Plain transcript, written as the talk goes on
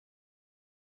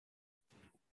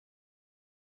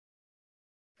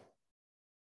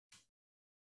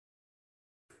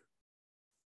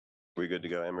We good to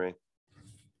go, Emery?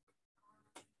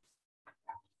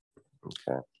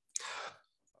 Okay.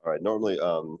 All right. Normally,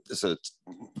 so it's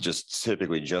just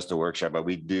typically just a workshop, but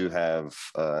we do have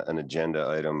an agenda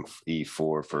item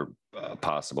E4 for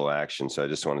possible action. So I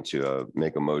just wanted to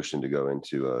make a motion to go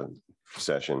into a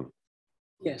session.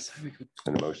 Yes.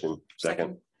 And a motion.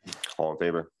 Second. All in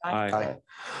favor? Aye. Aye.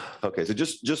 Okay. So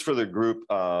just for the group,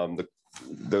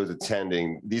 those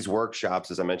attending these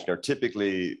workshops, as I mentioned, are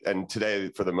typically, and today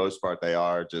for the most part, they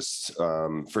are just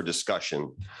for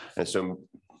discussion. And so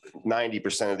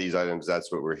 90% of these items, that's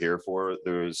what we're here for.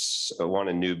 There's one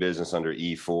in new business under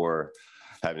E4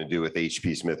 having to do with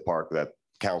HP Smith Park that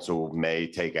council may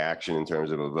take action in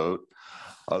terms of a vote.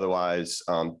 Otherwise,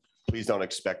 please don't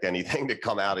expect anything to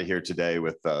come out of here today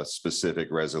with a specific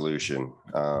resolution.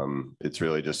 It's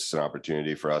really just an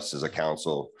opportunity for us as a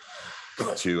council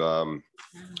to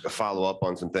follow up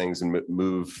on some things and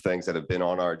move things that have been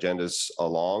on our agendas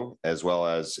along, as well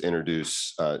as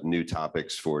introduce new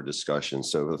topics for discussion.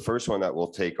 So the first one that we'll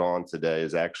take on today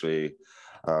is actually,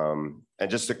 and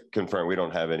just to confirm, we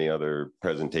don't have any other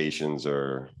presentations,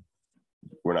 or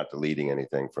we're not deleting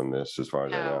anything from this as far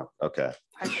as I know. Okay.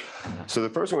 So the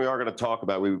first one we are going to talk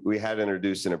about, we had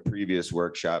introduced in a previous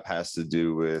workshop, has to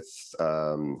do with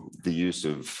the use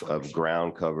of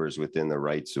ground covers within the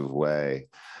rights of way.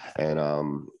 And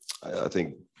I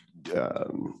think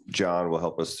John will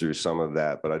help us through some of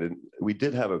that, but we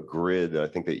did have a grid that I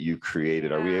think that you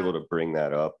created. Are we able to bring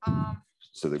that up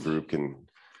so the group can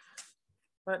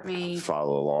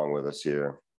follow along with us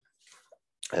here?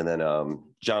 And then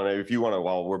John, if you want to,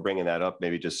 while we're bringing that up,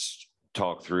 maybe just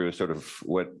talk through sort of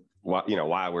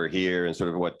why we're here and sort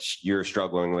of what you're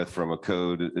struggling with from a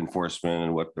code enforcement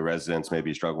and what the residents may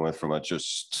be struggling with from a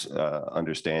just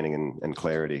understanding and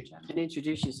clarity. And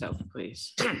introduce yourself,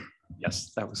 please.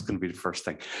 Yes, that was going to be the first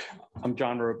thing. I'm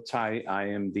John Robitaille. I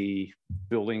am the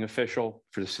building official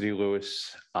for the city of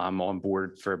Lewis. I'm on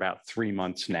board for about 3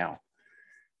 months now.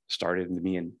 Started in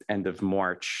the end of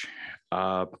March.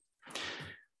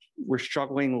 We're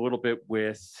struggling a little bit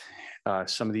with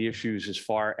some of the issues as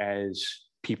far as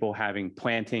people having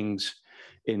plantings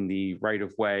in the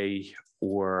right-of-way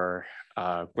or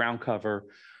ground cover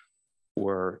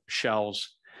or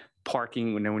shells,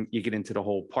 parking. When you get into the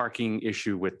whole parking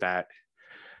issue with that,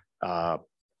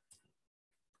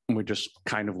 we're just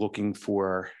kind of looking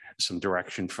for some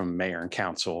direction from mayor and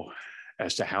council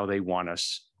as to how they want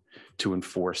us to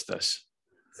enforce this.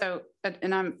 So,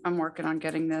 and I'm working on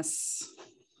getting this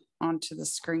onto the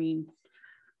screen.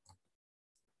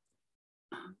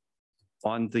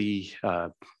 On the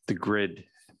grid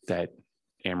that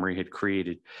Amory had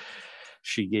created,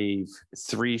 she gave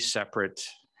 3 separate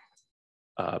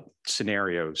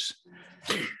scenarios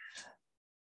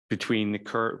between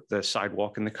the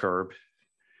sidewalk and the curb.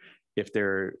 If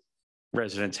their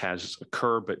residence has a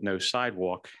curb but no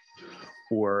sidewalk,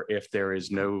 or if there is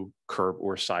no curb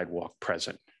or sidewalk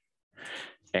present,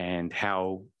 and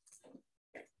how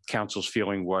council's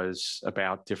feeling was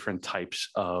about different types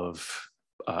of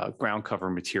ground cover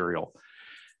material,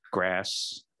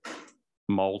 grass,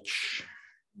 mulch,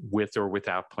 with or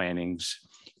without plantings,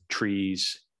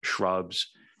 trees, shrubs,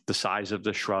 the size of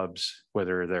the shrubs,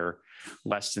 whether they're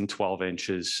less than 12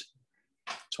 inches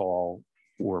tall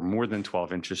or more than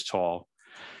 12 inches tall.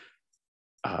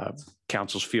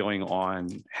 Council's feeling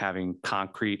on having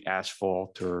concrete,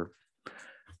 asphalt, or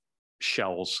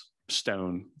shells,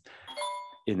 stone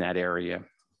in that area.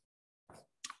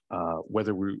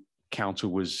 Whether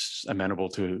council was amenable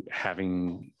to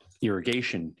having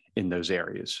irrigation in those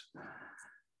areas,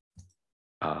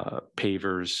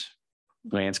 pavers,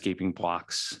 landscaping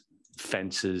blocks,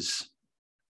 fences,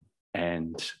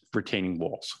 and retaining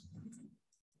walls.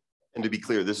 And to be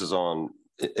clear, this is on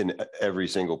in every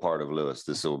single part of Lewis.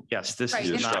 Yes, this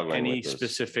is not any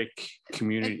specific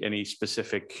community, any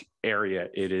specific area.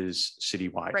 It is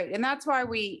citywide. Right, and that's why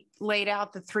we laid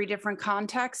out the 3 different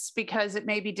contexts, because it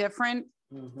may be different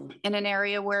in an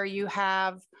area where you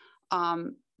have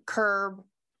curb,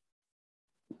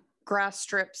 grass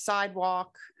strip,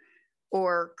 sidewalk,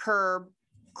 or curb,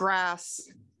 grass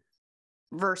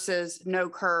versus no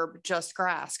curb, just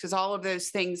grass, because all of those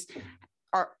things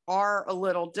are a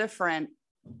little different,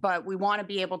 but we want to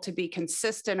be able to be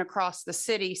consistent across the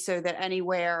city so that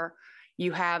anywhere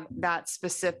you have that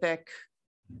specific.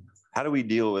 How do we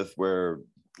deal with where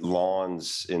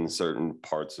lawns in certain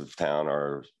parts of town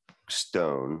are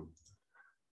stone,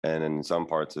 and in some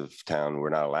parts of town we're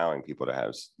not allowing people to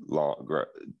have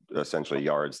essentially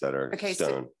yards that are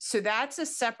stone? So that's a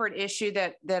separate issue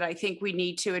that I think we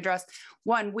need to address.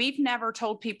 One, we've never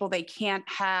told people they can't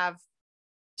have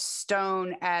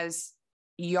stone as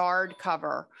yard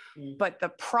cover. But the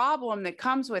problem that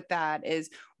comes with that is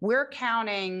we're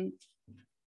counting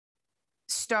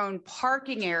stone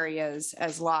parking areas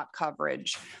as lot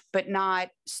coverage, but not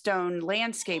stone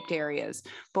landscaped areas.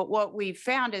 But what we've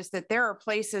found is that there are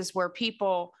places where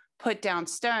people put down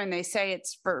stone, they say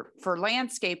it's for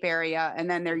landscape area, and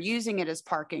then they're using it as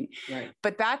parking. Right.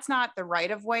 But that's not the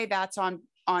right of way, that's on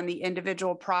the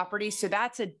individual property. So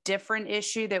that's a different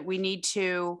issue that we need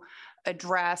to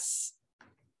address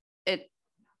it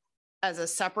as a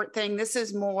separate thing. This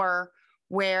is more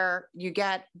where you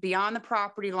get beyond the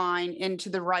property line into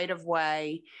the right of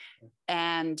way.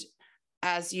 And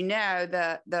as you know,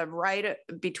 the right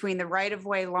between the right of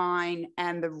way line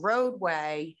and the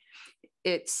roadway,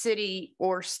 it's city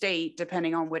or state,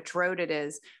 depending on which road it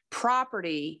is,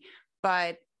 property,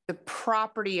 but the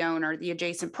property owner, the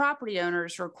adjacent property owner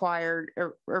is required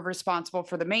or responsible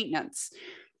for the maintenance.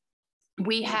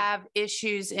 We have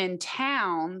issues in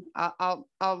town.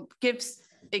 I'll give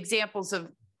examples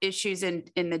of issues in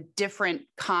the different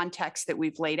contexts that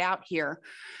we've laid out here.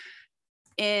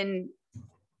 In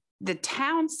the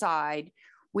town side,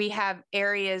 we have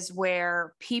areas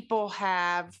where people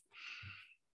have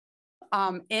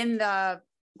in the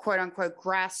quote unquote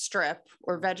grass strip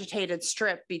or vegetated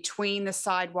strip between the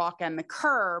sidewalk and the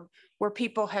curb, where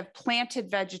people have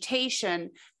planted vegetation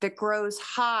that grows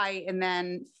high and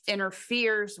then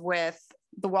interferes with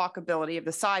the walkability of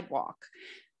the sidewalk.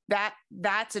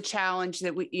 That's a challenge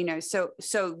that we,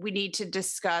 so we need to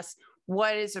discuss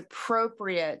what is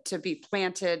appropriate to be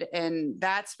planted in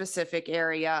that specific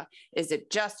area. Is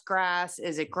it just grass?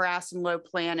 Is it grass and low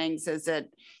plantings? Is it,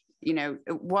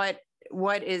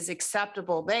 what is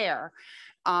acceptable there?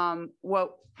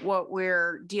 What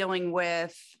we're dealing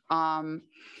with,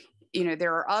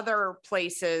 there are other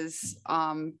places,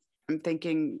 I'm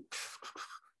thinking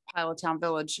Pilottown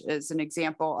Village is an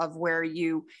example of where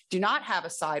you do not have a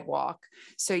sidewalk.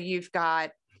 So you've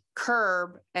got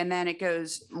curb and then it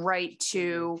goes right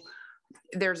to,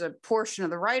 there's a portion of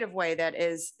the right of way that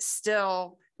is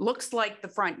still, looks like the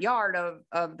front yard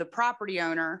of the property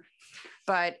owner,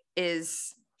 but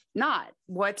is not.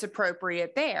 What's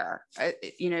appropriate there?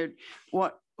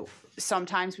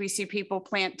 Sometimes we see people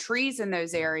plant trees in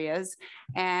those areas,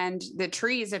 and the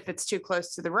trees, if it's too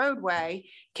close to the roadway,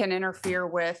 can interfere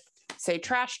with, say,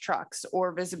 trash trucks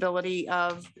or visibility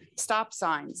of stop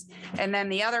signs. And then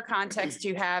the other context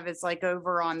you have is like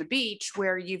over on the beach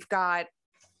where you've got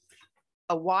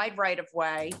a wide right of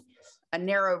way, a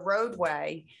narrow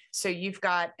roadway. So you've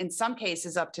got, in some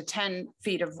cases, up to 10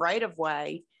 feet of right of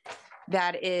way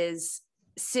that is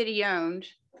city owned,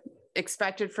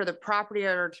 expected for the property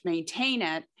owner to maintain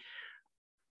it.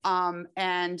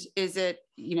 And is it,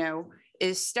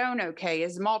 is stone okay?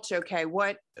 Is mulch okay?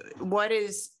 What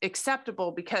is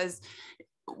acceptable? Because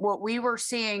what we were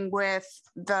seeing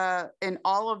in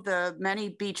all of the many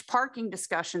beach parking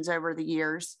discussions over the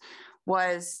years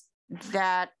was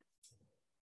that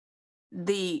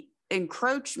the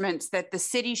encroachments that the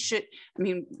city should,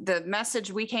 the message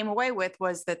we came away with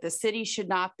was that the city should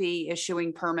not be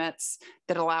issuing permits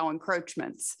that allow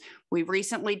encroachments. We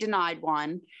recently denied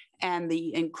one, and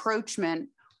the encroachment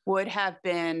would have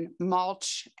been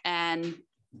mulch and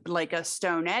like a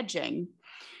stone edging.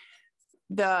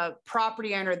 The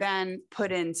property owner then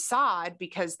put in sod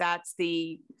because that's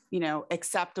the,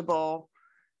 acceptable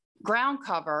ground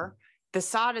cover. The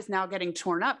sod is now getting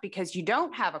torn up because you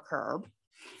don't have a curb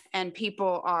and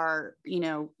people are,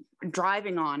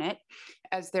 driving on it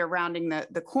as they're rounding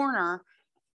the corner.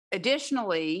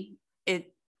 Additionally,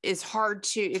 it is hard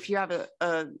to, if you have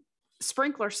a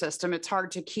sprinkler system, it's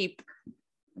hard to keep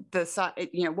the side,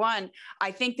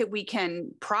 I think that we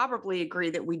can probably agree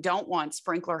that we don't want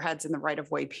sprinkler heads in the right of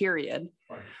way, period.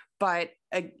 Right. But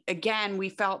again, we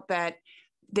felt that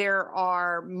there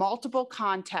are multiple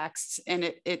contexts,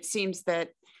 and it seems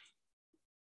that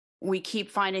we keep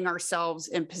finding ourselves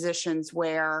in positions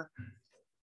where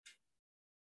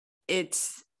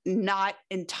it's not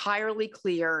entirely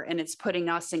clear and it's putting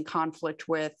us in conflict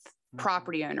with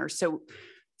property owners. So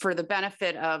for the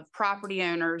benefit of property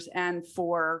owners and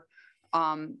for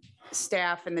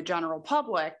staff and the general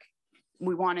public,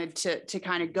 we wanted to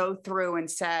kind of go through and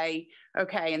say,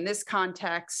 okay, in this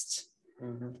context,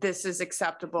 this is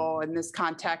acceptable. In this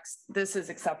context, this is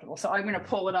acceptable. So I'm going to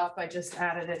pull it up. I just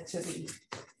added it to the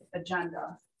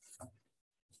agenda.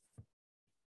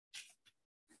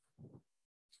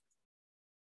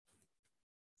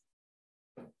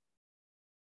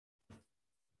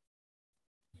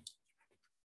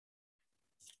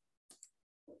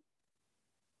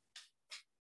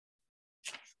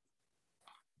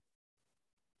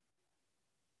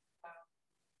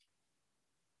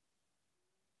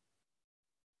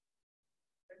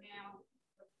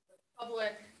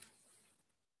 public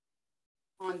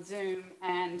on Zoom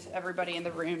and everybody in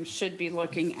the room should be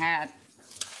looking at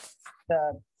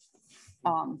the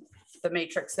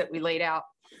matrix that we laid out.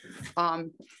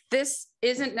 This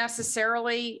isn't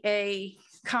necessarily a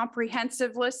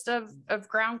comprehensive list of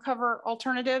ground cover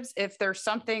alternatives. If there's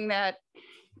something that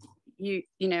you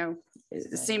know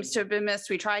seems to have been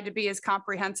missed, we tried to be as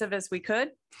comprehensive as we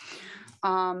could.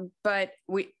 But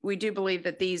we do believe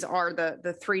that these are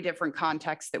the three different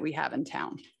contexts that we have in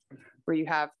town, where you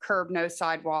have curb, no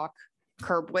sidewalk,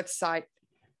 curb with side,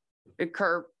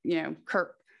 curb,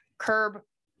 curb,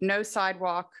 no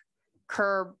sidewalk,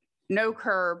 curb, no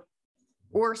curb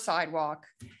or sidewalk,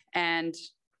 and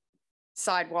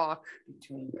sidewalk,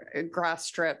 grass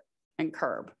strip, and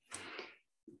curb.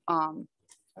 I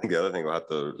think the other thing we'll have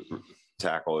to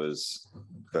tackle is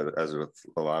that, as with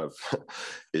a lot of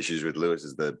issues with Lewis,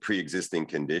 is the pre-existing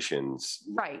conditions.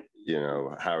 Right.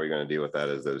 How are we going to deal with that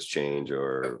as those change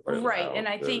or right. And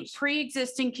I think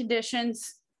pre-existing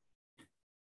conditions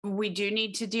we do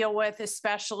need to deal with,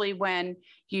 especially when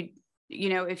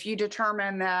if you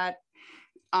determine that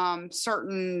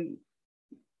certain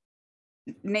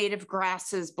native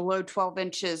grasses below 12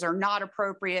 inches are not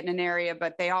appropriate in an area,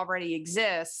 but they already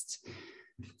exist,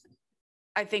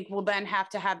 I think we'll then have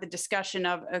to have the discussion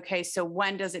of, okay, so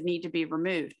when does it need to be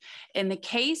removed? In the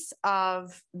case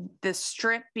of the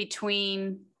strip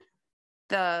between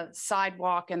the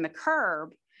sidewalk and the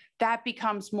curb, that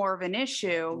becomes more of an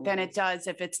issue than it does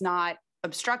if it's not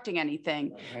obstructing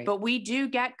anything. Right. But we do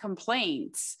get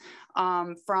complaints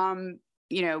from,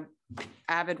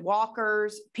 avid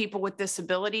walkers, people with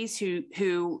disabilities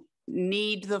who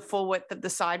need the full width of the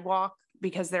sidewalk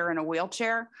because they're in a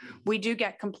wheelchair. We do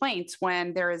get complaints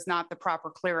when there is not the proper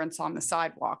clearance on the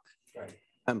sidewalk.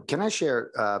 Right. Can I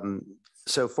share?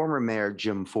 So former Mayor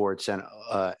Jim Ford sent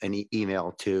an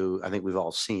email to, I think we've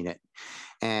all seen it.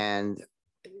 And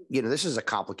this is a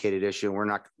complicated issue. And we're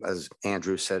not, as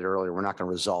Andrew said earlier, we're not going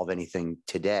to resolve anything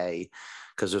today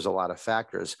because there's a lot of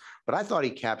factors. But I thought he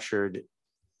captured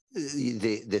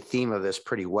the theme of this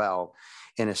pretty well,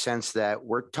 in a sense that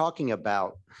we're talking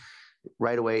about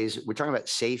right-of-ways. We're talking about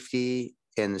safety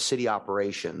and the city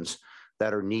operations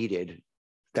that are needed,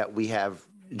 that we have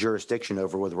jurisdiction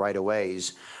over with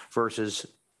right-of-ways, versus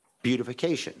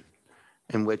beautification,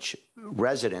 in which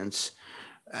residents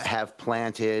have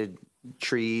planted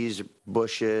trees,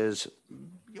 bushes,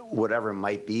 whatever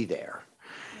might be there.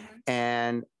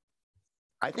 And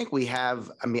I think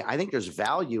I think there's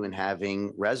value in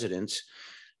having residents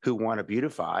who want to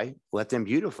beautify, let them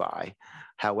beautify.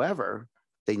 However,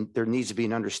 there needs to be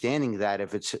an understanding that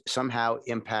if it's somehow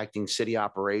impacting city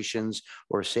operations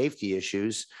or safety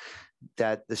issues,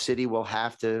 that the city will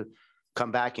have to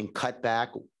come back and cut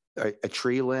back a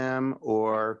tree limb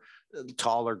or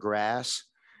taller grass.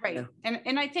 Right.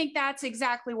 And I think that's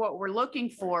exactly what we're looking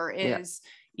for is,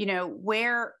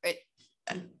 where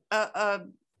a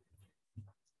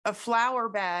flower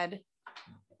bed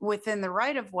within the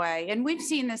right of way. And we've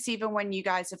seen this even when you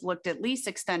guys have looked at lease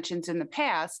extensions in the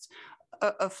past,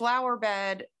 a flower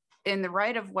bed in the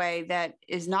right of way that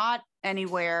is not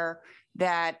anywhere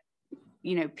that,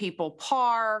 people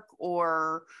park,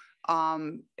 or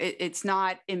it's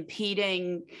not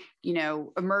impeding,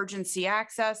 emergency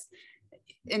access.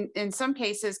 In some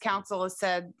cases, council has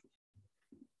said,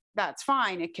 that's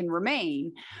fine, it can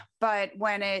remain. But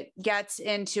when it gets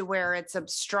into where it's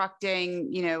obstructing,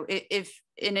 if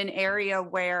in an area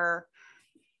where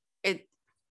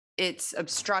it's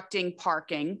obstructing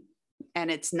parking and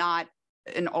it's not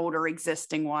an older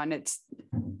existing one, it's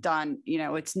done,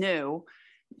 it's new,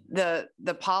 the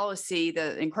policy,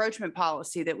 the encroachment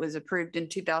policy that was approved in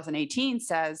 2018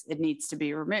 says it needs to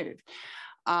be removed.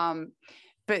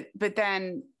 But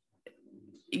then,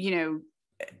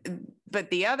 but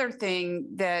the other thing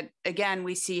that, again,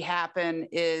 we see happen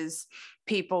is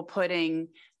people putting,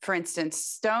 for instance,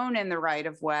 stone in the right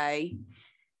of way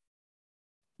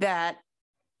that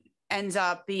ends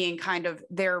up being kind of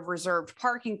their reserved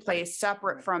parking place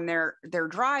separate from their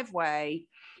driveway,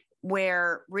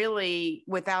 where really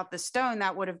without the stone,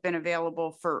 that would have been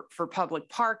available for public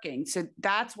parking. So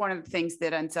that's one of the things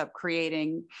that ends up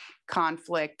creating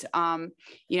conflict.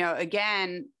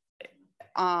 Again,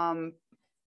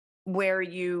 where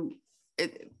in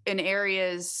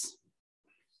areas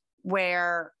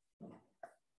where,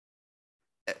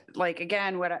 like,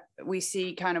 again, what we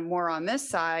see kind of more on this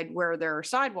side where there are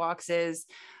sidewalks is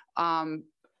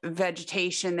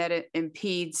vegetation that it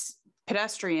impedes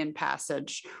pedestrian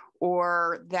passage,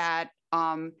 or that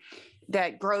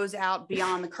that grows out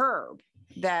beyond the curb,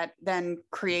 that then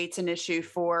creates an issue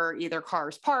for either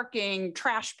cars parking,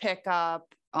 trash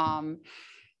pickup,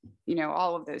 you know,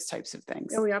 all of those types of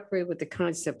things. And we operate with the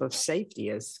concept of safety,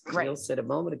 as Right. Neil said a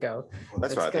moment ago.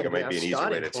 That's why I think it might be an easier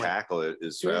way to starting point. tackle it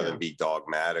is rather Yeah. than be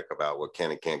dogmatic about what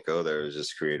can and can't go there, is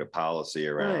just create a policy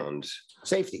around.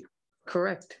 Safety.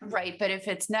 Correct. Right, but if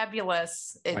it's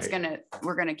nebulous, it's Right.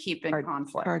 we're gonna keep in Hard-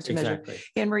 conflict. Hard to measure. Exactly.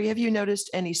 Anne Marie, have you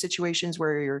noticed any situations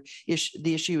where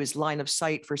the issue is line of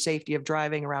sight for safety of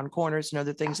driving around corners and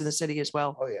other things in the city as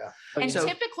well? Oh, yeah. And So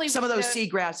typically. Some of with those the-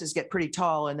 seagrasses get pretty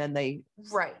tall and then they,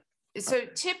 Right. So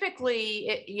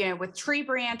typically, you know, with tree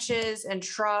branches and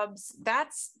shrubs,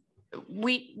 that's,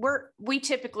 we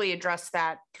typically address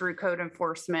that through code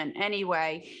enforcement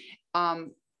anyway.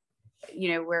 You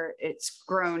know, where it's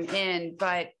grown in,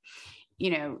 but, you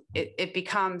know, it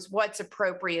becomes what's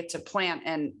appropriate to plant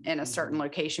in a certain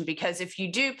location. Because if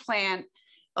you do plant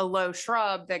a low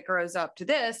shrub that grows up to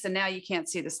this, and now you can't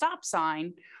see the stop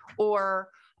sign, or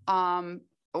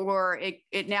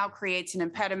it now creates an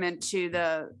impediment to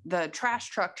the trash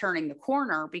truck turning the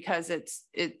corner because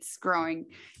it's growing,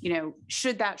 you know,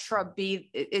 should that shrub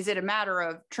be, is it a matter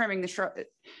of trimming the shrub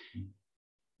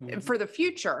for the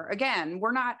future? Again,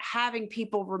 we're not having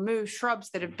people remove shrubs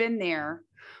that have been there,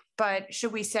 but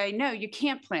should we say, no, you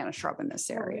can't plant a shrub in this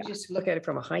area? Just look at it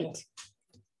from a height.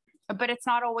 But it's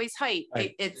not always height.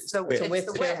 Right. It's the Width.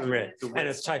 it's the width. And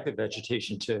it's type of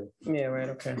vegetation too. Yeah, right,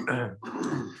 okay.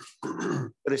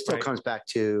 But it still Right. comes back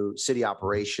to city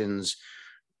operations,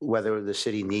 whether the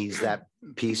city needs that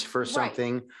piece for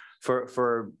something,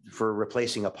 for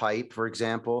replacing a pipe, for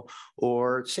example,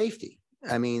 or safety.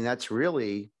 I mean, that's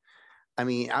really, I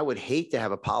mean, I would hate to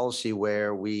have a policy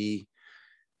where we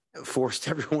forced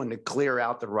everyone to clear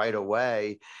out the right of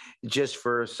way just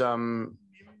for some,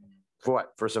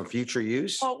 for some future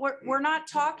use. Well, we're not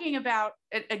talking about,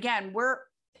 again,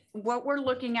 what we're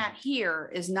looking at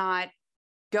here is not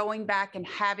going back and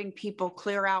having people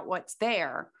clear out what's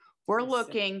there. We're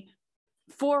looking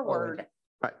forward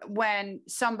Right. when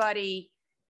somebody,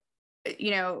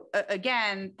 you know,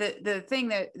 again, the thing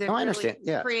that I really understand.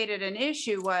 Yeah. created an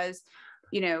issue was,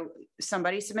 you know,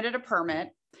 somebody submitted a permit.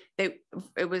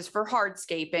 It was for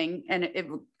hardscaping, and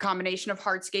a combination of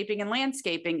hardscaping and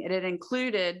landscaping. It had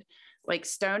included like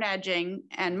stone edging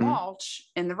and mulch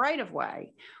in the right of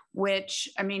way, which,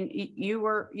 I mean, you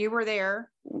were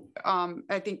there.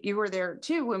 I think you were there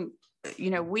too when, you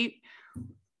know,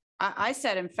 I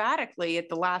said emphatically at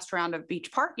the last round of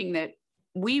beach parking that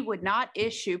we would not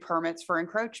issue permits for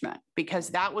encroachment, because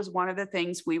that was one of the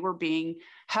things we were being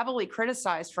heavily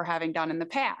criticized for having done in the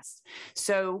past.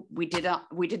 So we did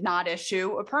not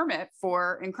issue a permit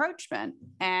for encroachment.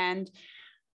 And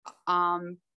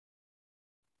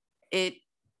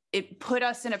it put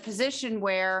us in a position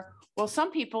where, well,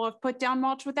 some people have put down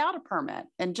mulch without a permit.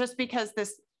 And just because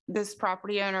this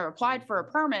property owner applied for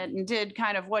a permit and did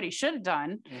kind of what he should have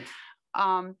done,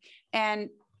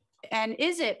 and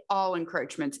is it all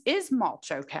encroachments? Is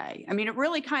mulch okay? I mean, it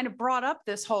really kind of brought up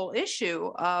this whole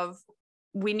issue of,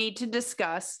 we need to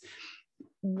discuss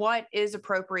what is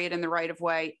appropriate in the right of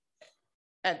way,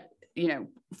 you know,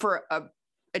 for a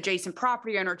adjacent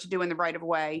property owner to do in the right of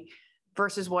way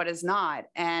versus what is not.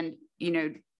 And, you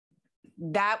know,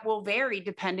 that will vary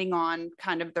depending on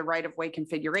kind of the right of way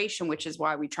configuration, which is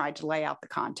why we tried to lay out the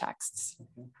contexts.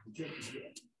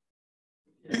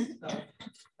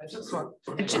 I just want,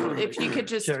 If you could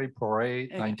just. Jerry Poray,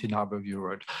 19 Harborview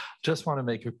Road. Just want to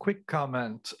make a quick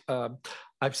comment.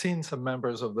 I've seen some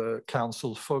members of the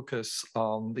council focus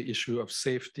on the issue of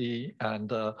safety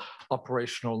and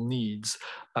operational needs.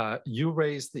 You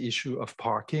raised the issue of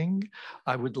parking.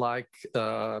 I would like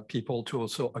people to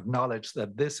also acknowledge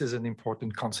that this is an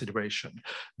important consideration.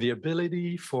 The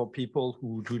ability for people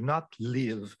who do not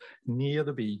live near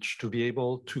the beach to be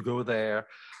able to go there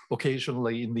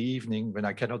occasionally in the evening when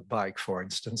I cannot bike, for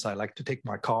instance. I like to take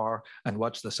my car and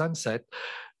watch the sunset.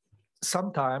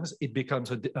 Sometimes it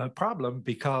becomes a problem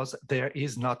because there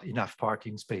is not enough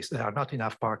parking space. There are not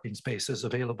enough parking spaces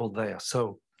available there.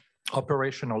 So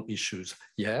operational issues,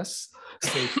 yes.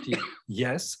 Safety,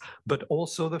 yes. But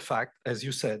also the fact, as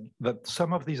you said, that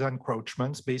some of these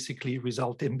encroachments basically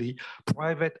result in the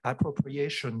private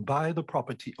appropriation by the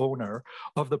property owner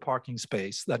of the parking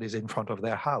space that is in front of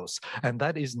their house. And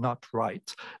that is not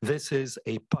right. This is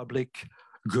a public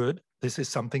good. This is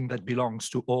something that belongs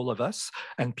to all of us,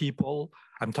 and people,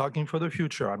 I'm talking for the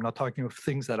future. I'm not talking of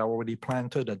things that are already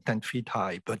planted at 10 feet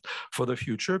high, but for the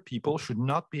future, people should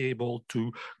not be able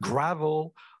to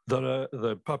gravel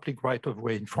the public right of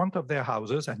way in front of their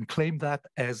houses and claim that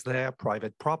as their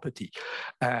private property.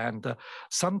 And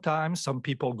sometimes some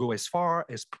people go as far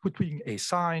as putting a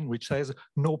sign which says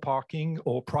no parking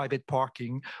or private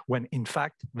parking, when in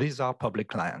fact these are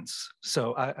public lands.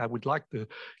 So I would like the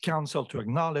council to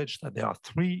acknowledge that there are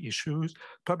three issues: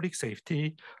 public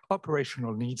safety,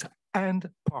 operational needs, and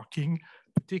parking,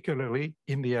 particularly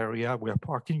in the area where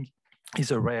parking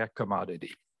is a rare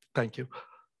commodity. Thank you.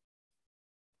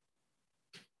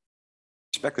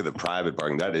 Respect to the private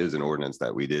parking, that is an ordinance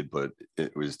that we did put.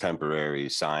 It was temporary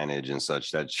signage and such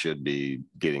that should be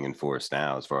getting enforced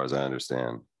now, as far as I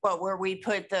understand. Well, where we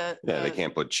put Yeah, they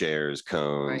can't put chairs,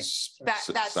 cones, That's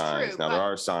signs. true, Now, there but-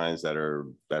 are signs that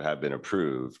have been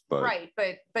approved, but Right,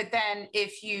 but then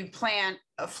if you plant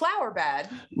a flower bed,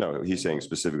 no, he's saying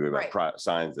specifically about Right.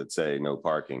 signs that say no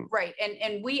parking. right,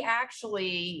 and we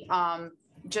actually,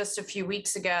 just a few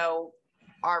weeks ago,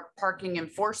 our parking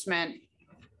enforcement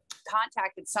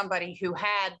contacted somebody who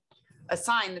had a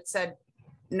sign that said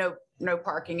no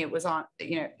parking. It was on,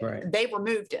 Right. they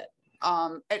removed it.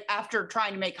 After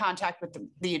trying to make contact with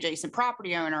the adjacent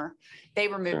property owner, they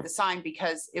removed Sure. the sign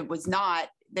because it was not,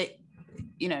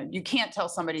 you can't tell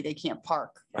somebody they can't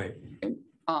park Right.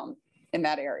 in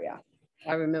that area.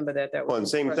 I remember that. That was. Well, and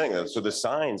same thing. frustrating. So the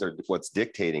signs are what's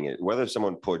dictating it. Whether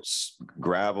someone puts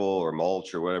gravel or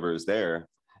mulch or whatever is there,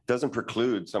 doesn't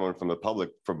preclude someone from the public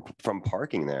from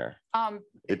parking there.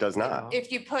 It does not.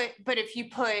 If you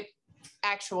put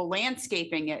actual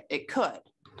landscaping, it could.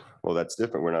 Well, that's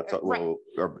different. We're not talking,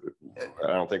 Right. I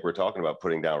don't think we're talking about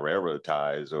putting down railroad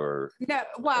ties or, No,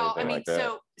 well, I Anything mean, like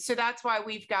that. so that's why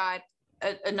we've got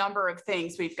a number of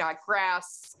things. We've got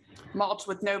grass, mulch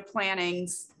with no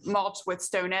plantings, mulch with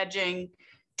stone edging,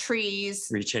 trees,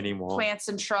 Retaining wall. plants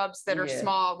and shrubs that are Yeah.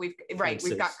 small. We've got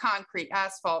Fences. concrete,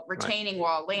 asphalt, retaining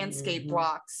wall, landscape Mhm.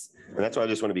 blocks. and that's why I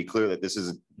just want to be clear that this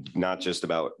is not just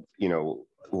about,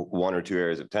 one or two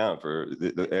areas of town. For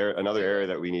another area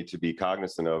that we need to be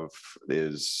cognizant of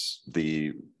is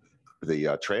the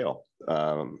trail.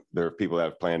 There are people that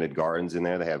have planted gardens in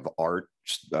there. They have art,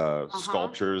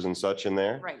 sculptures and such in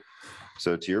there. Right.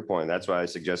 So to your point, that's why I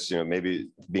suggest, maybe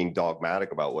being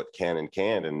dogmatic about what can and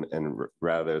can't, and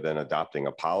rather than adopting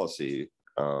a policy,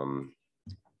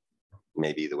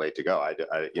 may be the way to go.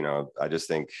 I just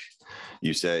think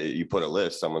you say you put a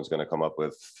list, someone's going to come up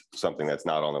with something that's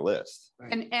not on the list.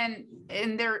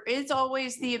 And there is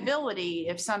always the ability,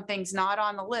 if something's not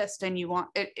on the list and you want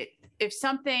if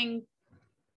something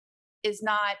is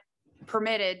not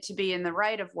permitted to be in the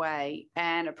right of way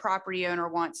and a property owner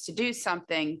wants to do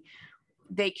something,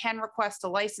 they can request a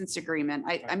license agreement.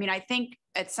 I mean, I think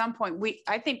at some point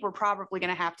I think we're probably going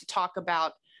to have to talk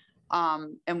about,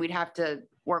 and we'd have to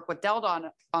work with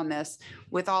Delta on this,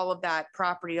 with all of that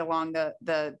property along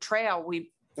the trail. We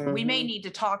may need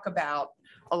to talk about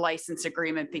a license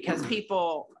agreement because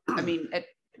people, I mean,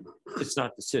 It's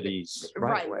not the city's.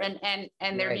 right. away.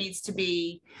 And there Right. needs to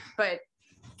be, but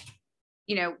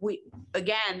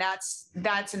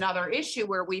that's another issue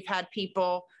where we've had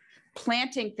people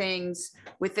planting things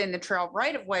within the trail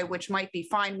right of way, which might be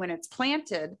fine when it's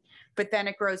planted, but then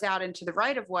it grows out into the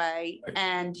right of way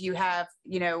and you have,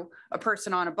 a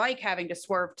person on a bike having to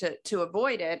swerve to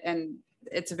avoid it. And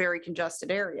it's a very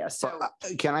congested area. So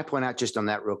Can I point out just on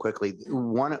that real quickly?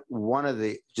 One of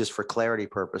the, just for clarity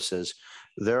purposes,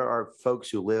 there are folks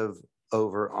who live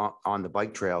over on the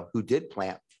bike trail who did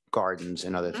plant gardens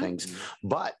and other things,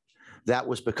 but that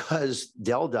was because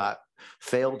DelDOT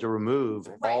failed to remove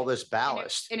all this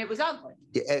ballast. and it was ugly.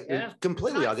 Yeah.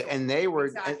 Completely ugly. And they were,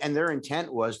 Exactly. and their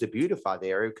intent was to beautify the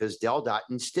area because DelDOT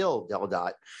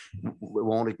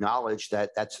won't acknowledge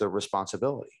that that's their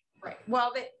responsibility. Right.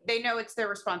 Well, they know it's their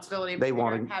responsibility. but They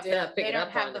want don't to- have Yeah, the- pick They it don't up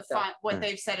have on the it, though. fund. What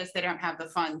they've said is they don't have the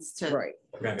funds to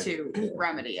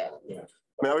remedy it.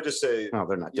 I mean, I would just say, No,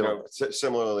 they're not doing it.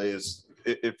 similarly is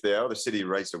if they are the city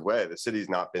rights of way, the city's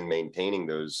not been maintaining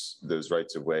those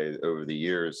rights of way over the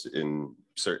years in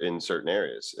certain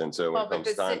areas. And so when Well, it but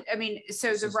comes time,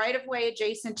 so the right of way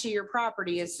adjacent to your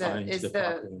property is Signs the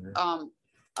property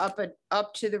owner.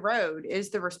 up to the road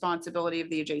is the responsibility of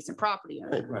the adjacent property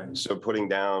owner. Right. so putting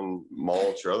down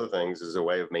mulch or other things is a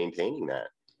way of maintaining that.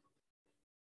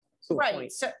 Good Right.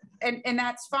 point. So, and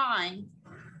that's fine.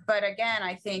 But again,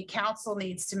 I think council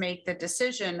needs to make the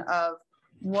decision of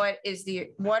what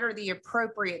are the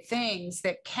appropriate things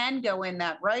that can go in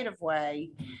that right of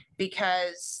way?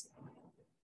 Because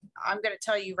I'm going to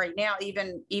tell you right now,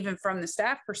 even from the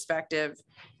staff perspective,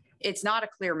 it's not a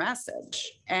clear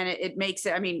message. And it makes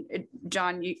it, I mean,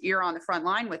 John, you're on the front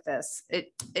line with this.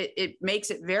 It makes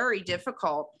it very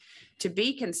difficult to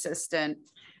be consistent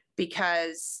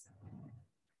because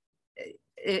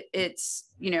it's,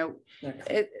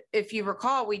 if you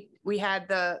recall, we had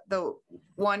the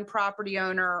one property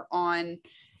owner on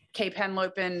Cape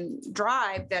Henlopen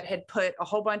Drive that had put a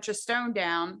whole bunch of stone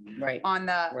down Right. on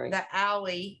Right. the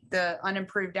alley, the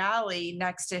unimproved alley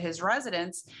next to his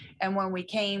residence. And when we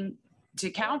came to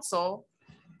council,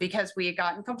 because we had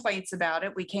gotten complaints about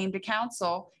it, we came to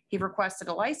council, he requested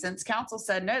a license. Council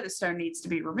said, no, the stone needs to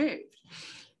be removed.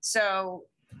 So,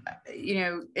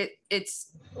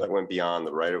 it's, That went beyond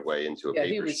the right of way into a Yeah,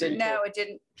 he paper was street. in- no, it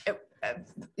didn't.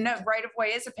 No, right of way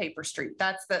is a paper street.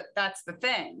 That's the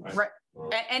thing. Right.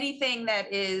 Right. Anything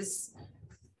that is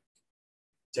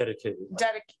Dedicated.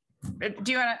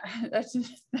 do you want to,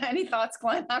 any thoughts,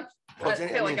 Glenn? I Well,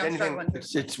 feel like I'm struggling.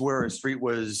 It's where a street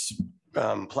was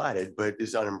platted, but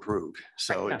is unimproved.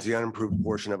 So Right. it's the unimproved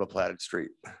portion of a platted street.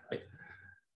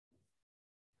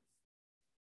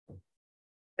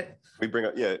 We bring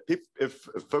up, yeah, if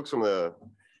folks from the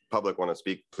public want to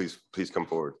speak, please come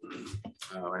forward.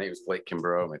 My name is Blake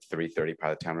Kimbrough. I'm at 330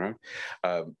 Pilot Town Road.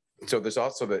 So there's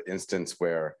also the instance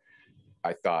where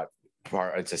I thought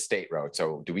it's a state road.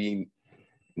 So do we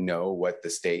know what the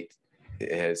state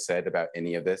has said about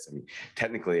any of this? I mean,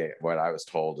 technically, what I was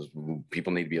told is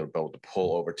people need to be able to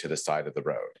pull over to the side of the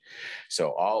road.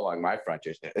 So all along my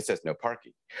frontage, it says no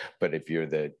parking. But if you're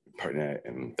the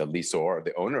leaseor or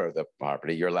the owner of the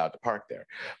property, you're allowed to park there.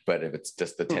 But if it's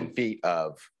just the 10 feet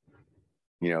of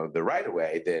the right of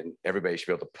way, then everybody should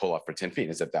be able to pull off for 10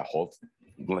 feet. Is it that whole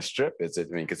strip? Is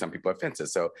it, because some people have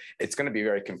fences. So it's going to be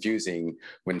very confusing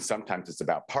when sometimes it's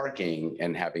about parking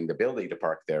and having the ability to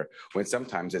park there, when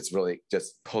sometimes it's really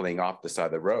just pulling off the side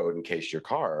of the road in case your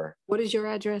car, What is your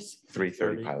address?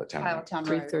 330 Pilot Town. Pilot Town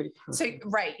Road. 330. So,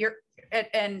 right,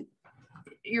 and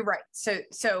you're right.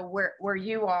 So where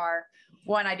you are,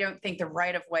 one, I don't think the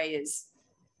right of way is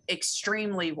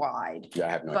extremely wide. Yeah, I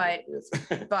have no idea what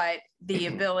it is. But the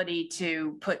ability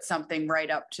to put something right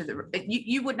up to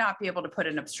you would not be able to put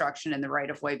an obstruction in the right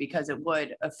of way because it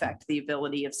would affect the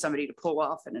ability of somebody to pull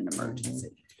off in an emergency.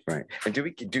 Right. And do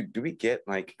we get,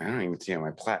 like, I don't even see on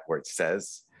my plat where it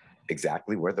says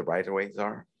exactly where the right of ways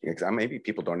are? Because maybe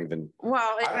people don't even,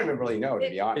 Well, I don't even really know, to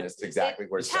be honest, exactly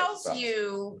where it says tells stuff.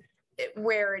 you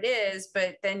where it is,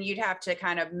 but then you'd have to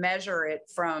kind of measure it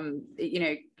from,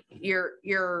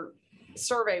 your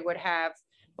survey would have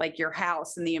like your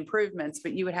house and the improvements,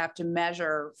 but you would have to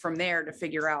measure from there to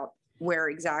figure out where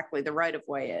exactly the right of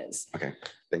way is. Okay,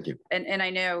 thank you. And I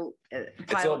know It's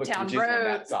a little Pilot bit Town confusing on Road,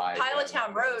 that side, Pilot yeah, Town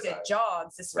on the other Road, side. it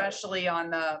jogs, especially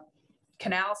on the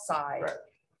canal side.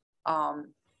 Right.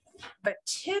 But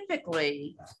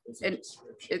typically,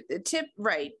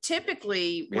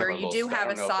 typically We have where a you little do have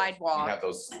a stone, you sidewalk. have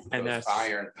those And that's-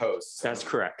 iron posts. That's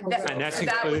correct. That- And that's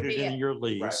that would included be in it. your Right,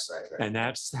 lease. right, right. And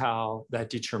that's how that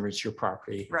determines your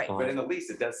property. Right. But in the lease,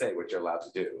 it does say what you're allowed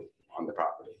to do on the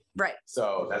property. Right,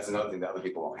 So that's another thing that other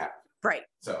people won't have. right,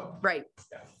 So right.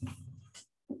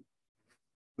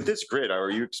 With this grid,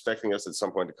 are you expecting us at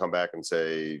some point to come back and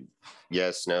say,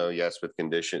 yes, no, yes, with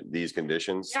these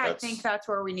conditions? Yeah, I think that's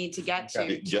where we need to get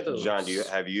to. John,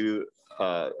 have you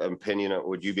opinion,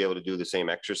 would you be able to do the same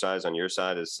exercise on your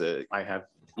side as I have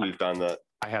you've done that?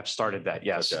 I have started that,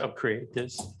 yes. Okay. I'll create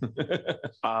this.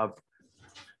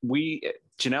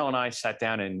 Janelle and I sat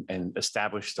down and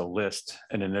established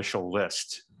an initial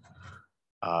list.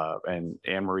 And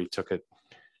Anne Marie took it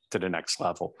to the next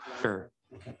level. Sure.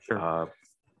 Sure.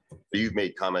 You've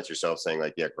made comments yourself saying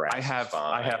like, yeah, grass. I is have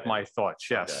fine. my thoughts,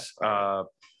 yes. Okay.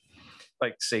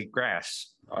 Like say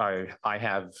grass, I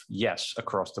have yes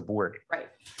across the board. Right.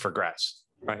 For grass,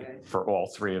 right, for all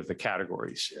three of the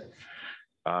categories.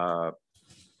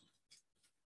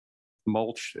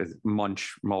 Mulch,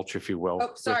 mulch, if you will.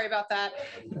 Oh, sorry about that.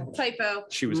 Typo.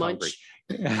 She was hungry.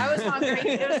 I was hungry.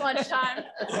 It was lunchtime.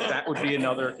 That would be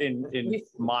another, in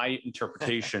my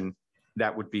interpretation,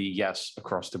 that would be yes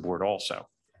across the board also.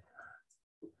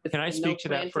 Can I No speak to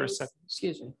that for a plantings? second?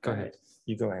 Excuse me. Go ahead.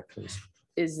 You go ahead, please.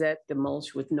 Is that the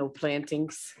mulch with no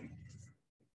plantings?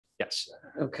 Yes,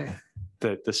 Okay.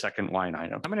 the second line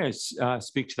item. I'm going to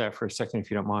speak to that for a second,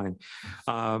 if you don't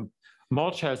mind.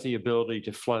 Mulch has the ability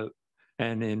to float.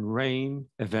 And in rain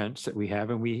events that we have,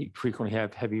 and we frequently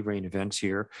have heavy rain events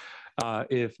here,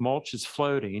 if mulch is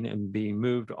floating and being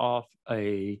moved off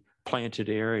a planted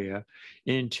area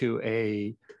into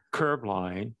a curb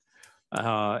line,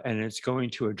 and it's going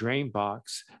to a drain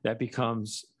box, that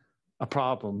becomes a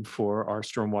problem for our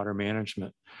stormwater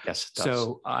management. Yes, it does.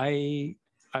 So I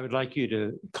would like you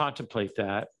to contemplate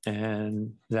that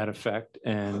and that effect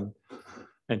and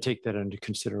take that into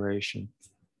consideration.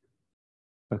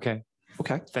 Okay.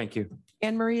 Okay. Thank you.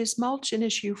 Anne Marie, is mulch an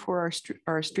issue for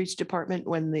our streets department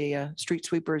when the street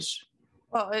sweepers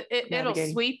Well, it'll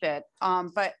Navigating. sweep it,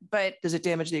 but Does it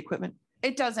damage the equipment?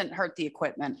 it doesn't hurt the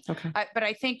equipment. Okay. But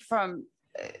I think from,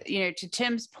 to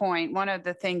Tim's point, one of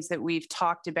the things that we've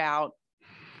talked about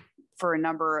for a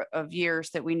number of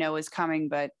years that we know is coming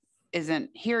but isn't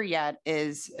here yet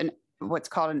is what's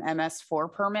called an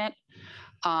MS4 permit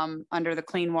under the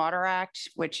Clean Water Act,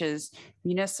 which is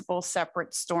Municipal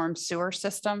Separate Storm Sewer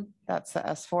System. That's the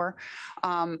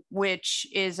S4, which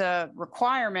is a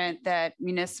requirement that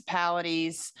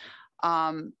municipalities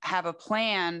have a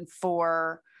plan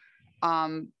for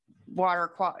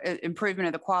improvement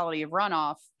of the quality of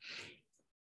runoff.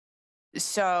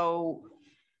 So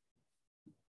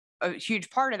a huge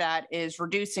part of that is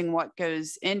reducing what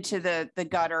goes into the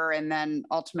gutter and then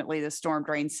ultimately the storm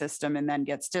drain system and then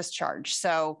gets discharged.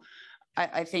 So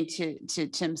I think to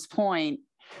Tim's point,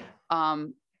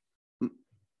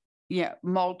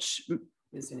 mulch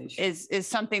is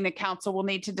something that council will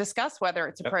need to discuss whether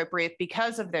it's appropriate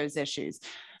because of those issues.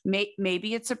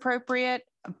 Maybe it's appropriate,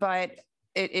 but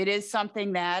it is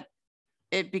something that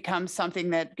it becomes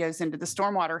something that goes into the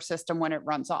stormwater system when it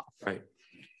runs off. Right.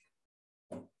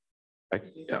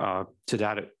 To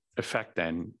that effect,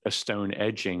 then, a stone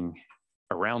edging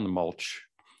around the mulch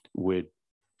would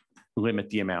limit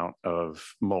the amount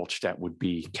of mulch that would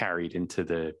be carried into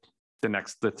the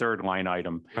third line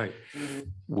item. Right.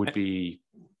 Would be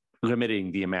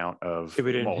limiting the amount of It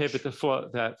would mulch. inhibit the flow.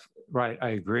 Right, I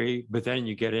agree. But then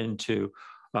you get into,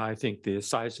 I think, the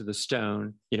size of the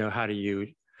stone. How do you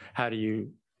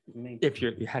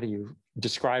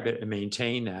describe it and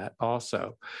maintain that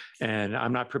also? And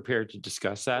I'm not prepared to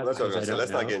discuss that. Well, that's what I was because gonna say.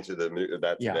 Let's not know. get into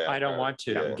that Yeah, today. I don't want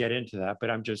to Yeah. get into that, but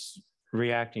I'm just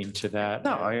reacting to that.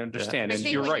 No, I understand. I And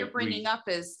think you're what right. you're bringing up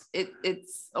is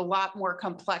it's a lot more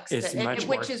complex, It's much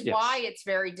which more, is yes. why it's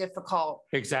very difficult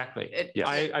Exactly.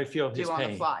 Yes. I feel to his do on the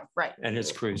pain fly. Right. and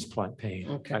his crew's pain.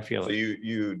 Okay. I feel So it.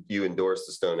 you endorse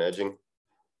the stone edging?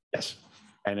 Yes.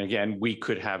 And again, we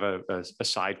could have a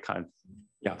side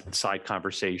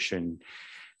conversation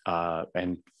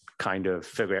and kind of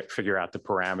figure out the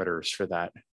parameters for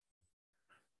that.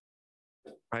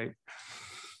 Right.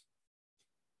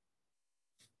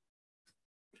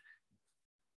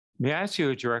 May I ask you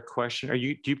a direct question? Do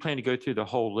you plan to go through the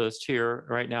whole list here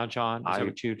right now, John? Is that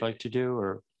what you'd like to do,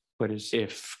 or what is?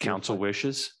 If council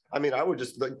wishes. I mean, I would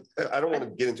just I don't want to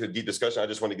get into a deep discussion. I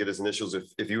just want to get his initials.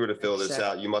 If you were to fill this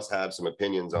out, you must have some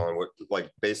opinions on what, like,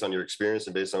 based on your experience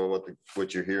and based on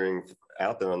what you're hearing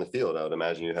out there on the field. I would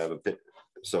imagine you have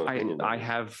some opinion. I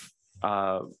have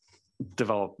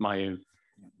developed my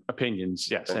opinions,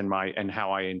 yes, Okay. and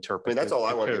how I interpret. I mean, that's all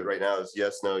I the want to code. do right now is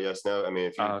yes, no, yes, no. I mean,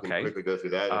 if you Okay. can quickly go through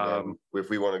that, and then if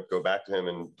we want to go back to him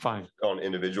and Fine. on an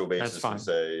individual basis fine. and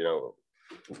say,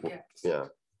 yeah.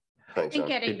 I Thanks, think John.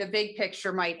 getting the big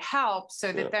picture might help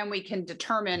so that Yeah. then we can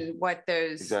determine what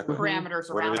those Exactly.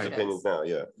 parameters What are around his it opinions is. now?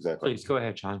 Yeah, exactly. Please go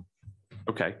ahead, John.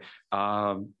 Okay.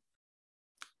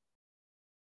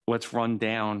 Let's run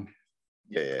down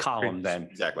Yeah. column then.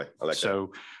 Exactly. I like that.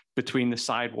 So between the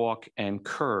sidewalk and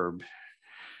curb,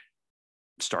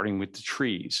 starting with the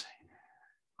trees,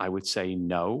 I would say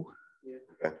no.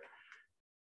 Okay.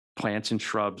 Plants and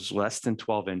shrubs less than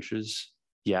 12 inches,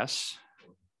 yes.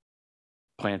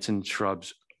 Plants and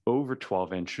shrubs over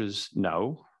 12 inches,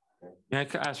 no. May I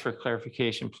ask for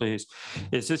clarification, please?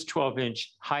 Is this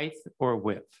 12-inch height or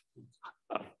width?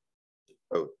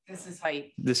 This is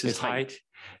height. This is It's height.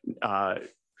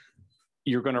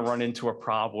 You're going to run into a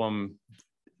problem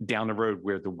down the road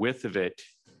where the width of it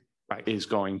is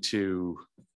going to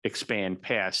expand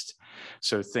past.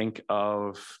 So think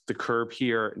of the curb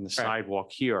here and the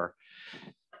sidewalk here.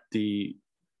 The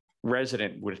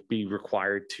resident would be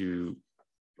required to,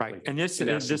 And this in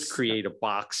essence, this create a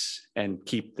box and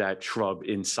keep that shrub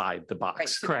inside the Right.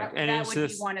 box. So Correct. And that is would be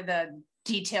this- one of the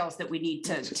details that we need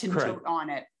to Correct. note on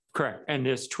it. correct. And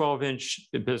this 12-inch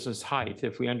business height,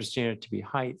 if we understand it to be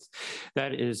height,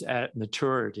 that is at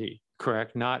maturity,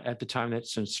 correct? Not at the time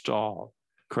that's installed,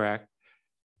 correct?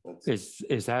 Is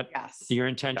that Yes. your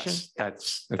intention? Yes,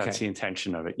 that's Okay. the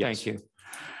intention of it. Yes. Thank you.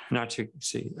 Not to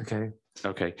see, okay.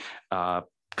 Okay.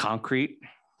 Concrete.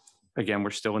 Again, we're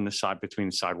still in the side between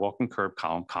the sidewalk and curb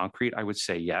column. Concrete, I would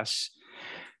say yes.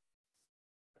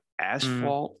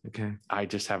 Asphalt, Okay. I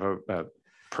just have a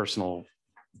personal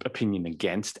opinion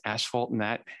against asphalt in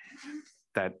that.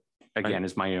 That again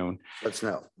is my own. Let's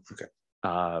know.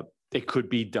 It could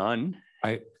be done.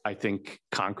 Right. I think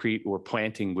concrete or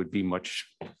planting would be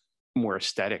much more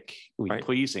aesthetically Right.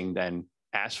 pleasing than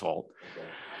asphalt.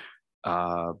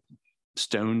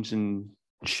 Stones and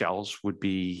shells would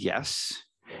be yes.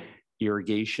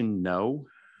 Irrigation, no.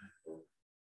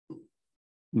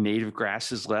 Native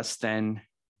grasses less than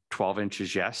 12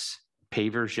 inches, yes.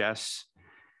 Pavers, yes.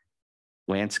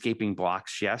 Landscaping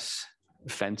blocks, yes.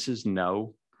 Fences,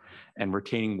 no. And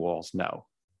retaining walls, no.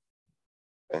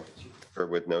 Okay. Curb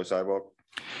with no sidewalk?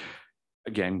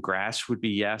 Again, grass would be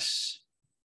yes.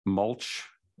 Mulch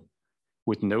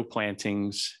with no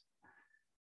plantings.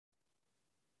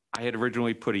 I had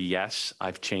originally put a yes.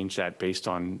 I've changed that based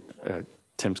on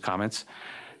Tim's comments.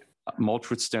 Mulch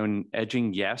with stone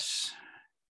edging, yes.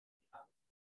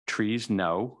 Trees,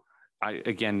 no.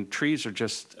 Again, trees are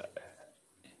just,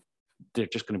 they're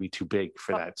just going to be too big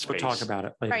for that space. We'll talk about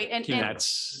it later. Right,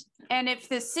 and if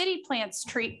the city plants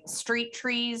street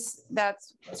trees,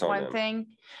 that's on one them. thing.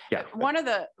 Yeah. One of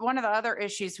the other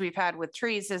issues we've had with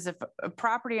trees is if a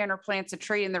property owner plants a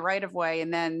tree in the right of way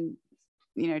and then,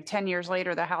 10 years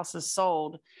later, the house is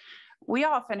sold, we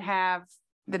often have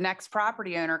the next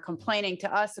property owner complaining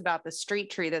to us about the street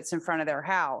tree that's in front of their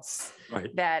house.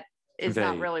 Right. That is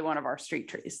not They- really one of our street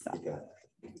trees. So.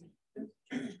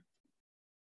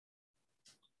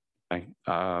 Okay.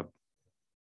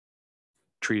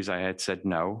 Trees, I had said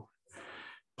no.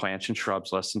 Plants and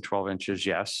shrubs less than 12 inches,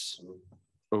 yes.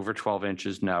 Over 12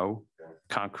 inches, no.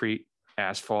 Concrete,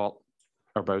 asphalt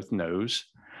are both no's.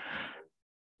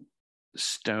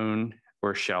 Stone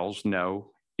or shells,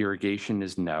 no. Irrigation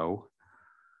is no.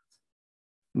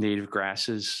 Native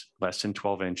grasses less than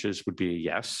 12 inches would be a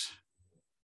yes.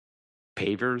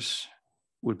 Pavers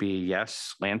would be a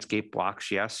yes. Landscape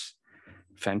blocks, yes.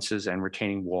 Fences and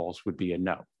retaining walls would be a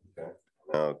no.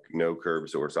 No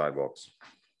curbs or sidewalks.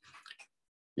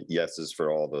 Yeses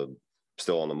for all the,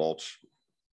 still on the mulch.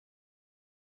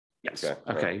 Yes.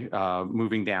 Okay. Okay.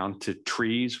 Moving down to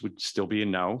trees would still be a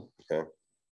no. Okay.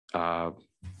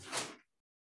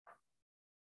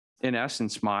 In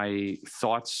essence, my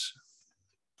thoughts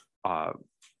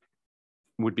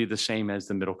would be the same as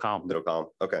the middle column. Middle column.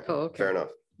 Okay. Oh, okay. Fair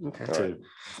enough. Okay. All right.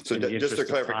 So in the just for interest of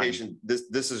time. clarification,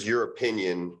 this is your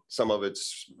opinion. Some of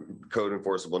it's code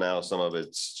enforceable now, some of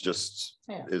it's just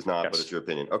is not, but Yes. it's your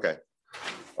opinion. Okay.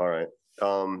 All right.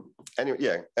 Anyway,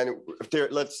 yeah. And if there,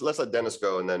 let's let Dennis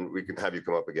go and then we can have you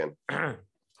come up again. Good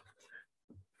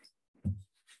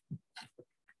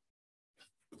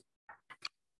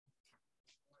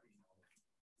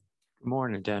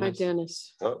morning, Hi, Dennis.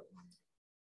 Dennis.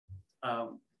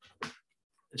 Oh,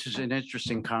 This is an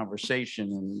interesting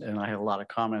conversation and I have a lot of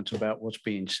comments about what's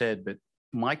being said, but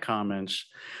my comments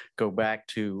go back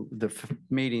to the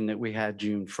meeting that we had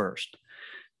June 1st.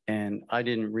 And I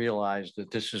didn't realize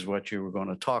that this is what you were going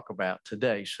to talk about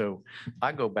today. So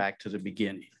I go back to the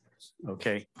beginning.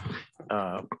 Okay.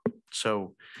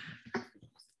 So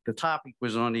the topic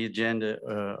was on the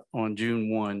agenda on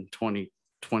June 1,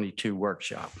 2022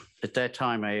 workshop. At that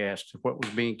time, I asked if what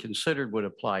was being considered would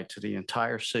apply to the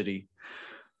entire city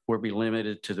or be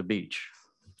limited to the beach.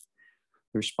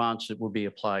 The response that would be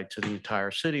applied to the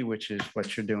entire city, which is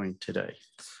what you're doing today.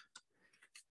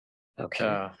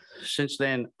 Okay. Since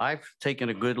then, I've taken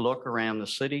a good look around the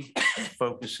city,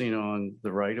 focusing on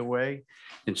the right of way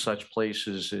in such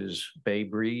places as Bay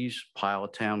Breeze,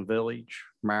 Pilot Town Village,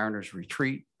 Mariners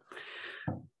Retreat,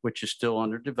 which is still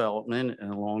under development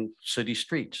and along city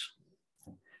streets.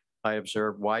 I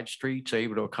observed wide streets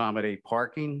able to accommodate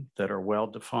parking that are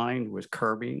well-defined with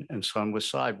curbing and some with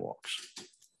sidewalks.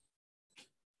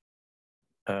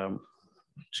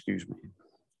 Excuse me.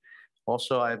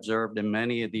 Also, I observed in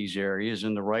many of these areas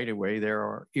in the right-of-way, there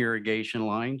are irrigation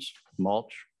lines,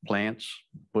 mulch, plants,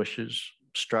 bushes,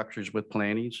 structures with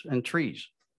plantings, and trees.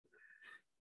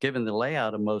 Given the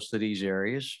layout of most of these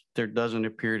areas, there doesn't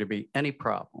appear to be any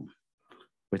problem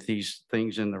with these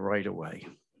things in the right-of-way.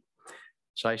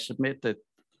 So I submit that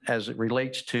as it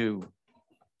relates to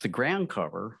the ground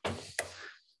cover,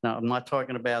 now I'm not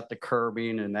talking about the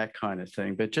curbing and that kind of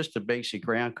thing, but just the basic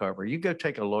ground cover. You go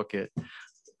take a look at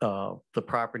the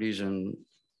properties, and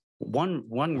one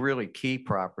really key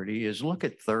property is look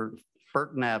at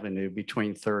Burton Avenue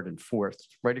between 3rd and 4th,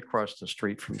 right across the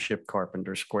street from Ship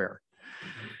Carpenter Square.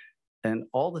 And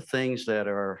all the things that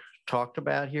are talked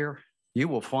about here, you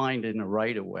will find in the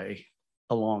right-of-way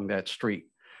along that street.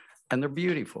 And they're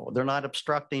beautiful. They're not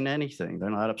obstructing anything. They're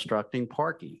not obstructing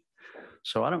parking.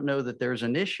 So I don't know that there's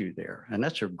an issue there. And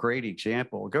that's a great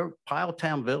example. Go Pilot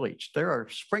Town Village. There are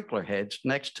sprinkler heads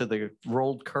next to the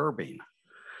rolled curbing.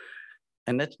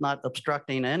 And that's not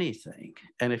obstructing anything.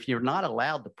 And if you're not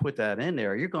allowed to put that in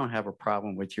there, you're going to have a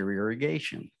problem with your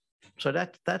irrigation. So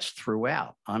that's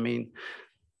throughout. I mean,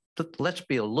 let's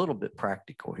be a little bit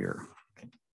practical here.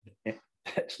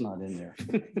 That's not in there.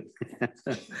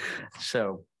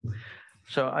 So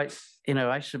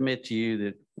I submit to you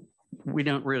that we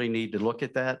don't really need to look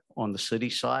at that on the city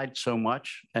side so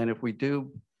much. And if we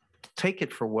do take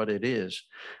it for what it is.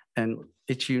 And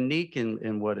it's unique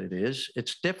in what it is.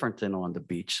 It's different than on the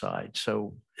beach side.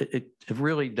 So it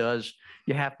really does,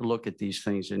 you have to look at these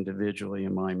things individually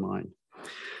in my mind.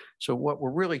 So what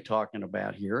we're really talking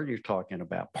about here, you're talking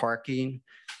about parking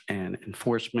and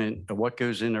enforcement of what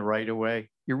goes in the right of way.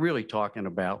 You're really talking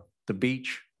about the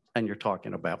beach and you're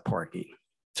talking about parking.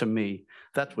 To me,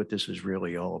 that's what this is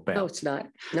really all about. No, it's not.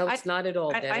 No, it's not at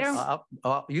all, I Dennis.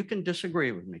 don't- You can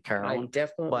disagree with me, I Carolyn,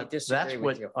 definitely but disagree that's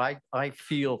with what you. I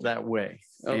feel that way.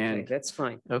 Okay, And that's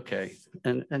fine. okay,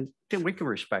 and then we can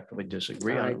respectfully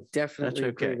disagree. I definitely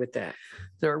agree okay. with that.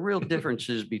 There are real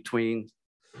differences between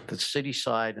the city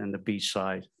side and the beach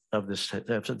side of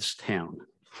this town.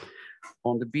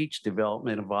 On the beach,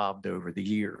 development evolved over the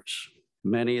years.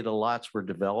 Many of the lots were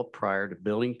developed prior to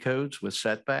building codes with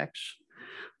setbacks.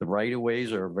 The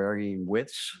right-of-ways are varying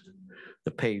widths.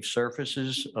 The paved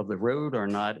surfaces of the road are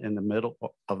not in the middle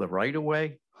of the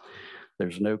right-of-way.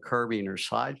 There's no curbing or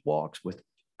sidewalks with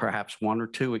perhaps one or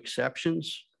two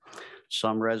exceptions.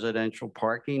 Some residential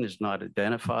parking is not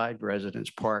identified. Residents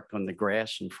park on the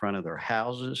grass in front of their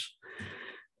houses.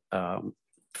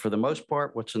 For the most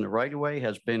part, what's in the right-of-way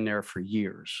has been there for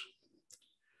years.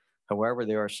 However,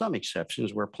 there are some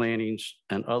exceptions where plantings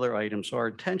and other items are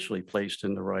intentionally placed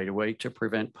in the right-of-way to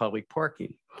prevent public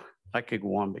parking. I could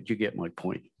go on, but you get my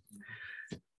point.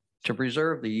 To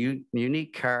preserve the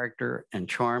unique character and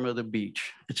charm of the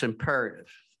beach, it's imperative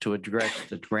to address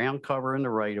the ground cover in the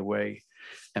right-of-way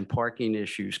and parking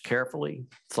issues carefully,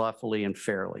 thoughtfully, and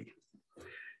fairly.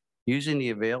 Using the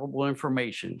available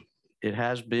information, it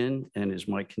has been and is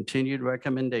my continued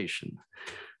recommendation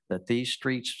that these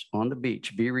streets on the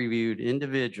beach be reviewed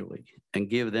individually and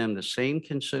give them the same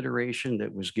consideration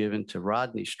that was given to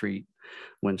Rodney Street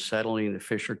when settling the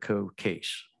Fisher Code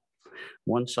case.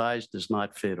 One size does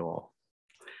not fit all.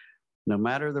 No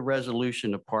matter the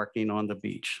resolution of parking on the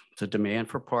beach, the demand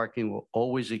for parking will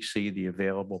always exceed the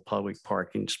available public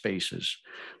parking spaces,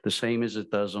 the same as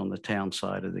it does on the town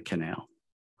side of the canal.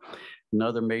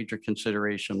 Another major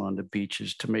consideration on the beach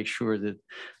is to make sure that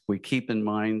we keep in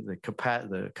mind the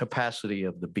capacity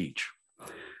of the beach.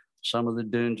 Some of the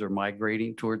dunes are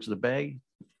migrating towards the bay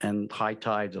and high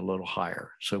tide's a little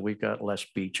higher. So we've got less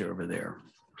beach over there.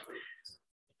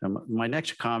 My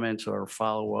next comments are a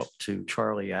follow-up to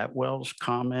Charlie Atwell's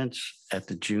comments at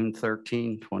the June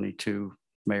 13, 22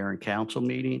 Mayor and Council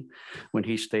meeting, when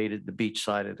he stated the beach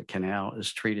side of the canal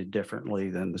is treated differently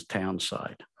than the town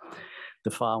side. The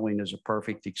following is a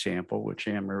perfect example, which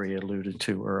Anne Marie alluded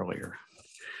to earlier.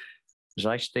 As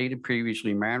I stated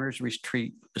previously, Mariners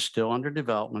Retreat is still under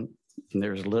development, and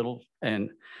there's little, and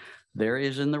there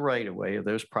is in the right-of-way of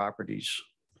those properties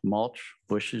mulch,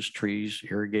 bushes, trees,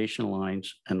 irrigation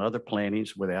lines, and other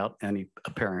plantings without any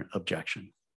apparent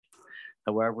objection.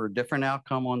 However, a different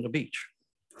outcome on the beach.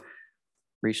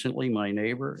 Recently, my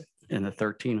neighbor in the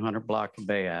 1300 block of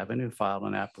Bay Avenue filed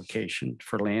an application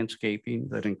for landscaping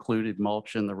that included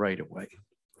mulch in the right-of-way.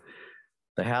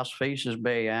 The house faces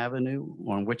Bay Avenue,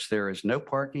 on which there is no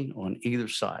parking on either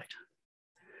side.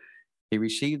 He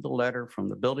received a letter from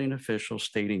the building official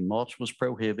stating mulch was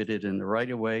prohibited in the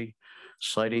right-of-way,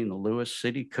 citing the Lewis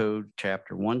City Code,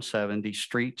 Chapter 170,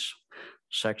 Streets,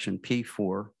 Section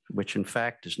P4, which in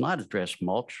fact does not address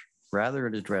mulch. Rather,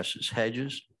 it addresses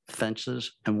hedges,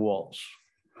 fences, and walls.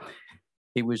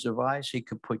 He was advised he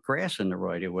could put grass in the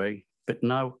right-of-way, but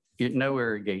no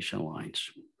irrigation lines.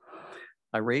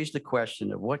 I raised the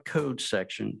question of what code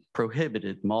section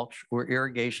prohibited mulch or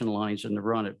irrigation lines in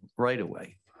the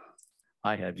right-of-way.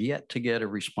 I have yet to get a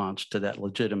response to that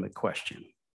legitimate question.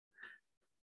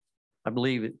 I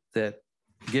believe that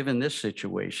given this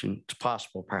situation, it's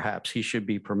possible perhaps he should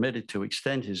be permitted to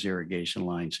extend his irrigation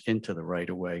lines into the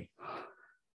right-of-way.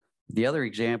 The other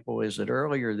example is that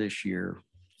earlier this year,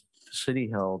 the city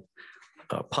held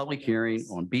a public hearing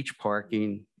on beach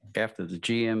parking after the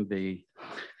GMB,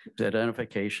 the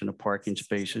identification of parking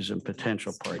spaces and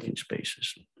potential parking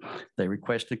spaces. They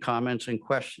requested comments and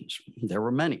questions. There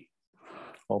were many.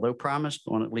 Although promised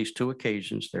on at least 2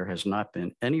 occasions, there has not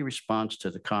been any response to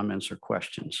the comments or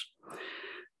questions.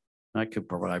 I could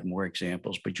provide more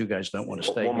examples, but you guys don't want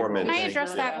to stay. One more minute. Can I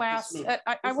address that last?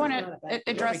 I want to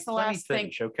address the last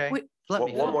thing. Okay. We-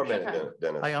 One more minute,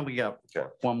 Dennis. I only got Okay.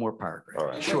 one more paragraph. All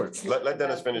right. Sure. Let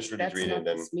Dennis finish what he's That's reading, not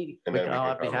then. this meeting. And then we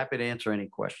I'll can be comment. happy to answer any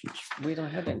questions. We don't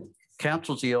have any.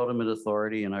 Council's the ultimate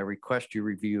authority, and I request you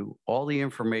review all the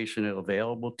information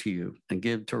available to you and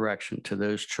give direction to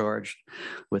those charged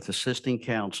with assisting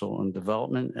council in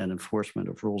development and enforcement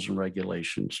of rules and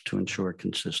regulations to ensure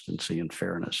consistency and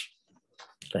fairness.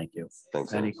 Thank you.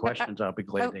 Thanks. Any Dennis. questions? I'll be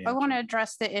glad to I want to answer.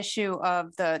 address the issue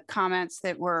of the comments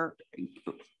that were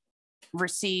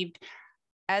received,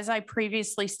 as I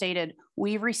previously stated,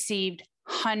 we received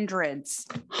hundreds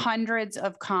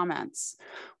of comments.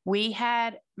 We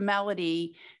had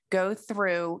Melody go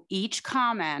through each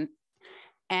comment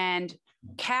and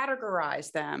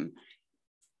categorize them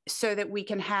so that we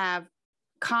can have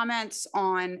comments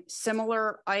on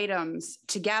similar items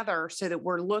together so that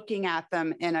we're looking at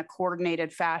them in a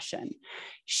coordinated fashion.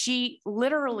 She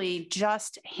literally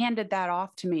just handed that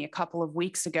off to me a couple of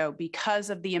weeks ago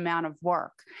because of the amount of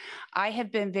work. I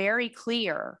have been very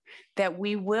clear that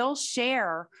we will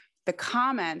share the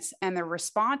comments and the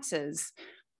responses,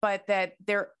 but that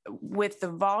with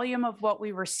the volume of what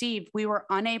we received, we were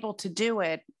unable to do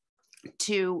it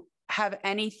to have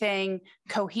anything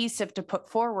cohesive to put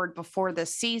forward before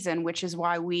this season, which is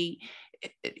why we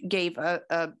gave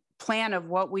a plan of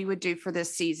what we would do for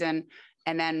this season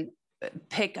and then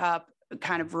pick up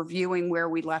kind of reviewing where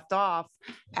we left off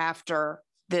after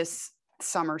this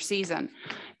summer season.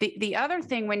 The other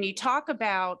thing, when you talk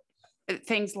about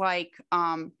things like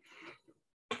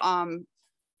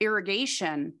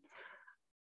irrigation,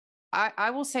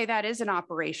 I will say that is an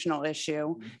operational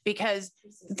issue because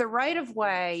the right of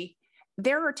way,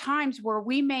 there are times where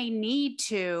we may need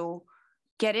to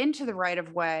get into the right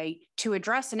of way to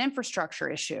address an infrastructure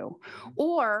issue,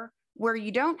 or where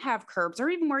you don't have curbs, or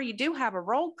even where you do have a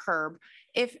rolled curb.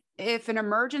 If an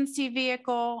emergency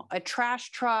vehicle, a trash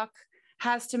truck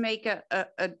has to make a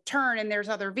turn and there's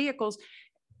other vehicles,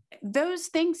 those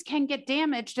things can get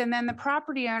damaged. And then the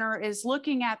property owner is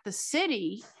looking at the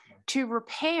city to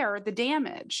repair the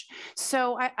damage.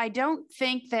 So I don't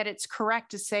think that it's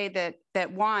correct to say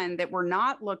that we're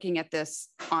not looking at this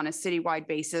on a citywide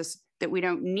basis, that we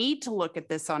don't need to look at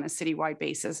this on a citywide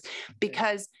basis,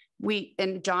 because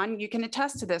and John, you can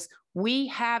attest to this, we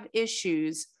have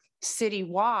issues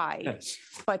citywide, yes,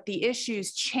 but the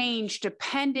issues change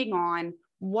depending on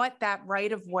what that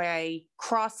right-of-way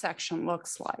cross-section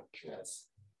looks like. Yes.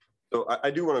 So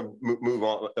I do want to move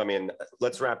on. I mean,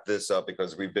 let's wrap this up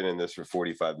because we've been in this for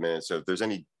 45 minutes. So if there's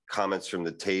any comments from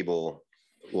the table,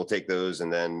 we'll take those.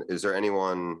 And then is there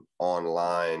anyone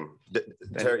online?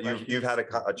 Terry, you've had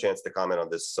a chance to comment on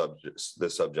this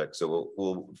subject. So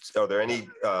we'll are there any?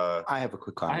 I have a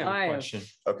quick comment. I have a question.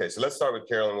 Okay, so let's start with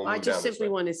Carolyn. We'll I just simply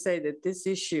want to say that this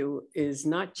issue is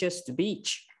not just the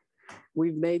beach.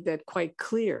 We've made that quite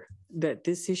clear, that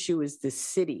this issue is the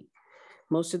city.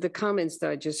 Most of the comments that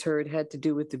I just heard had to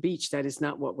do with the beach. That is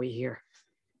not what we hear.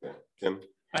 Kim?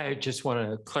 I just want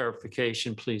a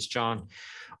clarification, please, John.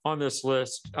 On this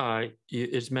list,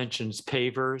 it mentions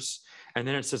pavers, and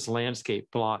then it says landscape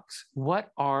blocks.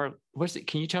 What's it?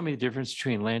 Can you tell me the difference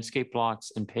between landscape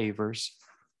blocks and pavers?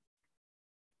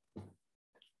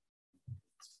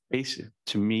 Basically,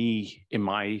 to me, in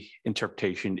my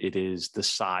interpretation, it is the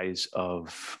size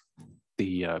of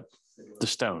the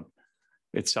stone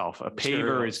itself. A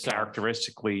paver is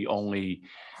characteristically only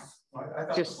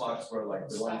just blocks were like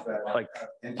the ones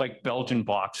that like Belgian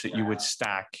blocks that you would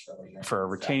stack for a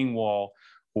retaining wall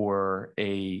or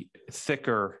a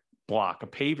thicker block. A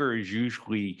paver is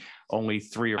usually only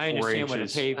 3 or 4 inches. I understand what a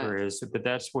paver is, but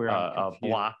that's where a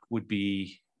block would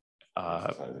be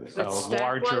a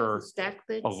larger,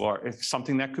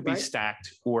 something that could be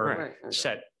stacked or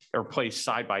set or placed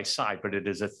side by side, but it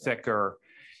is a thicker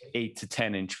 8 to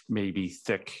 10 inch, maybe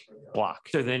thick block.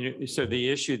 So the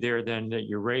issue there then that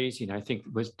you're raising, I think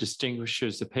what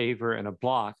distinguishes a paver and a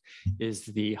block is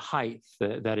the height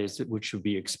that is, which would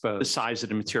be exposed. The size of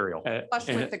the material. Flush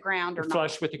with the ground or not.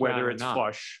 Flush with the ground. Whether it's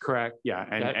flush. Correct. Yeah.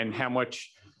 And how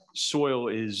much soil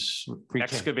is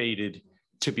excavated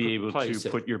to be able to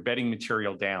put your bedding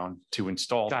material down to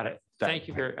install. Got it. Thank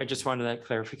you I just wanted that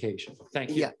clarification.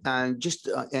 Thank you. Yeah, and just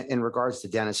in regards to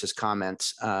Dennis's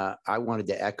comments, I wanted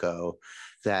to echo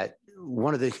that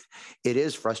it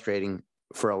is frustrating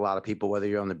for a lot of people, whether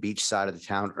you're on the beach side of the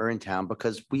town or in town,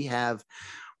 because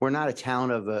we're not a town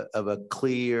of a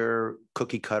clear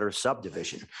cookie cutter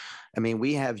subdivision. I mean,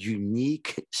 we have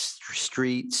unique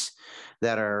streets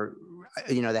that are,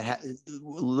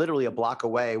 literally a block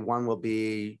away. One will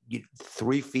be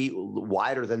 3 feet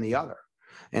wider than the other.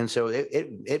 And so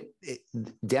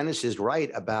Dennis is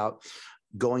right about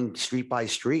going street by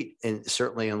street, and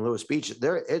certainly in Lewis Beach,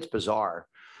 it's bizarre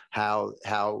how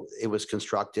it was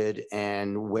constructed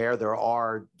and where there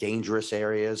are dangerous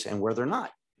areas and where they're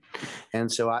not.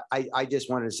 And so I just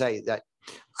wanted to say that,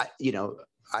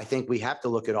 I think we have to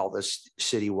look at all this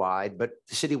citywide, but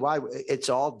citywide, it's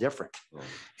all different.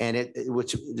 And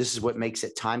this is what makes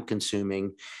it time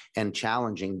consuming and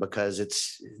challenging,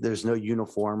 because there's no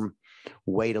uniform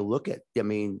way to look at. I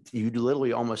mean, you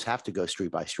literally almost have to go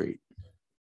street by street.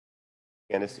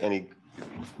 And any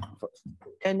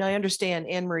And I understand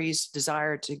Anne Marie's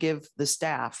desire to give the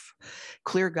staff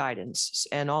clear guidance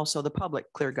and also the public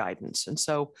clear guidance. And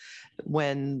so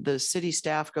when the city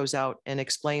staff goes out and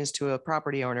explains to a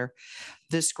property owner,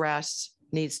 this grass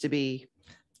needs to be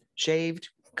shaved,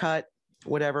 cut,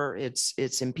 whatever,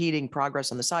 it's impeding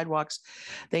progress on the sidewalks,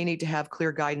 they need to have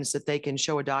clear guidance that they can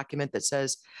show a document that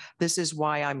says, this is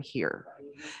why I'm here.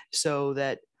 So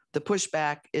that the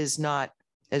pushback is not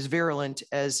as virulent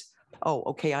as, oh,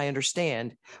 okay, I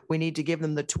understand. We need to give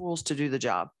them the tools to do the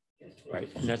job. Right,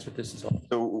 and that's what this is all.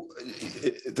 So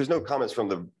there's no comments from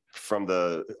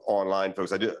the online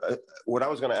folks. What I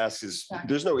was going to ask is,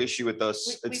 there's no issue with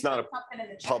us. It's not a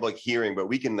public hearing, but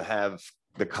we can have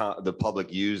the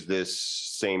public use this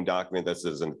same document that's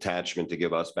as an attachment to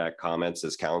give us back comments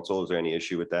as council. Is there any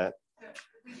issue with that?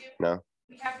 No?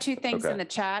 We have two things in the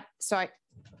chat. So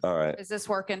all right. Is this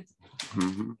working?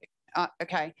 Mm-hmm.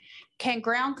 Okay. Can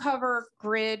ground cover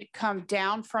grid come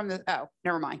down from the, oh,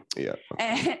 never mind. Yeah.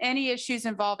 Okay. Any issues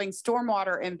involving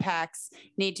stormwater impacts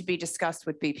need to be discussed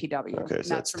with BPW. Okay,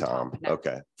 so that's Tom.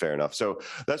 Okay, fair enough. So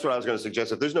that's what I was going to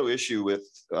suggest. If there's no issue with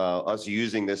us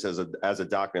using this as a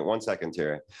document, one second,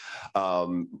 Terry,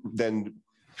 then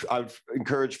I've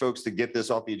encouraged folks to get this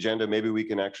off the agenda. Maybe we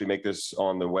can actually make this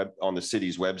on the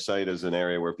city's website as an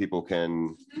area where people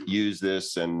can use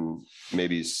this and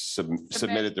maybe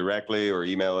submit it directly or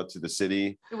email it to the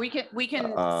city. We can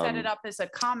set it up as a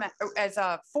comment, as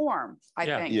a form, I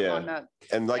think. Yeah. On the,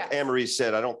 and like Anne Marie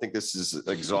said, I don't think this is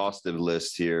an exhaustive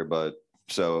list here, but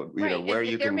so, you know, where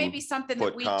you can there may be something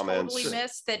that we comments. totally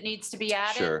missed that needs to be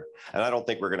added. Sure. And I don't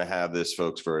think we're going to have this,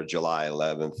 folks, for a July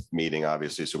 11th meeting,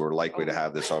 obviously. So we're likely to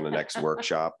have this on the next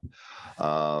workshop.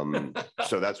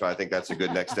 So that's why I think that's a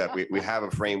good next step. We have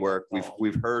a framework.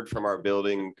 We've heard from our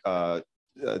building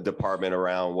department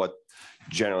around what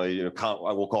generally, you know,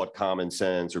 we'll call it common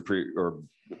sense or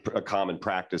common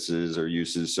practices or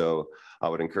uses. So I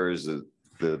would encourage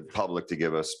the public to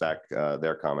give us back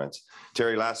their comments.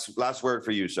 Terry, last word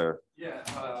for you, sir.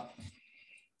 Yeah,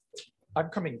 I'm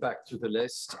coming back to the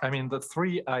list. I mean, the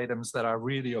three items that I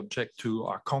really object to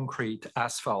are concrete,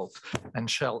 asphalt, and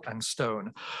shell and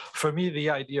stone. For me, the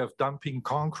idea of dumping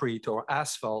concrete or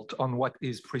asphalt on what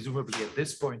is presumably at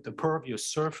this point the pervious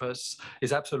surface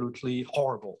is absolutely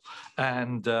horrible.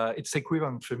 And it's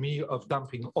equivalent for me of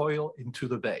dumping oil into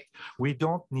the bay. We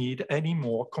don't need any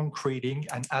more concreting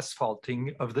and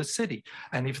asphalting of the city.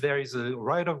 And if there is a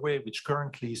right-of-way which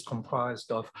currently is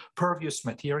comprised of pervious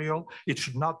material, it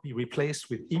should not be replaced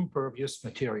with impervious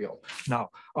material.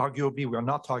 Now, arguably, we're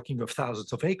not talking of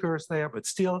thousands of acres there, but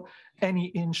still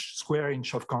any square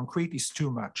inch of concrete is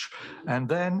too much. And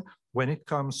then when it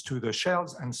comes to the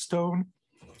shells and stone,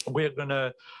 we're going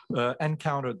to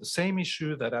encounter the same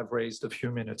issue that I've raised a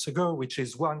few minutes ago, which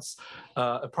is once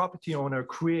a property owner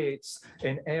creates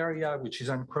an area which is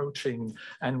encroaching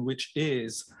and which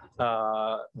is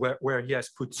where he has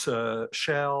put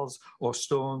shells or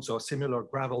stones or similar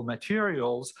gravel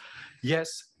materials,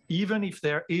 yes, even if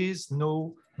there is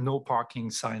no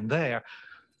parking sign there,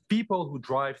 people who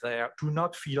drive there do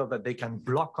not feel that they can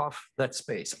block off that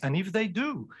space. And if they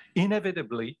do,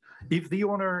 inevitably, if the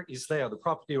owner is there, the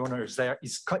property owner is there,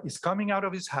 is coming out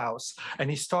of his house and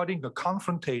is starting a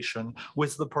confrontation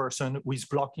with the person who is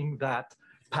blocking that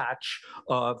patch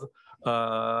of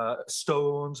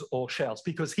stones or shells,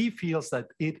 because he feels that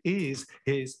it is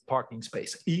his parking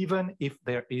space, even if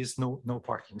there is no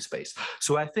parking space.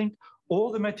 So I think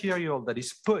all the material that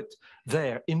is put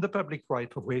there in the public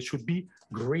right of way should be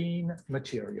green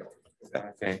material.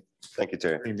 Okay. Thank you,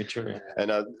 Terry. Green material. And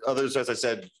others, as I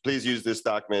said, please use this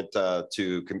document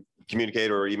to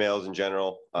communicate or emails in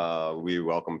general. We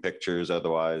welcome pictures,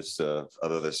 otherwise,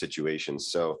 other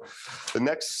situations. So the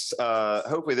next,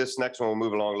 hopefully this next one will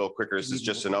move along a little quicker. This is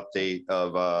just an update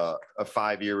of a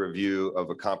 5-year review of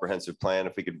a comprehensive plan.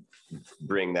 If we could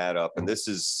bring that up. And this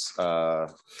has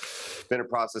been a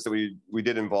process that we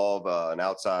did involve an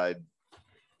outside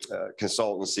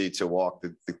consultancy to walk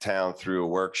the town through a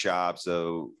workshop.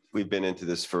 So we've been into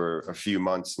this for a few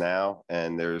months now,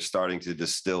 and they're starting to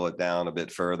distill it down a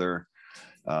bit further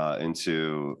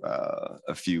into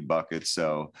a few buckets.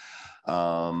 So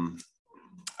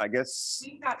I guess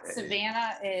we've got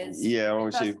Savannah is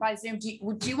with us by Zoom.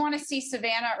 Do you want to see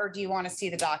Savannah or do you want to see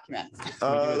the document?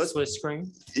 Let's split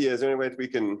screen. Yeah, is there any way that we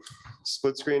can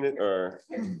split screen it or?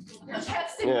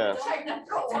 Yeah.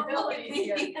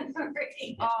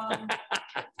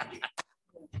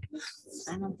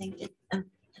 I don't think it.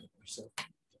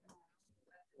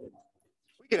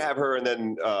 We can have her and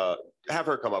then have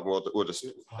her come up. We'll just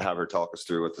have her talk us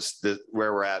through what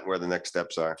where we're at and where the next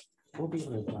steps are. We'll be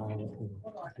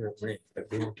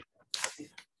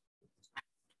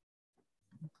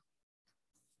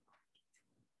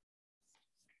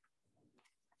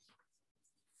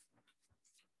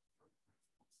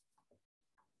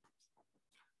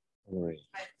Right.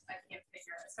 I can't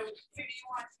figure it. So who do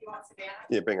you want Savannah?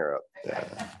 Yeah, bring her up.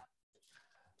 Yeah.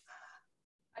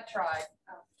 I tried.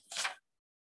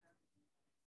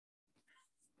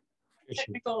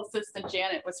 Technical assistant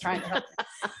Janet was trying to help.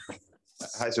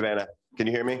 Hi, Savannah. Can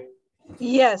you hear me?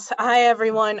 Yes. Hi,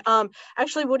 everyone.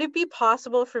 Actually, would it be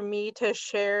possible for me to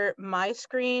share my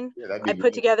screen? Yeah, that'd be I put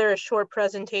great. together a short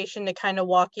presentation to kind of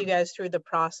walk you guys through the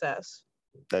process.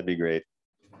 That'd be great.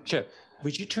 Chip,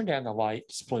 would you turn down the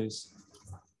lights, please?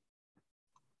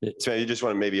 So you just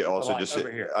want to maybe also light just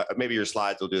over here. maybe your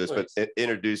slides will do this, but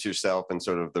introduce yourself and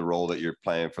sort of the role that you're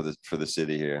playing for the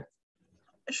city here.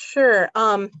 Sure.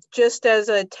 Just as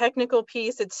a technical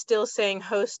piece, it's still saying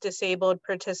host disabled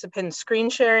participant screen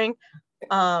sharing.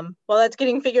 While that's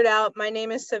getting figured out, my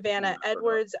name is Savannah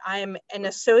Edwards. I'm an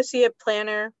associate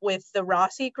planner with the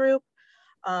Rossi Group.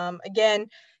 Again,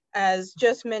 as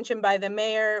just mentioned by the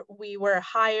mayor, we were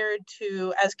hired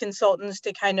as consultants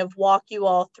to kind of walk you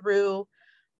all through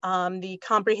the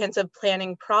comprehensive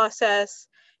planning process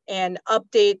and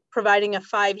providing a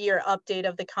 5-year update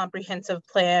of the comprehensive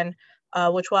plan,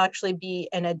 which will actually be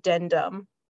an addendum.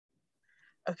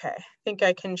 Okay, I think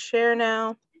I can share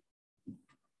now.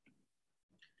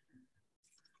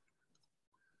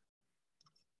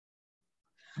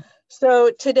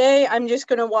 So today I'm just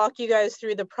going to walk you guys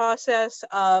through the process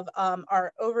of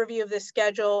our overview of the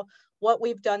schedule, what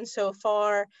we've done so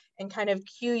far, and kind of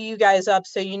cue you guys up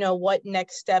so you know what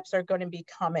next steps are going to be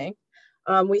coming.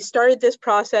 We started this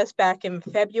process back in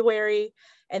February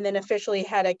and then officially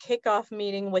had a kickoff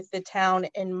meeting with the town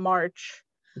in March.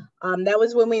 That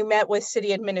was when we met with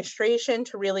city administration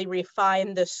to really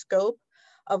refine the scope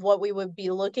of what we would be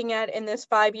looking at in this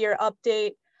 5-year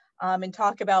update. And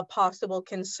talk about possible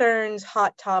concerns,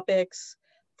 hot topics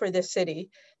for the city.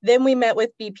 Then we met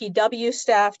with BPW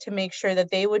staff to make sure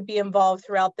that they would be involved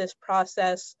throughout this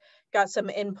process, got some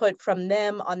input from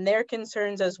them on their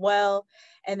concerns as well,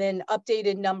 and then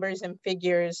updated numbers and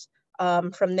figures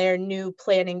from their new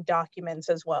planning documents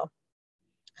as well.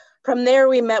 From there,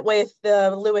 we met with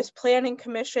the Lewis Planning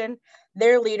Commission,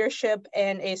 their leadership,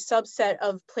 and a subset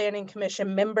of Planning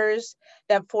Commission members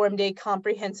that formed a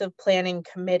comprehensive planning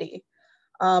committee.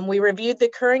 We reviewed the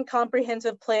current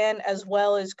comprehensive plan as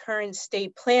well as current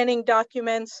state planning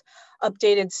documents,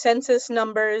 updated census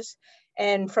numbers,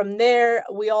 and from there,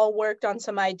 we all worked on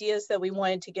some ideas that we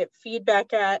wanted to get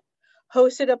feedback at,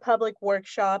 hosted a public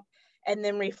workshop, and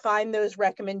then refine those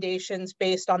recommendations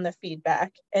based on the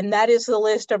feedback. And that is the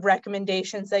list of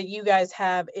recommendations that you guys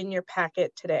have in your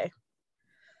packet today.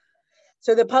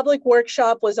 So the public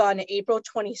workshop was on April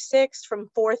 26th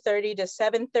from 4:30 to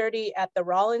 7:30 at the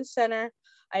Rollins Center.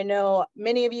 I know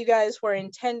many of you guys were in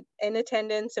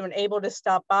attendance and were able to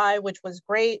stop by, which was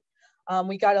great.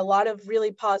 We got a lot of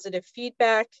really positive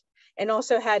feedback and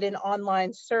also had an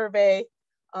online survey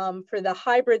for the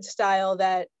hybrid style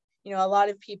that a lot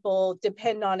of people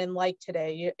depend on and like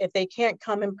today. If they can't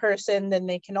come in person, then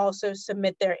they can also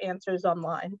submit their answers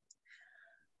online.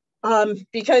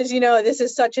 Because this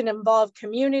is such an involved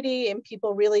community and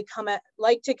people really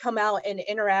like to come out and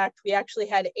interact. We actually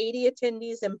had 80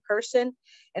 attendees in person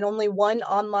and only 1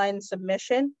 online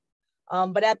submission.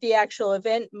 But at the actual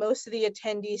event, most of the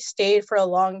attendees stayed for a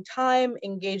long time,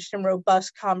 engaged in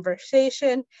robust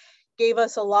conversation, gave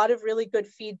us a lot of really good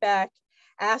feedback,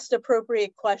 asked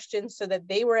appropriate questions so that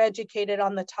they were educated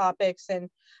on the topics, and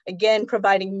again,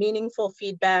 providing meaningful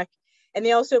feedback. And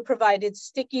they also provided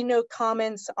sticky note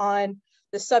comments on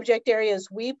the subject areas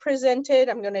we presented.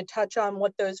 I'm going to touch on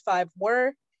what those 5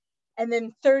 were. And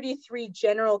then 33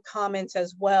 general comments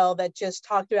as well that just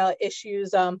talked about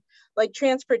issues like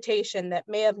transportation that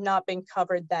may have not been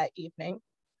covered that evening.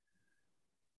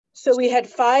 So we had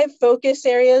 5 focus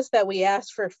areas that we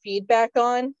asked for feedback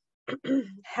on: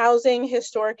 housing,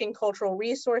 historic and cultural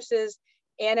resources,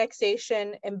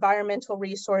 annexation, environmental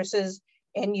resources,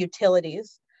 and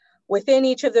utilities. Within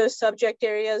each of those subject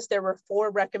areas, there were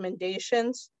 4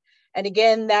 recommendations. And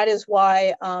again, that is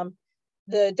why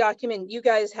the document you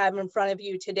guys have in front of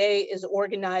you today is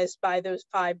organized by those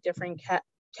 5 different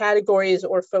categories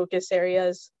or focus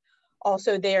areas.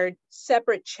 Also, they are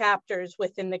separate chapters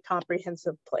within the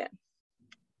comprehensive plan.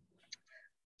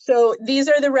 So these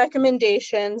are the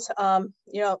recommendations.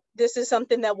 This is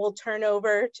something that we'll turn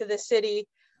over to the city.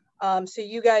 So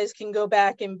you guys can go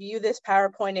back and view this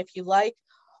PowerPoint if you like.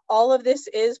 All of this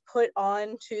is put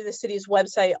on to the city's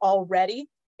website already.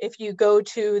 If you go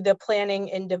to the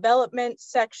planning and development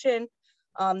section,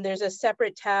 there's a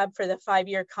separate tab for the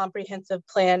 5-year comprehensive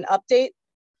plan update.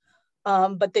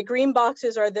 But the green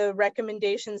boxes are the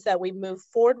recommendations that we move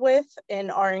forward with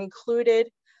and are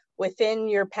included within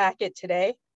your packet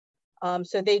today.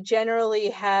 So they generally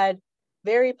had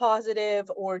very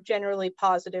positive or generally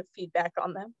positive feedback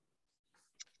on them.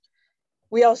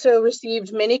 We also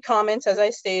received many comments, as I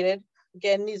stated.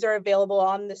 Again, these are available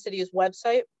on the city's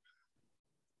website.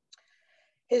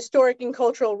 Historic and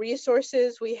cultural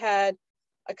resources, we had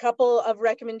a couple of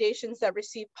recommendations that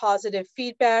received positive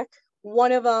feedback.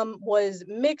 One of them was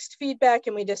mixed feedback,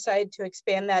 and we decided to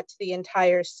expand that to the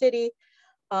entire city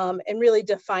and really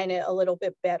define it a little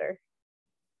bit better.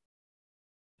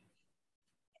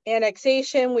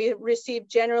 Annexation, we received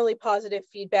generally positive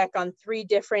feedback on 3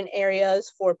 different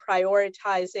areas for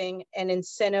prioritizing and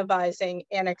incentivizing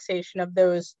annexation of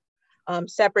those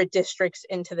separate districts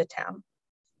into the town.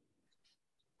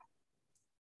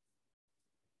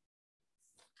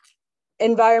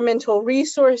 Environmental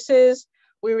resources,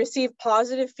 we received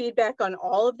positive feedback on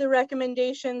all of the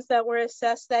recommendations that were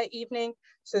assessed that evening.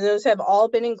 So those have all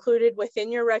been included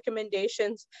within your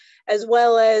recommendations, as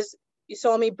well as you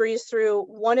saw me breeze through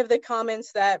one of the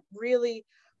comments that really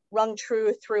rung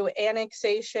true through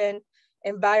annexation,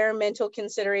 environmental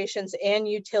considerations, and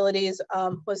utilities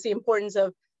was the importance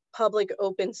of public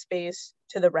open space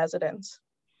to the residents.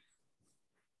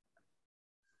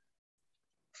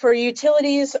 For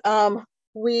utilities,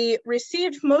 we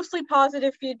received mostly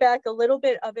positive feedback. A little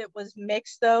bit of it was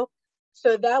mixed though.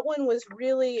 So that one was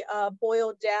really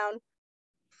boiled down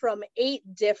from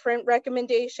 8 different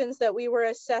recommendations that we were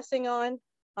assessing on,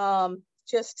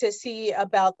 just to see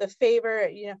about the favor.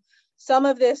 You know, some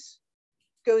of this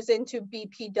goes into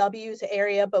BPW's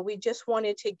area, but we just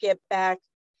wanted to get back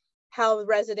how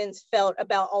residents felt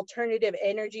about alternative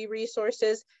energy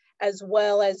resources, as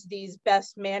well as these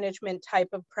best management type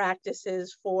of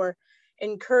practices for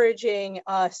encouraging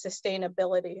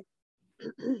sustainability.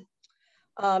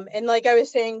 And like I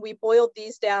was saying, we boiled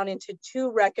these down into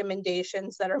 2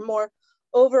 recommendations that are more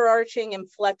overarching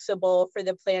and flexible for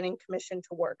the Planning Commission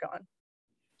to work on.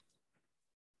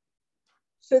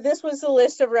 So this was the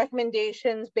list of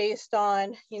recommendations based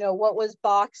on, you know, what was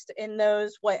boxed in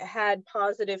those, what had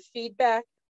positive feedback.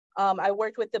 I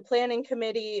worked with the Planning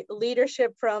Committee,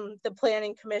 leadership from the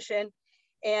Planning Commission,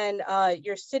 and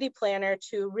your city planner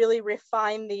to really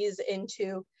refine these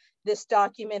into this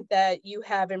document that you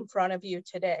have in front of you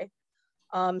today.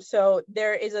 So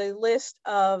there is a list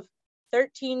of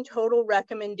 13 total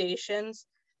recommendations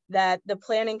that the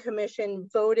Planning Commission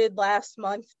voted last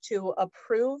month to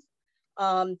approve,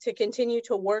 to continue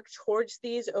to work towards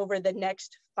these over the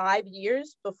next 5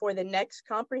 years before the next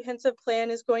comprehensive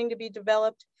plan is going to be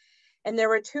developed. And there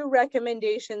were 2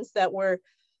 recommendations that were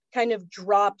kind of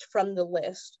dropped from the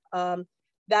list.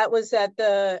 That was that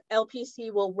the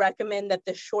LPC will recommend that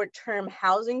the short-term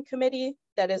housing committee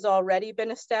that has already been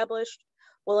established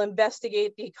will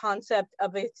investigate the concept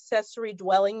of accessory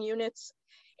dwelling units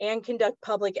and conduct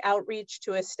public outreach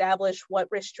to establish what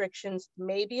restrictions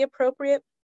may be appropriate.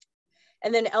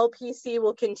 And then LPC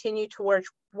will continue to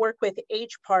work with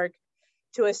H-Park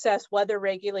to assess whether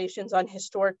regulations on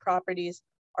historic properties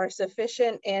are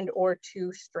sufficient and or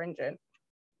too stringent.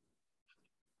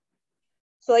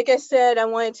 So like I said, I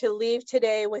wanted to leave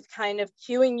today with kind of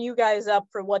queuing you guys up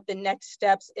for what the next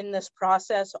steps in this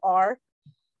process are.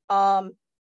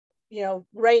 You know,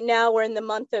 right now we're in the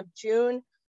month of June.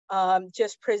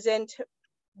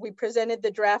 We presented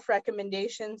the draft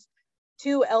recommendations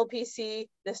to LPC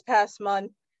this past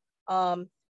month.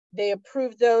 They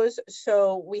approved those,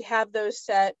 so we have those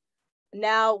set.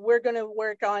 Now we're gonna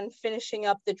work on finishing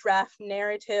up the draft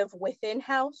narrative within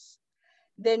house,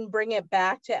 then bring it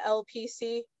back to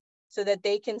LPC so that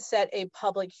they can set a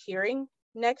public hearing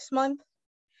next month.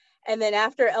 And then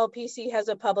after LPC has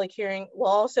a public hearing, we'll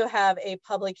also have a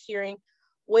public hearing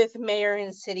with mayor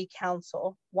and city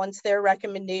council. Once their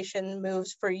recommendation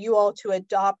moves for you all to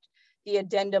adopt the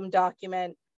addendum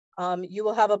document, you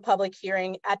will have a public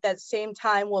hearing. At that same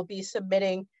time, we'll be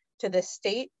submitting to the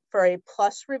state for a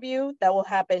plus review that will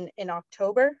happen in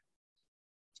October.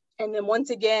 And then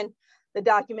once again, the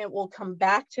document will come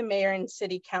back to mayor and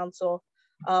city council,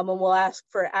 and we'll ask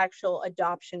for actual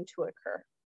adoption to occur.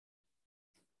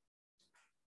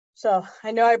 So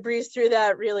I know I breezed through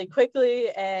that really quickly,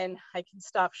 and I can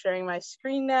stop sharing my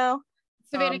screen now.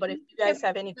 Savannah, But if you guys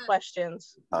have any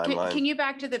questions. Can you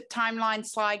back to the timeline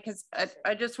slide? Because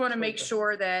I just want to make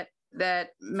sure that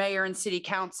mayor and city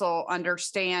council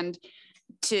understand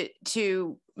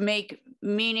to make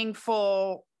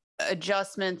meaningful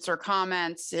adjustments or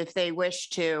comments if they wish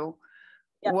to.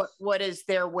 Yes. What is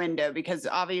their window? Because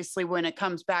obviously when it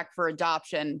comes back for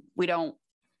adoption, we don't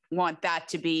want that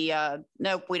to be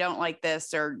nope, we don't like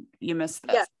this, or you missed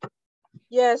this.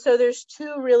 Yeah, so there's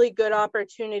 2 really good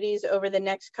opportunities over the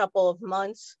next couple of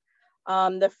months.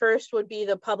 The first would be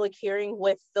the public hearing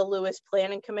with the Lewis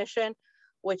Planning Commission,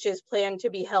 which is planned to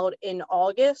be held in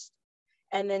August.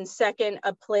 And then second,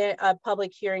 a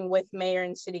public hearing with mayor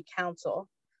and city council.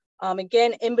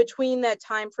 Again, in between that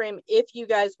time frame, if you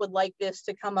guys would like this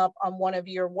to come up on one of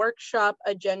your workshop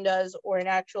agendas or an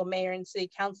actual mayor and city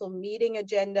council meeting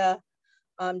agenda,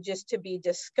 just to be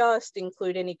discussed,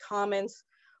 include any comments,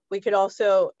 we could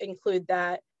also include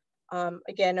that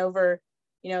again over,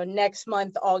 next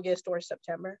month, August or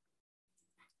September.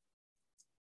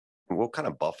 What kind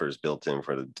of buffer is built in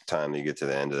for the time you get to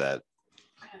the end of that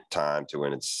time to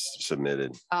when it's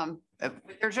submitted?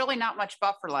 There's really not much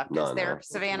buffer left, is there,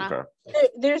 Savannah? Okay.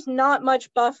 There's not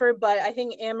much buffer, but I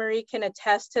think Anne-Marie can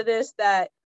attest to this, that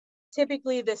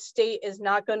typically the state is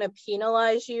not going to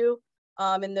penalize you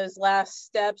in those last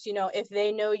steps. If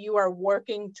they know you are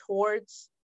working towards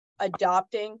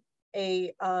adopting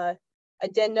a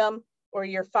addendum or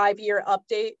your 5-year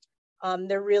update,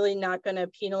 they're really not going to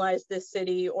penalize the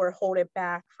city or hold it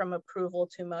back from approval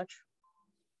too much.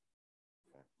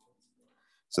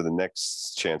 So the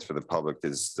next chance for the public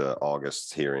is the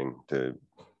August hearing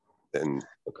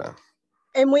okay.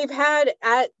 And we've had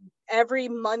at every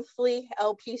monthly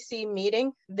LPC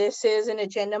meeting, this is an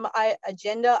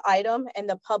agenda item, and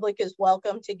the public is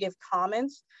welcome to give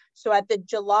comments. So at the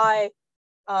July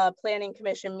Planning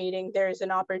Commission meeting, there's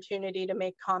an opportunity to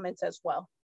make comments as well.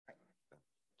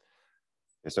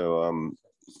 So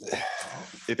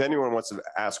if anyone wants to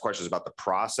ask questions about the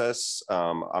process,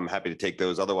 I'm happy to take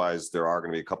those. Otherwise, there are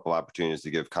going to be a couple of opportunities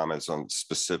to give comments on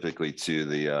specifically to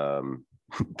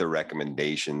the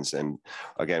recommendations. And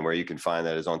again, where you can find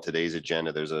that is on today's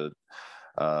agenda. There's a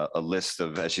list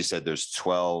of, as she said, there's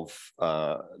 12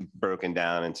 broken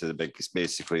down into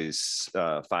basically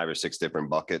 5 or 6 different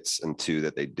buckets and 2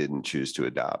 that they didn't choose to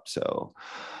adopt. So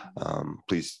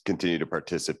please continue to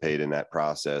participate in that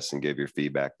process and give your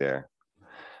feedback there.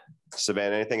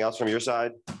 Savannah, anything else from your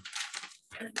side?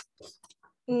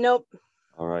 Nope.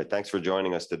 All right. Thanks for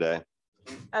joining us today.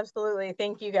 Absolutely.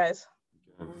 Thank you, guys.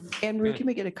 Anne-Marie, can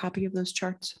we get a copy of those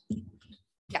charts?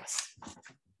 Yes.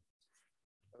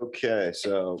 Okay,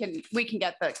 so We can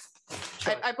get the,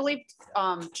 I believe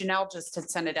Janelle just had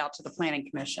sent it out to the Planning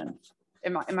Commission.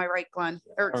 Am I right, Glenn?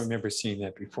 I remember seeing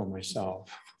that before myself.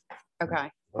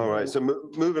 Okay. all right, so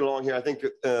moving along here, I think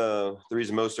the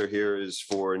reason most are here is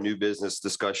for a new business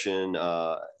discussion.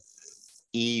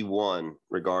 E1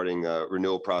 regarding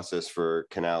renewal process for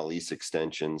canal lease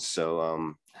extensions.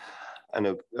 So I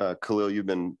know Khalil, you've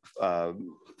been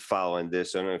following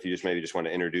this. I don't know if you just want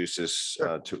to introduce this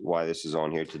to why this is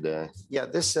on here today. Yeah,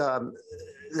 this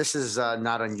is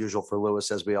not unusual for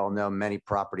Lewis. As we all know, many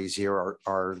properties here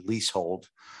are leasehold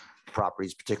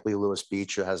properties, particularly Lewis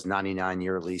Beach, who has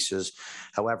 99-year leases.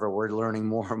 However, we're learning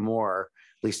more and more,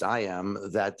 at least I am,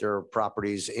 that there are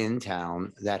properties in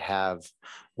town that have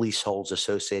leaseholds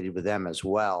associated with them as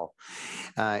well.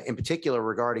 In particular,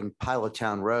 regarding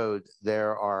Pilottown Road,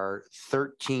 there are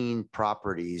 13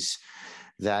 properties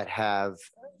that have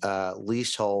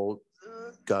leasehold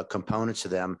components to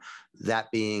them, that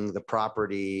being the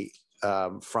property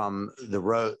from the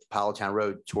road, Pilottown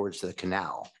Road, towards the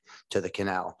canal, to the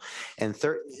canal. And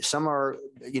some are,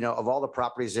 of all the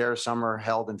properties there, some are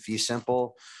held in fee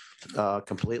simple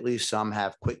completely. Some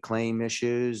have quit claim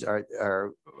issues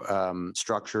or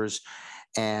structures,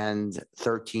 and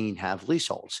 13 have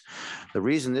leaseholds. The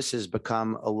reason this has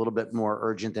become a little bit more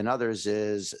urgent than others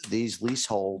is these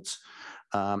leaseholds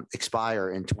expire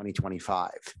in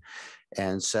 2025.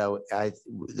 And so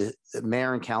the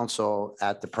mayor and council,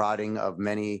 at the prodding of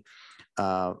many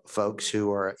folks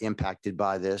who are impacted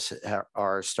by this,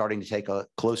 are starting to take a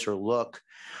closer look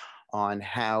on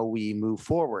how we move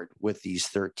forward with these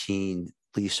 13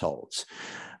 leaseholds.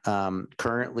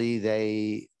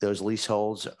 Currently, those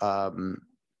leaseholds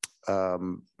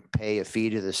pay a fee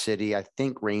to the city, I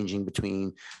think ranging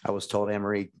between, I was told,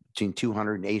 Anne-Marie, between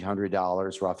 $200 and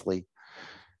 $800 roughly.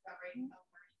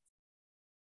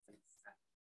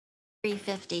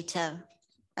 $350 to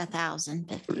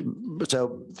 $1,050.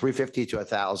 So $350 to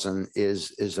 $1,000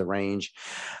 is the range.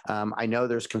 I know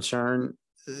there's concern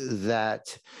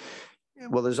that,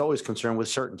 well, there's always concern with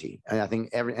certainty. And I think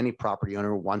any property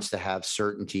owner wants to have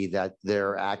certainty that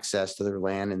their access to their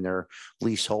land and their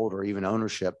leasehold or even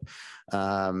ownership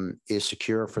is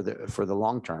secure for the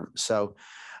long term. So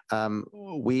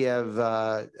we have,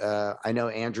 I know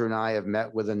Andrew and I have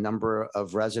met with a number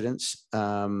of residents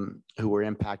who were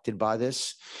impacted by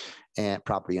this, and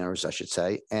property owners, I should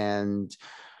say. And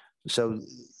so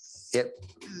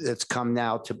it's come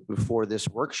now to before this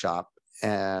workshop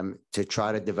to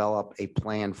try to develop a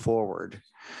plan forward.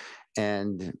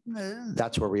 And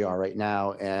that's where we are right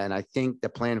now. And I think the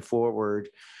plan forward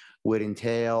would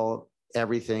entail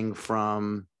everything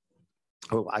from,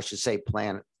 oh, I should say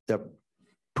the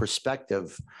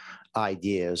prospective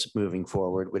ideas moving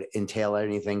forward would entail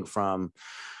anything from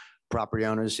property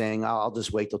owners saying, oh, I'll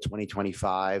just wait till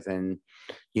 2025 and,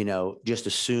 you know, just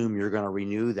assume you're going to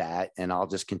renew that and I'll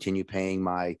just continue paying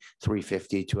my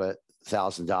 $350 to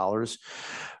 $1,000.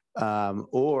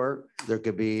 Or there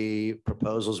could be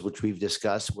proposals which we've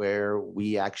discussed where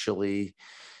we actually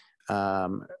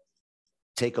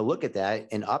take a look at that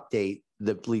and update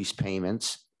the lease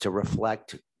payments to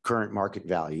reflect current market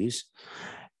values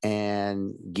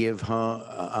and give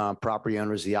property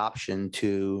owners the option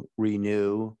to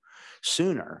renew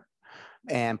sooner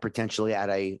and potentially at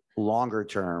a longer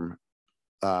term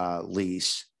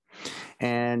lease.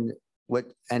 And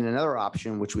another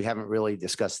option, which we haven't really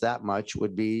discussed that much,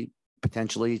 would be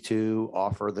potentially to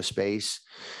offer the space,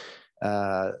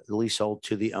 the leasehold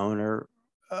to the owner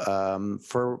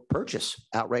for purchase,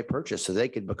 outright purchase, so they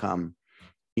could become,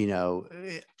 you know,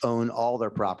 own all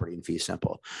their property in fee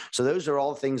simple. So those are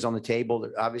all things on the table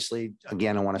that obviously,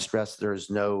 again, I want to stress there's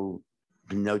no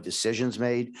decisions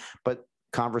made, but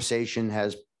conversation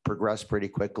has progressed pretty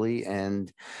quickly.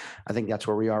 And I think that's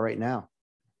where we are right now.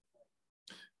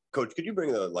 Coach, could you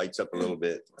bring the lights up a little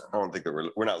bit? I don't think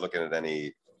that we're not looking at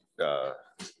any,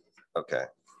 okay.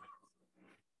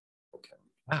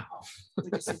 Wow.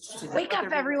 Wake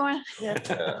up, everyone. Yeah.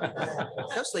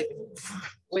 No sleeping.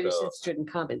 We're just interested in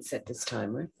comments at this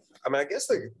time, right? I mean, I guess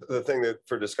the thing that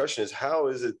for discussion is how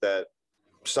is it that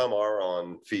some are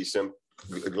on fee simple?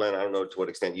 Glenn, I don't know to what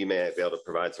extent you may be able to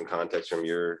provide some context from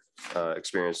your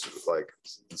experience, like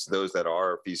it's those that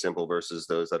are fee simple versus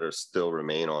those that are still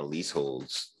remain on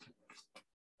leaseholds.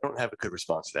 I don't have a good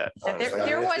response to that.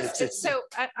 There was, so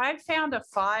I found a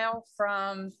file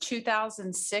from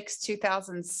 2006,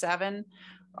 2007,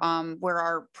 where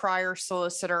our prior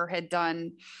solicitor had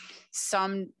done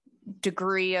some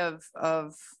degree of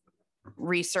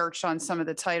research on some of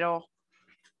the title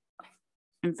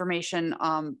information.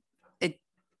 It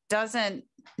doesn't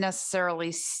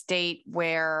necessarily state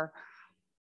where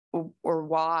or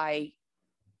why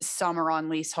some are on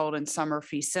leasehold and some are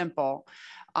fee simple.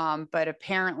 But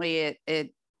apparently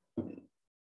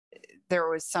there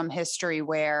was some history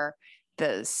where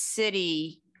the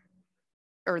city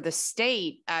or the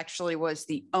state actually was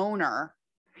the owner,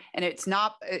 and it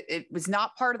was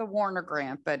not part of the Warner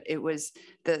grant, but it was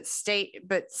the state,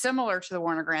 but similar to the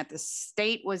Warner grant, the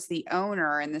state was the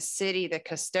owner and the city, the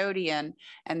custodian,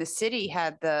 and the city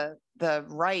had the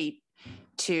right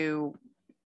to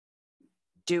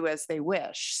do as they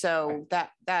wish. So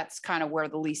that's kind of where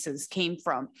the leases came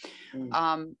from.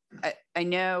 I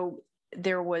know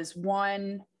there was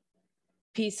one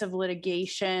piece of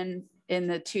litigation in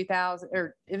the 2000s,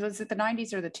 or it was it the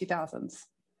 90s or the 2000s,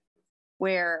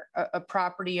 where a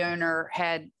property owner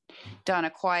had done a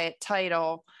quiet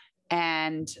title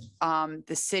and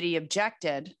the city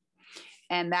objected.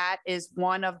 And that is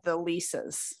one of the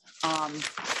leases.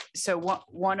 So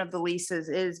one of the leases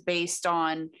is based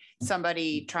on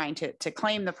somebody trying to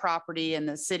claim the property and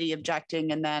the city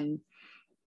objecting and then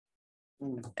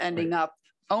ending up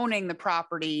owning the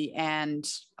property, and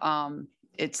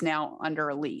it's now under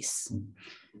a lease.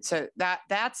 So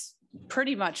that's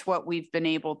pretty much what we've been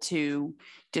able to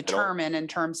determine in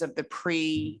terms of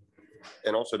the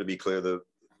And also to be clear,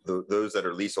 those that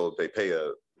are leasehold, they pay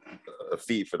a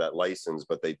fee for that license,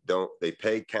 but they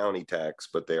pay county tax,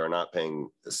 but they are not paying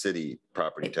the city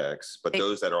property tax. But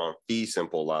those that are on fee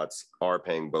simple lots are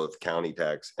paying both county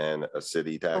tax and a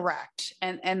city tax. Correct.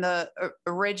 And the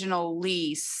original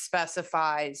lease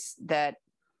specifies that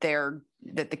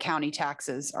the county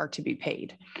taxes are to be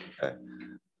paid. Okay.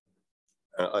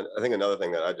 I think another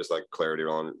thing that I just like clarity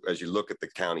on, as you look at the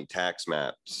county tax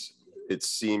maps, it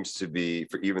seems to be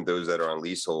for even those that are on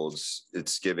leaseholds,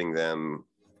 it's giving them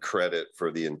credit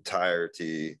for the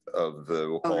entirety of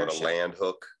we'll call ownership. It a land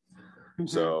hook. Mm-hmm.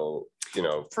 So, you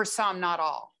know, for some, not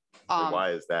all.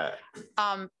 Why is that?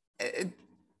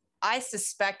 I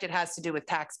suspect it has to do with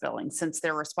tax billing, since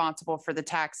they're responsible for the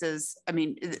taxes. I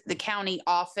mean, the county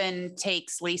often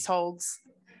takes leaseholds,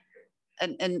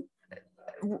 and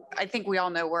I think we all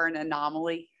know we're an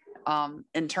anomaly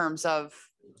in terms of,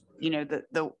 you know,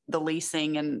 the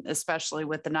leasing, and especially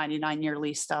with the 99-year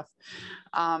lease stuff.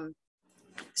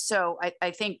 So I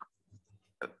think,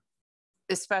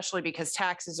 especially because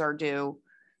taxes are due,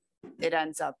 it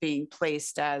ends up being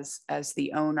placed as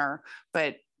the owner.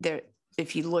 But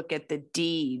if you look at the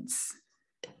deeds,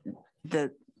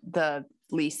 the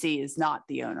leasee is not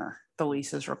the owner. The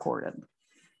lease is recorded.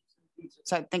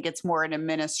 So I think it's more an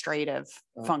administrative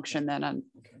function than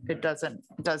it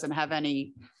doesn't have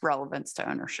any relevance to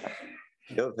ownership.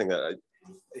 The other thing that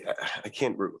I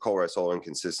can't recall where I saw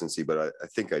inconsistency, but I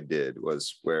think I did,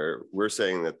 was where we're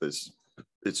saying that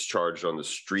it's charged on the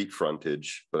street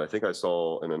frontage, but I think I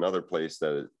saw in another place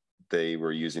that they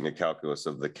were using a calculus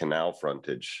of the canal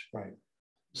frontage. Right.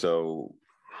 So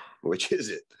which is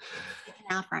it?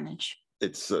 Canal frontage.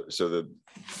 It's so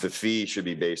the fee should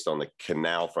be based on the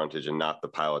canal frontage and not the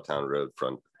Pilottown Road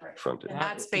frontage. And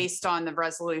that's based on the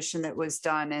resolution that was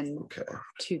done in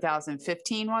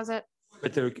 2015, was it?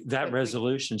 But that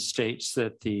resolution states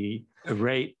that the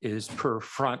rate is per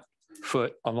front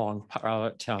foot along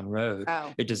Pilottown Road.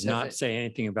 Oh. It does not say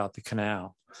anything about the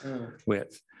canal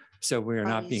width. So we are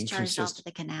not being charged off consistent.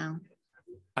 the canal.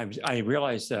 I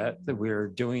realize that we're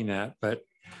doing that, but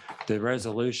the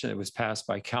resolution that was passed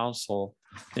by council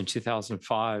in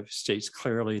 2005 states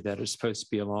clearly that it's supposed to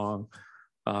be along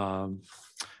Pilottown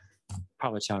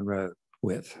Road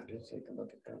width.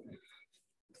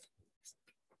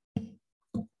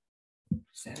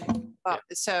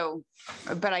 So,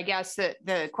 but I guess that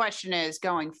the question is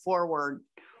going forward,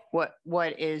 what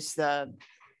is the,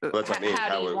 Well, that's what I mean.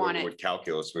 how do you want what it?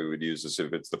 calculus we would use this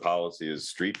if it's the policy is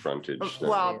street frontage. then-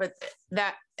 Well, but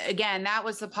that, again, that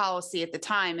was the policy at the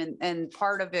time. And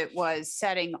part of it was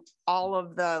setting all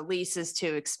of the leases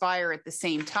to expire at the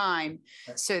same time.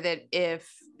 So that if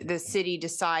the city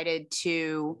decided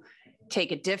to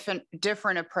take a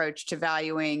different approach to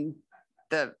valuing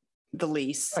the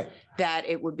lease, Right. that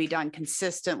it would be done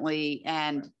consistently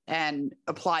and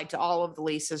applied to all of the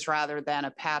leases rather than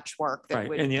a patchwork that Right.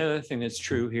 would. And the other thing that's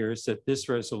true here is that this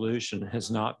resolution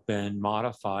has not been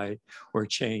modified or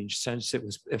changed since it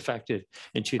was effective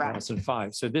in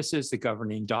 2005. So this is the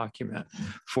governing document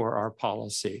for our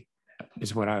policy,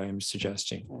 is what I am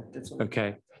suggesting.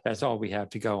 Okay, that's all we have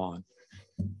to go on.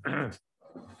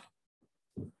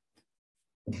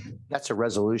 That's a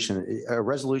resolution. A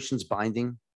resolution's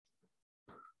binding.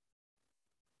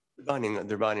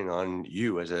 They're binding on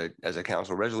you as a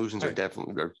council. Resolutions are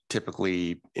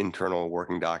typically internal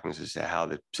working documents as to how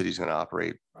the city's going to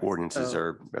operate. Ordinances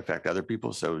affect other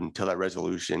people. So until that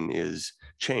resolution is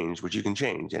changed, which you can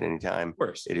change at any time, Of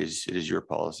course. it is your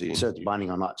policy. So it's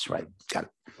binding on us, right? Got it.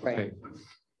 Right.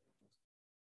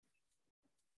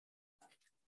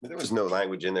 There was no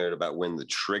language in there about when the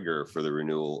trigger for the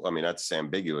renewal. I mean, that's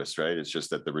ambiguous, right? It's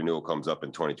just that the renewal comes up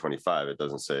in 2025. It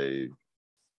doesn't say.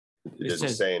 It doesn't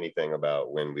say anything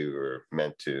about when we were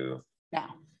meant to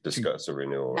discuss a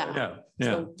renewal. No.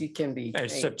 So it can be.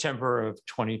 It's September of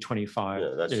 2025. Yeah,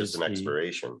 that's just is an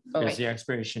expiration. Is the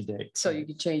expiration date. So you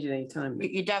can change it anytime.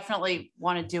 You definitely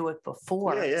want to do it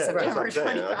before Yeah, that's what September I'm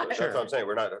saying. 25. That's what I'm saying.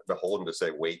 We're not beholden to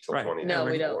say wait till Right. 2024.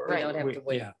 No, we don't. We don't have to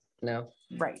wait. Yeah. No.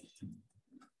 Right.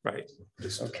 Right.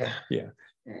 Okay. Yeah.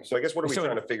 So I guess what are we So-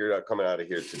 trying to figure out coming out of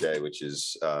here today, which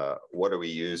is what are we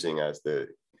using as the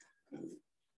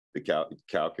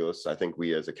calculus? I think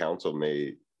we as a council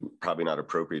may probably not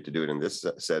appropriate to do it in this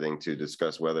setting to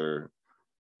discuss whether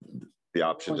the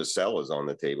option to sell is on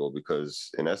the table, because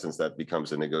in essence that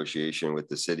becomes a negotiation with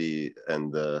the city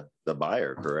and the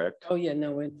buyer, correct? Oh, yeah,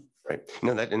 no, Right.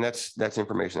 No, that's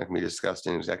information that can be discussed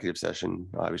in executive session,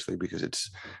 obviously, because it's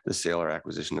the sale or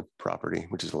acquisition of property,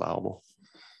 which is allowable.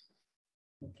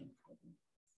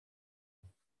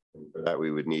 For that,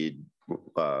 we would need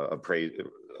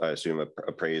I assume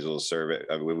appraisal survey.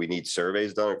 We need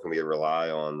surveys done, or can we rely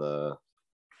on the?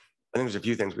 I think there's a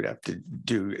few things we'd have to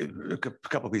do. A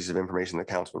couple of pieces of information the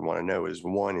council would want to know is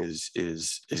one is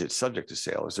it subject to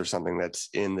sale? Is there something that's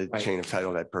in the chain of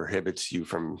title that prohibits you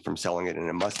from selling it and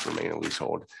it must remain a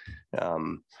leasehold?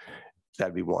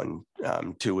 That'd be one.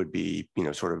 Two would be,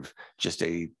 sort of just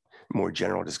a more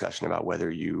general discussion about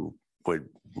whether you would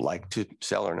like to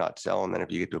sell or not sell. And then if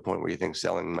you get to a point where you think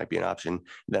selling might be an option,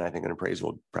 then I think an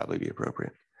appraisal would probably be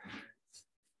appropriate.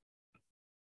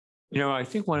 I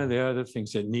think one of the other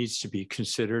things that needs to be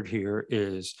considered here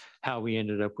is how we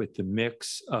ended up with the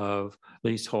mix of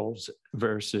leaseholds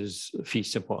versus fee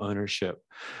simple ownership.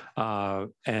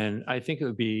 And I think it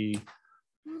would be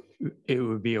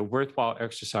a worthwhile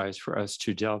exercise for us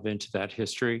to delve into that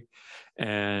history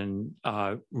and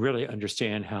really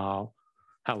understand how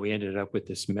we ended up with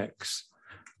this mix.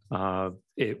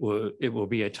 It will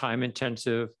be a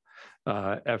time-intensive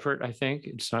effort, I think.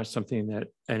 It's not something that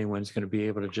anyone's going to be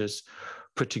able to just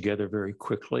put together very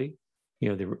quickly,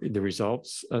 the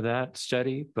results of that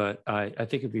study, but I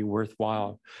think it'd be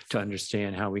worthwhile to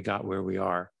understand how we got where we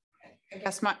are. I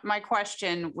guess my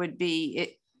question would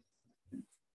be,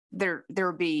 there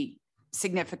would be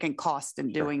significant cost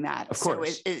in doing that. Of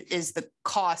course. So is the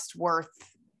cost worth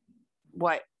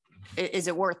what is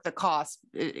it worth the cost?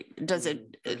 Does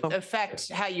it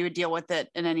affect how you would deal with it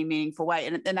in any meaningful way?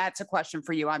 And that's a question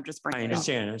for you. I'm just bringing I it up.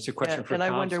 understand. It's a question for And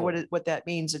I wonder council. what that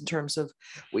means in terms of,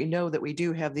 we know that we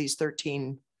do have these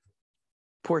 13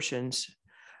 portions.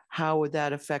 How would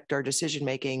that affect our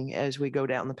decision-making as we go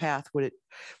down the path? Would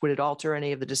it alter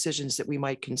any of the decisions that we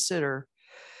might consider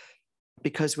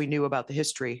because we knew about the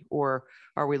history? Or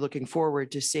are we looking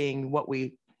forward to seeing what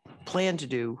we plan to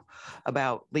do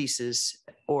about leases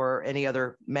or any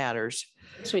other matters?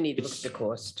 So we need to look at the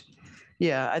cost.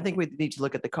 Yeah, I think we need to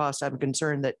look at the cost. I'm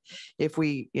concerned that if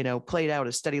we, played out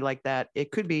a study like that,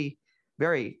 it could be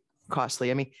very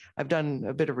costly. I mean, I've done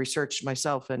a bit of research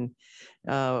myself, and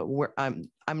I'm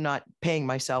not paying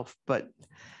myself, but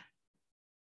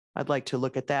I'd like to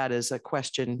look at that as a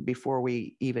question before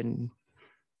we even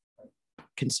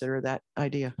consider that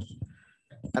idea.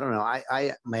 I don't know.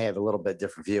 I may have a little bit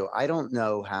different view. I don't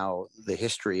know how the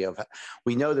history of,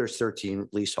 we know there's 13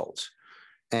 leaseholds,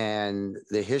 and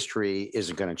the history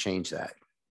isn't going to change that.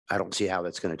 I don't see how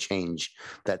that's going to change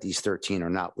that these 13 are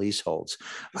not leaseholds.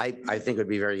 I think it would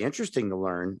be very interesting to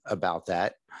learn about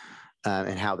that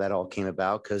and how that all came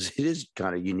about, because it is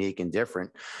kind of unique and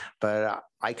different. But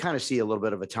I kind of see a little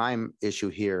bit of a time issue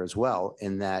here as well,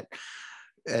 in that,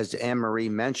 as Anne Marie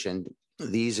mentioned,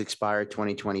 these expire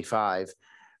 2025.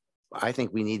 I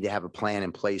think we need to have a plan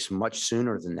in place much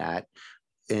sooner than that.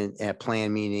 And a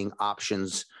plan meaning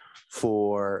options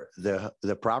for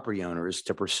the property owners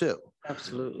to pursue.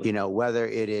 Absolutely. Whether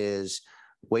it is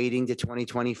waiting to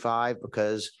 2025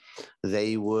 because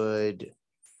they would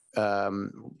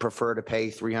prefer to pay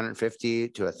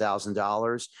 $350 to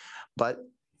 $1,000,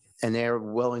 and they're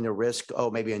willing to risk,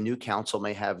 maybe a new council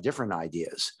may have different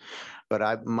ideas.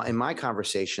 But in my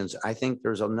conversations, I think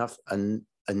there's a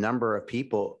number of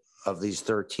people of these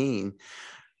 13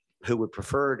 who would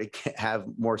prefer to have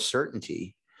more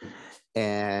certainty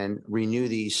and renew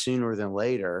these sooner than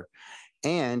later,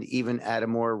 and even at a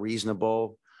more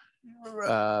reasonable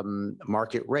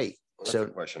market rate. So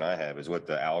the question I have is, what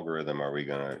the algorithm are we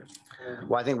going to?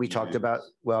 Well, I think we talked about,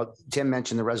 Tim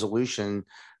mentioned the resolution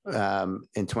in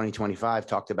 2025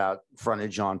 talked about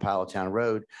frontage on Pilottown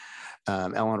Road.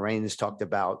 Ellen Rain has talked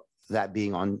about that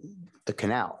being on the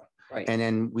canal. Right. And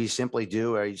then we simply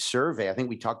do a survey. I think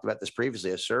we talked about this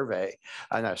previously,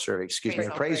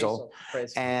 appraisal.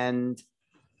 And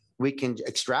we can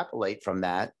extrapolate from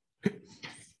that,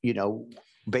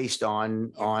 based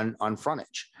on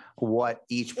frontage, what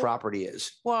each property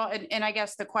is. Well, and I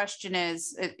guess the question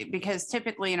is, because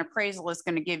typically an appraisal is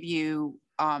going to give you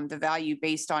the value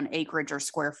based on acreage or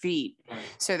square feet.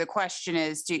 So the question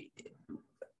is,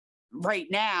 right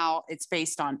now it's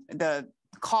based on the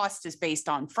cost is based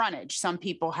on frontage. Some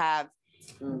people have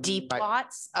deep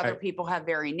lots, other people have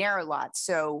very narrow lots.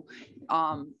 So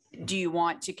do you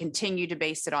want to continue to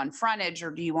base it on frontage,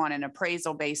 or do you want an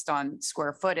appraisal based on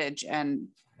square footage? And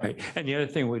right. And the other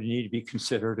thing would need to be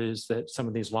considered is that some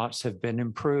of these lots have been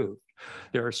improved.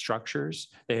 There are structures,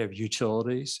 they have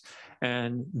utilities,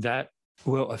 and that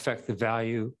will affect the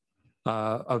value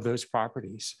of those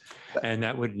properties. And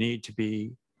that would need to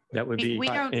be, we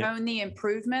don't own the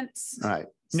improvements. Right.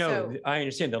 No, I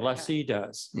understand the lessee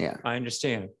does. Yeah. I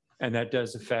understand. And that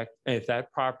does affect, if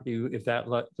that property, if that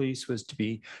lease was to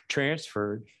be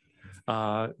transferred,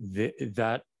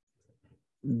 that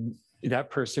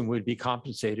person would be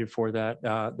compensated for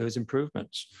those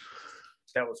improvements.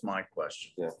 That was my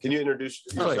question. Yeah. Can you introduce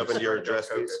yourself and your address,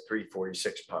 please?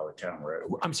 346 Pilottown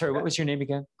Road. I'm sorry, what was your name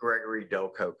again? Gregory Del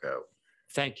Coco.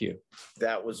 Thank you.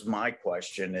 That was my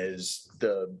question, is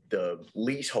the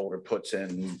leaseholder puts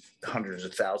in hundreds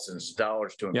of thousands of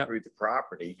dollars to improve the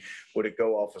property. Would it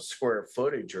go off of square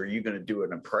footage, or are you going to do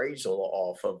an appraisal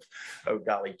off of, oh,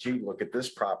 golly gee, look at this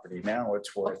property now,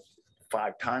 it's worth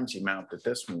 5 times the amount that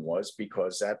this one was,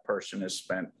 because that person has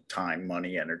spent time,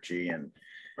 money, energy, and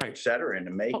et cetera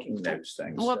into making those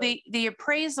things. Well, the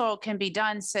appraisal can be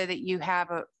done so that you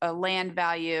have a land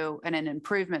value and an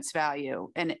improvements value.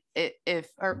 And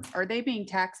are they being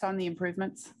taxed on the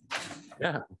improvements?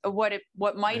 Yeah.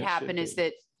 What might happen is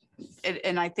that,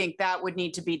 and I think that would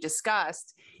need to be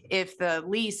discussed, if the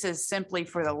lease is simply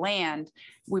for the land,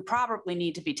 we probably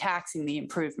need to be taxing the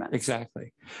improvements.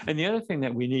 Exactly. And the other thing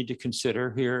that we need to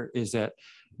consider here is that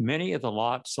many of the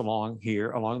lots along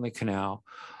the canal,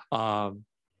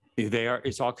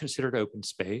 it's all considered open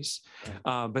space,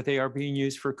 but they are being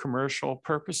used for commercial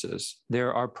purposes.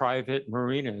 There are private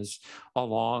marinas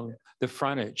along the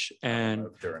frontage, and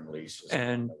they're in leases. I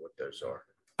don't know what those are.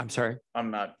 I'm sorry?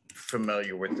 I'm not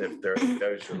familiar with if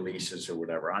those are leases or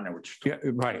whatever. I know what you're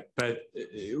talking Yeah, right. But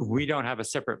we don't have a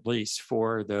separate lease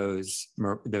for those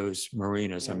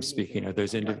marinas I'm speaking of,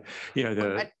 those,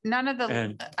 None of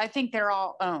and- the, I think they're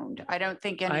all owned. I don't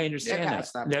think any. I understand Okay.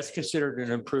 that. That's considered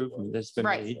an improvement that's been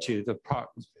Right. made to the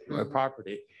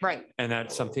property. Right. And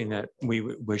that's something that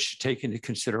we should take into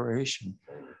consideration.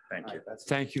 Thank you.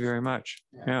 Thank you very much.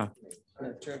 Yeah.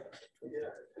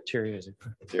 Terry has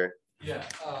a Terry? Yeah.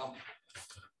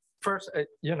 First,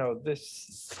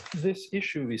 this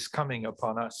issue is coming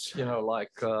upon us,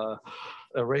 like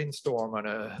a rainstorm on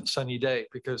a sunny day,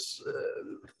 because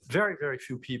very, very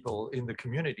few people in the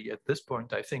community at this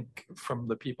point, I think from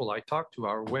the people I talk to,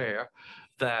 are aware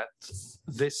that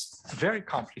this very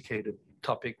complicated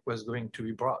topic was going to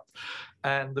be brought.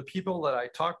 And the people that I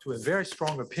talked to have very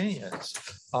strong opinions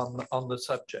on the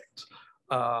subject.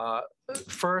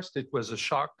 First, it was a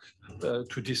shock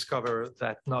to discover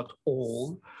that not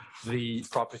all the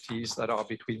properties that are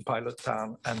between Pilot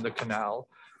Town and the canal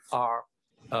are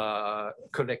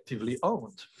collectively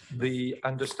owned. The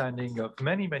understanding of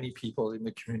many, many people in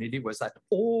the community was that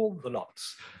all the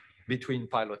lots between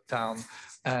Pilot Town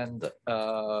and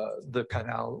the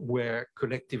canal were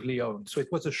collectively owned. So it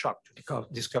was a shock to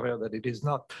discover that it is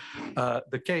not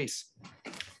the case.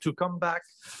 To come back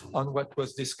on what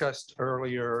was discussed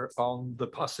earlier on the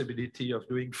possibility of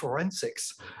doing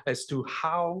forensics as to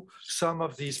how some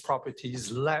of these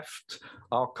properties left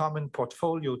our common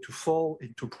portfolio to fall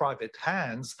into private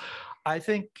hands, I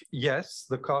think, yes,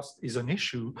 the cost is an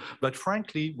issue, but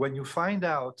frankly, when you find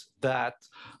out that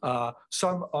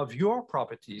some of your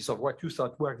properties, of what you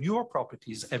thought were your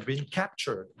properties, have been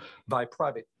captured by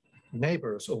private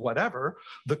neighbors or whatever,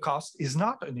 the cost is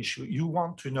not an issue. You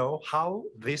want to know how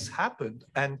this happened,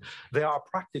 and there are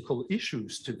practical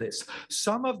issues to this.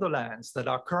 Some of the lands that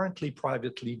are currently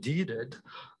privately deeded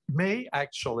may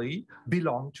actually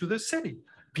belong to the city.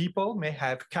 People may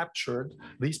have captured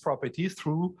these properties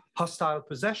through hostile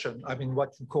possession. I mean,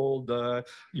 what you call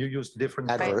you use different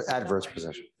adverse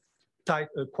possession.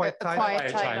 Quiet title.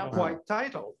 Quiet Quiet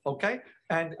title, okay?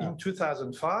 And in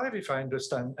 2005, if I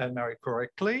understand Anne-Marie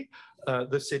correctly,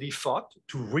 the city fought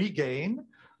to regain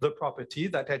the property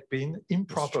that had been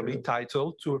improperly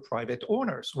titled to a private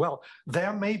owners. Well,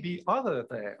 there may be other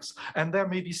theirs, and there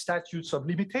may be statutes of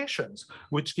limitations,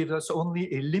 which give us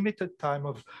only a limited time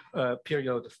of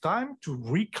period of time to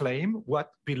reclaim what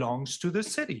belongs to the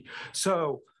city.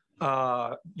 So,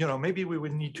 maybe we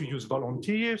will need to use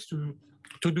volunteers to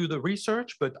do the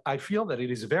research, but I feel that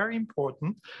it is very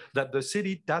important that the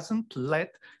city doesn't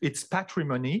let its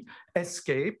patrimony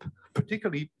escape,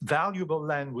 particularly valuable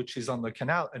land which is on the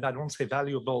canal. And I don't say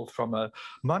valuable from a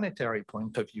monetary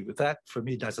point of view. That for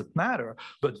me doesn't matter,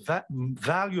 but that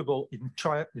valuable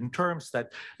in terms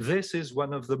that this is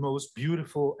one of the most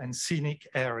beautiful and scenic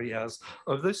areas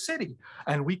of the city.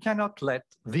 And we cannot let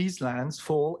these lands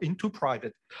fall into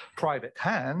private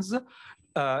hands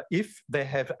if they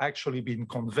have actually been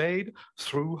conveyed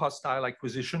through hostile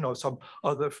acquisition or some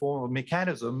other form of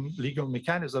legal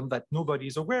mechanism that nobody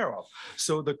is aware of.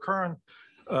 So the current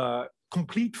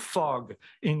complete fog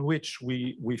in which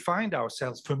we find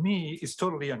ourselves, for me, is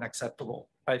totally unacceptable.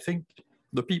 I think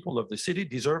the people of the city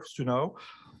deserve to know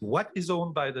what is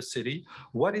owned by the city,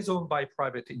 what is owned by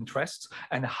private interests,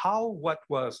 and how what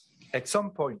was at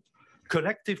some point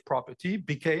collective property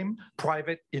became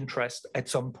private interest at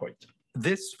some point.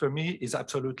 This, for me, is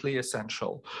absolutely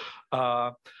essential.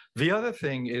 The other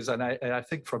thing is, and I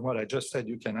think from what I just said,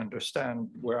 you can understand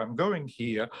where I'm going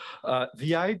here,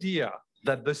 the idea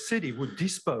that the city would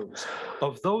dispose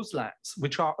of those lands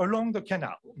which are along the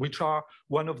canal, which are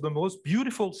one of the most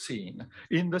beautiful scene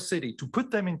in the city, to put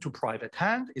them into private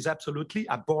hand is absolutely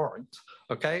abhorrent,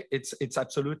 okay? It's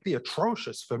absolutely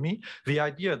atrocious for me. The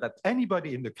idea that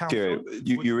anybody in the council— Gary,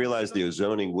 you realize the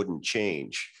zoning wouldn't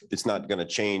change. It's not going to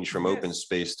change from open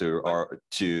space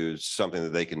to something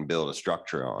that they can build a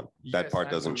structure on. That part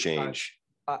doesn't change.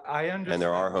 I understand. And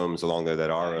there are homes along there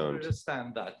that are owned. I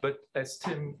understand that. But as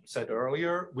Tim said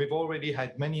earlier, we've already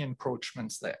had many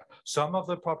encroachments there. Some of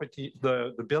the property,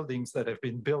 the buildings that have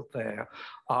been built there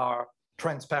are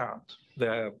transparent.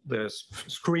 There's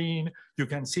screen, you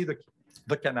can see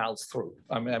the canals through.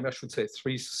 I mean, I should say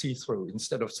see-through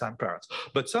instead of transparent.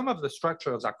 But some of the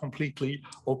structures are completely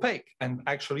opaque, and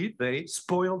actually they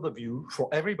spoil the view for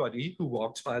everybody who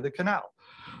walks by the canal.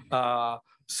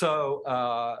 So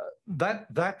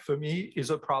that for me is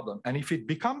a problem. And if it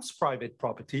becomes private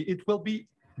property, it will be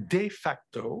de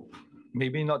facto,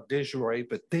 maybe not de jure,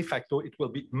 but de facto, it will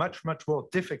be much, much more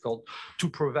difficult to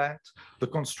prevent the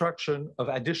construction of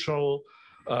additional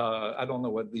I don't know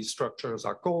what these structures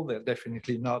are called. They're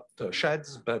definitely not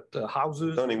sheds, but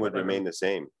houses. Zoning would remain the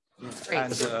same.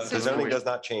 And, The zoning does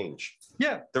not change.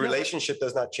 Yeah. The relationship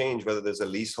does not change whether there's a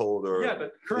leasehold or Yeah,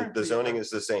 but currently, the zoning is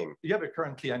the same. Yeah, but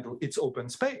currently, Andrew, it's open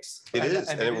space. It is,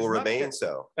 and it will remain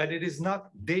so. And it is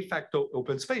not de facto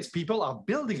open space. People are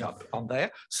building up on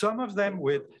there, some of them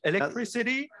with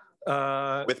electricity,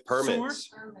 with permits. sewers,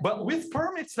 but with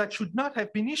permits that should not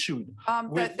have been issued.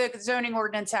 The zoning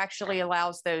ordinance actually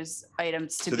allows those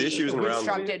items to So the be issues around-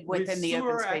 constructed within the open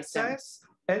sewer space zone. access,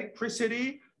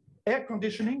 electricity, air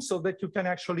conditioning, so that you can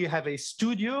actually have a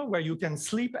studio where you can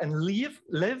sleep and live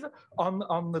on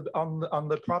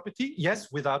the property.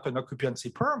 Yes, without an occupancy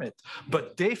permit,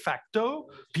 but de facto,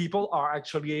 people are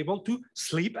actually able to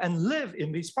sleep and live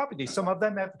in these properties. Some of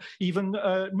them have even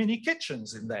mini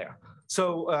kitchens in there.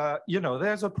 So,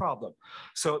 there's a problem.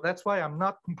 So that's why I'm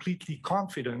not completely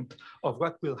confident of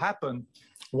what will happen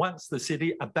once the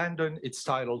city abandons its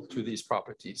title to these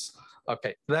properties.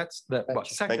 Okay, that's that.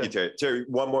 Thank you, Terry. Terry,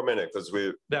 one more minute, because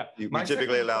we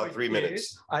typically allow 3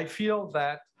 minutes. I feel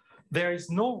that there is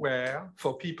nowhere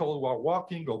for people who are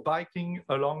walking or biking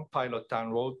along Pilot Town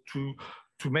Road to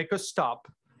make a stop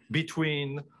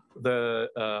between the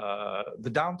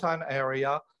downtown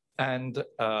area and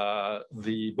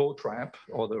the boat ramp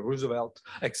or the Roosevelt,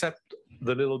 except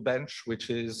the little bench,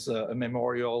 which is a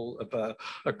memorial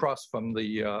across from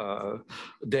the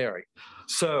dairy.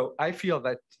 So I feel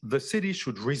that the city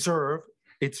should reserve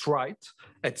its right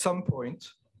at some point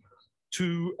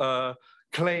to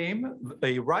claim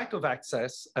a right of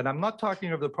access. And I'm not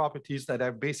talking of the properties that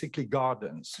have basically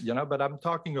gardens, but I'm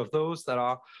talking of those that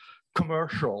are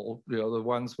commercial, the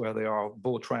ones where there are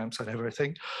boat ramps and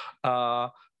everything,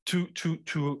 to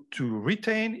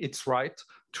retain its right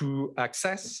to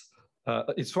access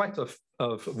its right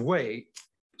of way,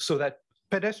 so that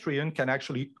pedestrian can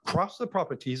actually cross the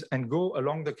properties and go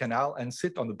along the canal and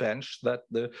sit on the bench that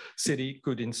the city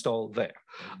could install there.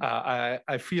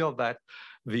 I feel that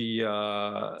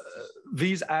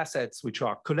these assets, which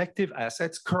are collective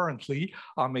assets currently,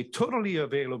 are made totally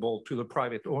available to the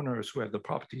private owners who have the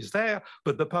properties there,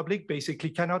 but the public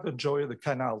basically cannot enjoy the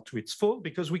canal to its full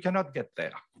because we cannot get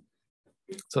there.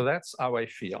 So that's how I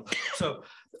feel. So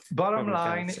bottom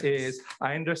line is,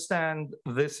 I understand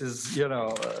this is,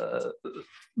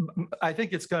 I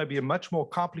think it's going to be a much more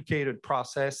complicated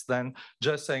process than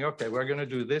just saying, okay, we're going to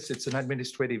do this. It's an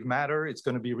administrative matter. It's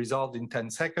going to be resolved in 10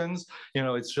 seconds.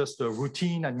 It's just a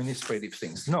routine administrative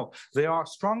things. No, there are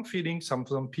strong feelings from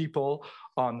some people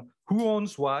on who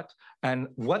owns what and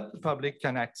what the public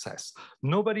can access.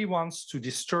 Nobody wants to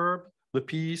disturb the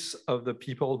peace of the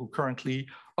people who currently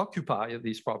occupy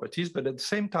these properties. But at the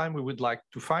same time, we would like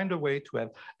to find a way to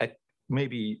have at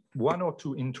maybe 1 or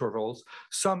 2 intervals,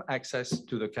 some access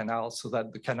to the canal so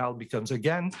that the canal becomes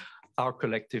again our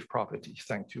collective property.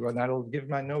 Thank you. And I'll give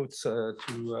my notes to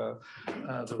the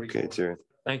report. Okay, Terry.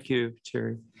 Thank you,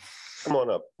 Terry. Come on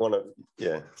up.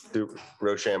 Do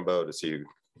Rochambeau to see you.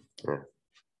 Yeah.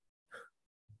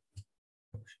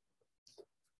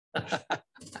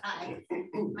 Hi,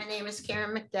 my name is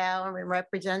Karen McDowell, and we're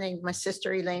representing my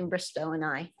sister Elaine Bristow and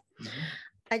I.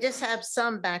 I just have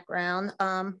some background.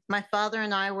 My father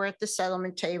and I were at the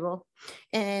settlement table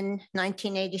in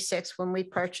 1986 when we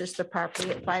purchased the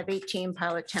property at 518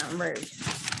 Pilot Town Road.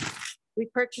 We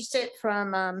purchased it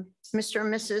from Mr.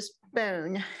 and Mrs.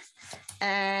 Bone.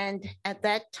 And at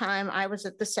that time, I was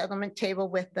at the settlement table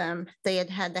with them. They had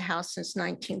had the house since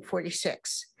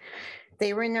 1946.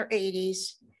 They were in their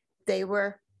 80s. They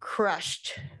were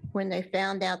crushed when they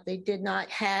found out they did not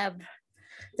have,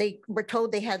 they were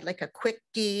told they had like a quick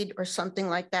deed or something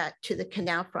like that to the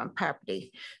canal front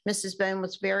property. Mrs. Bone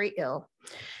was very ill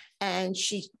and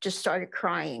she just started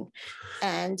crying.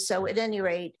 And so at any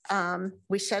rate,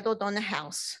 we settled on the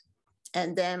house.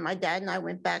 And then my dad and I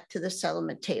went back to the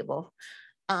settlement table.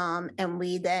 And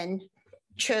we then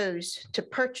chose to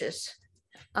purchase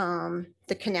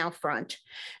the canal front.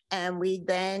 And we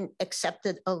then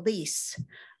accepted a lease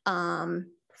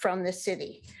from the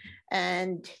city.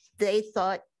 And they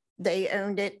thought they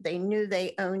owned it. They knew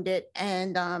they owned it.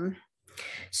 And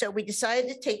so we decided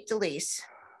to take the lease.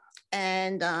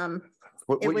 And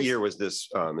what year was this,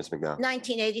 Ms. McDowell?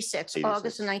 1986,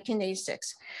 August of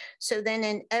 1986. So then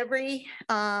in every,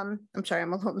 I'm sorry,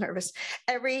 I'm a little nervous.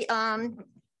 Every 10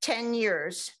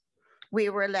 years, we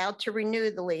were allowed to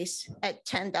renew the lease at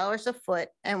 $10 a foot,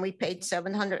 and we paid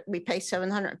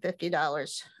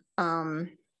 $750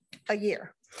 a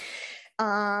year.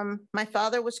 My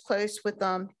father was close with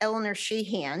Eleanor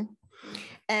Sheehan,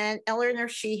 and Eleanor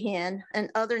Sheehan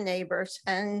and other neighbors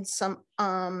and some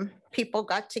people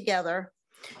got together,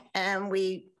 and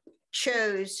we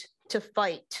chose to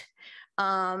fight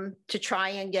to try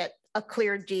and get a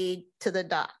clear deed to the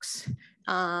docks.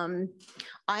 I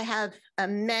have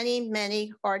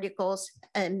many articles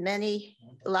and a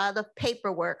lot of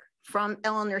paperwork from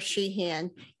Eleanor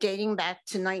Sheehan dating back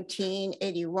to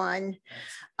 1981.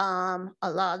 A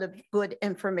lot of good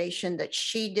information that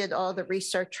she did all the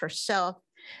research herself,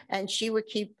 and she would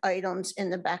keep items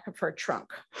in the back of her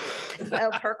trunk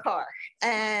of her car.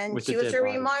 And she was a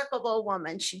remarkable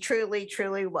woman. She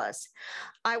truly was.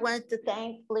 I wanted to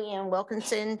thank Leanne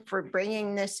Wilkinson for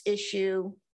bringing this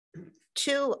issue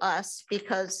to us,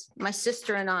 because my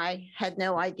sister and I had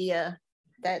no idea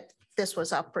that this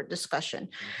was up for discussion.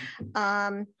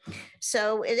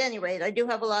 So at any rate, I do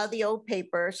have a lot of the old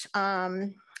papers.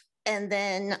 And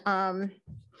then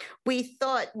we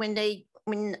thought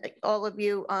when all of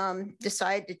you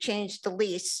decided to change the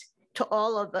lease to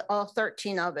all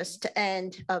 13 of us to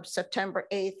end of September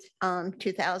 8th,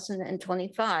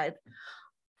 2025,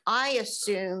 I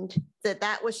assumed that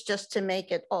that was just to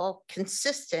make it all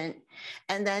consistent.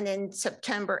 And then in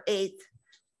September 8th,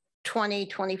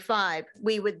 2025,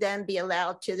 we would then be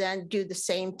allowed to then do the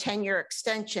same 10-year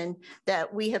extension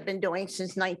that we have been doing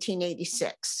since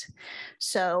 1986.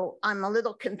 So I'm a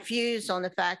little confused on the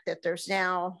fact that there's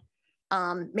now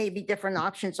maybe different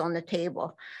options on the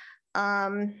table.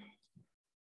 Let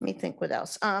me think what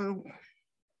else.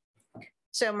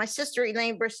 So my sister,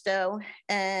 Elaine Bristow,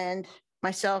 and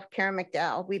myself, Karen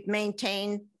McDowell, we've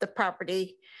maintained the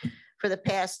property for the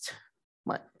past,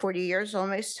 40 years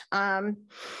almost.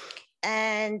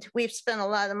 And we've spent a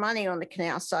lot of money on the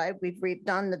canal side. We've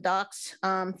redone the docks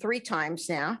 3 times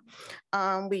now.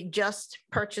 We just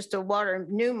purchased a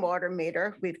new water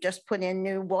meter. We've just put in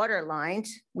new water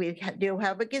lines. We do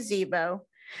have a gazebo.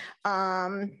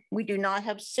 We do not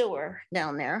have sewer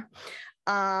down there.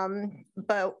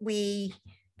 But we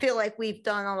feel like we've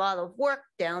done a lot of work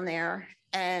down there.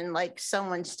 And like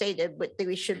someone stated,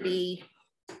 we should be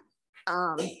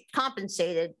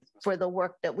compensated for the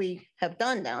work that we have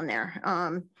done down there.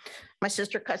 My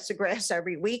sister cuts the grass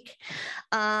every week.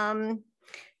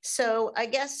 So I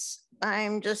guess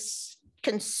I'm just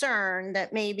concerned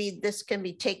that maybe this can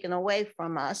be taken away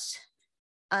from us.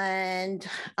 And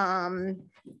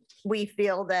we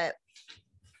feel that,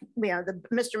 Mr.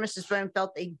 and Mrs. Bone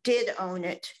felt they did own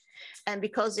it. And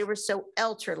because they were so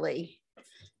elderly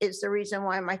is the reason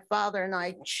why my father and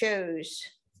I chose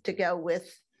to go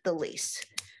with the lease,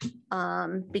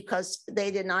 because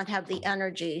they did not have the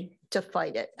energy to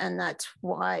fight it. And that's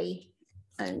why,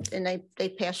 and they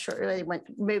passed shortly, they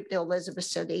moved to Elizabeth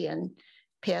City and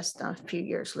passed a few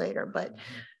years later. But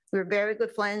we were very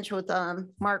good friends with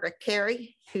Margaret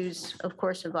Carey, who's of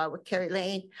course involved with Carrie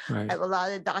Lane. Right. I have a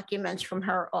lot of documents from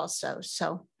her also.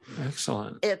 So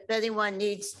Excellent. if anyone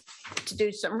needs to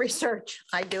do some research,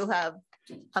 I do have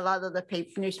a lot of the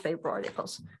newspaper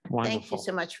articles. Wonderful. Thank you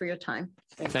so much for your time.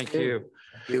 Thank you.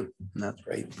 Thank you. That's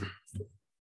great.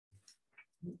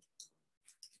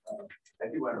 I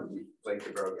do want to, like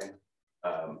the program,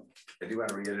 I do want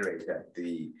to reiterate that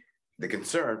the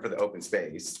concern for the open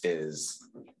space is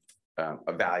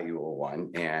a valuable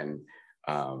one. And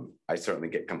I certainly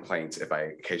get complaints if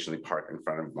I occasionally park in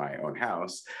front of my own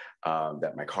house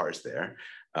that my car's there.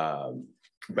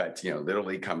 But, Little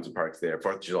League comes and parks there,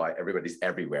 4th of July, everybody's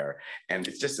everywhere. And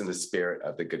it's just in the spirit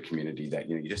of the good community that,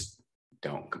 you just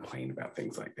don't complain about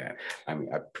things like that. I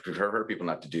mean, I prefer people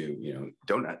not to do,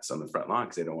 donuts on the front lawn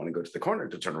because they don't want to go to the corner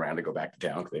to turn around to go back to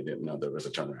town because they didn't know there was a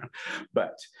turnaround.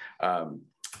 But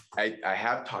I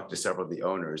have talked to several of the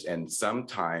owners, and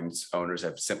sometimes owners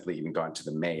have simply even gone to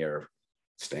the mayor,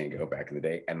 Stango back in the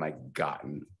day, and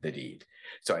gotten the deed.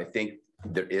 So I think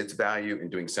there is value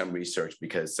in doing some research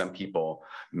because some people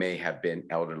may have been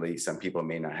elderly, some people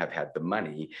may not have had the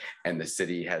money, and the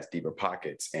city has deeper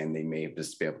pockets and they may have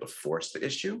just been able to force the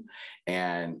issue.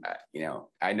 And,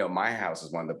 I know my house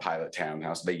is one of the pilot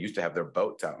townhouses. They used to have their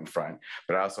boats out in front,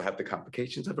 but I also have the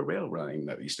complications of a rail running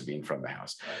that used to be in front of the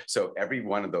house. So every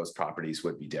one of those properties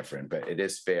would be different, but it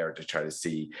is fair to try to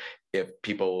see if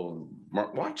people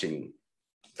weren't watching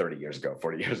 30 years ago,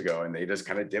 40 years ago, and they just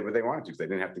kind of did what they wanted to. They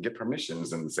didn't have to get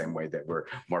permissions in the same way that we're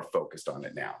more focused on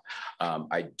it now.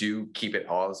 I do keep it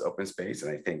all as open space,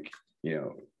 and I think,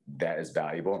 that is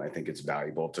valuable, and I think it's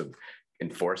valuable to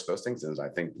enforce those things. And I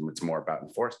think it's more about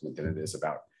enforcement than it is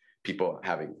about people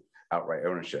having outright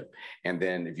ownership. And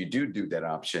then if you do that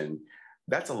option,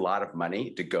 that's a lot of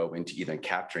money to go into either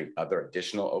capturing other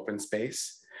additional open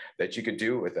space that you could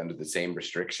do with under the same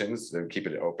restrictions to keep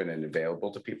it open and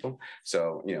available to people.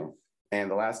 So, And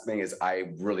the last thing is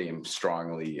I really am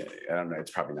strongly, I don't know,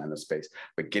 it's probably not in the space,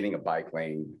 but getting a bike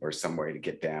lane or somewhere to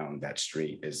get down that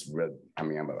street is really, I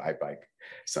mean, I bike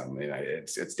some, and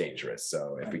it's dangerous.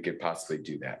 So if we could possibly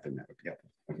do that, then that would be helpful.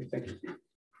 Okay, thank you.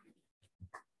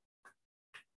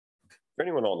 For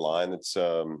anyone online that's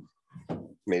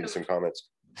made some comments?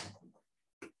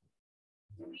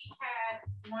 We had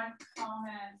one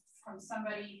comment from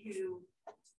somebody who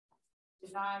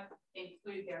did not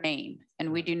include their name,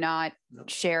 and we do not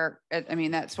share. I mean,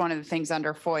 that's one of the things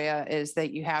under FOIA is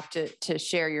that you have to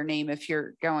share your name if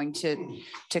you're going to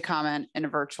comment in a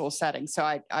virtual setting. So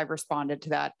I responded to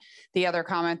that. The other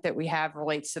comment that we have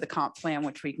relates to the comp plan,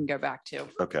 which we can go back to.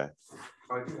 Okay.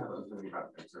 Oh, I do have a thing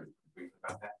about that.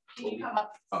 Can you come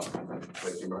up? Oh,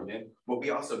 what we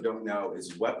also don't know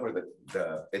is what were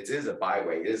it is a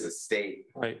byway, it is a state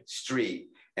street,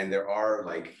 and there are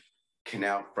like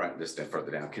canal front, just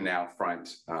further down, canal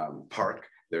front park.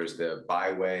 There's the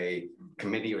byway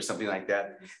committee or something like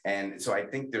that. And so I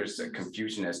think there's a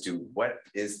confusion as to what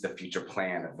is the future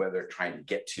plan of where they're trying to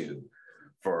get to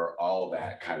for all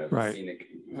that kind of scenic,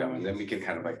 and then we can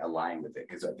kind of like align with it,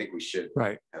 because I think we should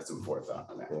have some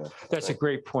forethought on that. Yeah. That's a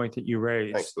great point that you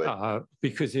raised. Thanks,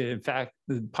 because in fact,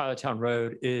 the Pilot Town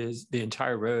Road the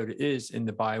entire road is in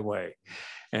the byway.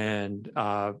 And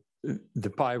the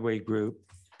byway group,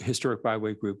 historic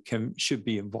byway group should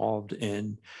be involved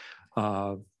in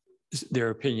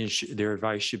their opinion, their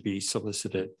advice should be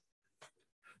solicited.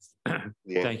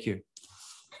 Thank you.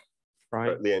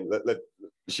 Brian? Leanne,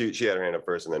 she had her hand up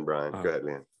first and then Brian. Go ahead,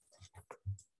 Leanne.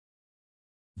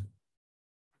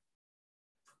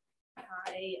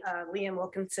 Hi, Leanne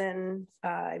Wilkinson.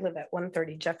 I live at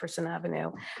 130 Jefferson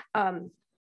Avenue.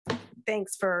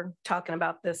 Thanks for talking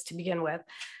about this to begin with.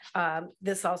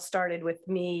 This all started with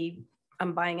me.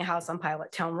 I'm buying a house on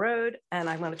Pilot Town Road, and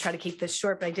I'm going to try to keep this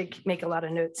short, but I did make a lot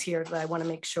of notes here that I want to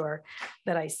make sure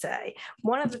that I say.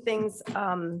 One of the things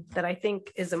that I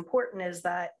think is important is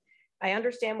that I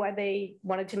understand why they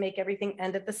wanted to make everything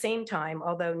end at the same time,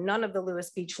 although none of the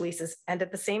Lewis Beach leases end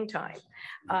at the same time.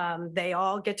 They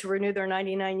all get to renew their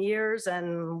 99 years,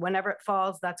 and whenever it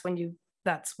falls, that's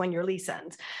when your lease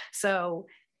ends. So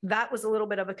that was a little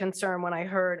bit of a concern when I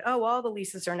heard, oh, all the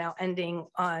leases are now ending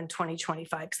on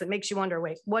 2025, because it makes you wonder,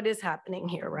 wait, what is happening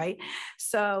here, right?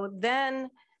 So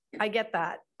then I get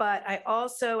that. But I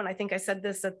also, and I think I said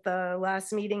this at the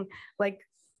last meeting, like,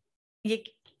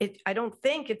 I don't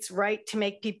think it's right to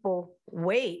make people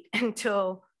wait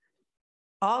until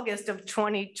August of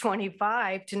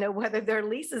 2025 to know whether their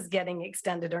lease is getting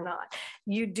extended or not.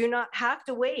 You do not have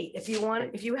to wait. If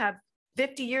you have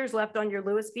 50 years left on your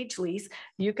Lewis Beach lease,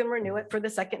 you can renew it for the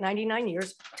second 99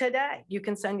 years today. You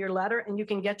can send your letter and you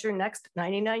can get your next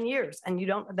 99 years, and you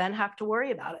don't then have to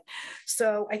worry about it.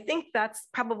 So I think that's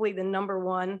probably the number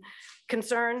one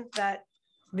concern that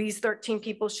these 13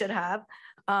 people should have.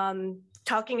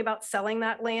 Talking about selling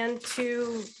that land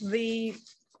to the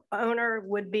owner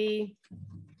would be,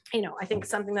 I think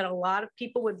something that a lot of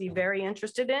people would be very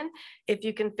interested in if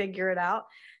you can figure it out.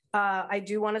 I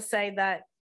do want to say that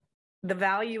the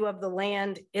value of the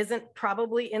land isn't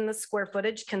probably in the square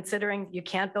footage, considering you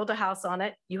can't build a house on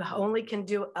it. You only can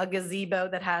do a gazebo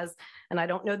that has, and I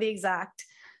don't know the exact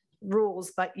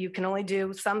rules, but you can only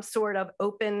do some sort of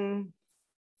open,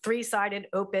 three-sided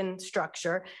open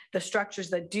structure. The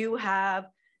structures that do have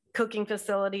cooking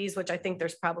facilities, which I think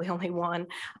there's probably only one,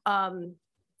 and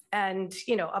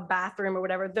a bathroom or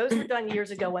whatever, those were done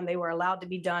years ago when they were allowed to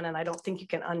be done, and I don't think you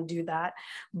can undo that.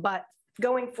 But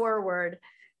going forward,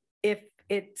 if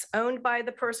it's owned by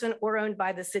the person or owned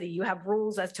by the city, you have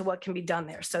rules as to what can be done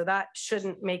there. So that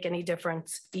shouldn't make any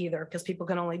difference either, because people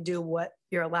can only do what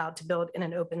you're allowed to build in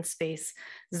an open space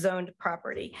zoned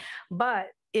property. But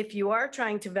if you are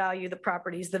trying to value the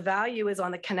properties, the value is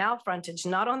on the canal frontage,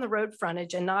 not on the road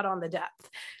frontage and not on the depth.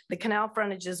 The canal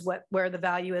frontage is where the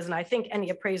value is. And I think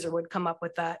any appraiser would come up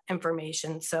with that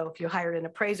information. So if you hired an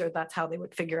appraiser, that's how they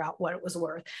would figure out what it was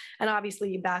worth. And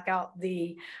obviously you back out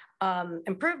the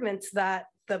improvements that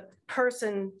the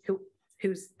person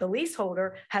who's the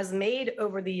leaseholder has made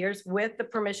over the years with the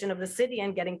permission of the city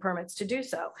and getting permits to do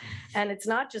so. And it's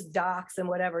not just docks and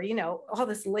whatever, all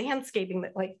this landscaping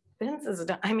that like Vince has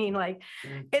done. I mean, like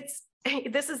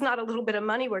this is not a little bit of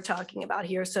money we're talking about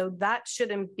here. So that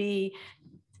shouldn't be,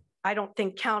 I don't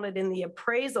think, counted in the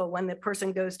appraisal when the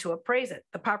person goes to appraise it.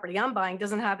 The property I'm buying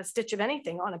doesn't have a stitch of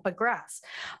anything on it but grass.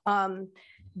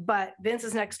 But Vince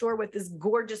is next door with this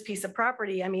gorgeous piece of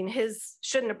property. I mean, his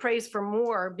shouldn't appraise for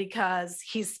more because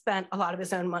he's spent a lot of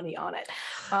his own money on it.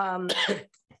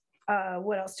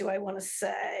 What else do I want to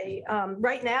say?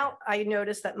 Right now, I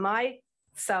noticed that my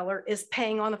seller is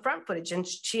paying on the front footage, and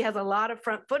she has a lot of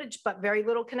front footage, but very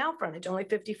little canal frontage, only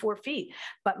 54 feet.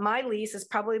 But my lease is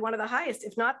probably one of the highest,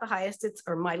 if not the highest,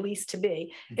 or my lease to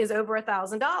be is over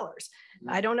 $1,000.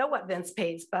 I don't know what Vince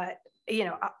pays, but you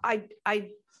know, I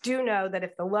do know that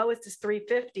if the lowest is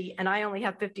 350 and I only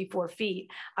have 54 feet,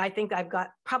 I think I've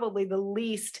got probably the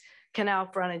least canal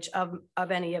frontage of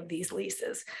any of these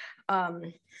leases.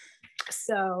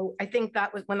 So I think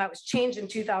that was when that was changed in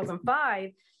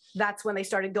 2005. That's when they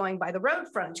started going by the road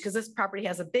frontage, because this property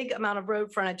has a big amount of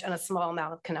road frontage and a small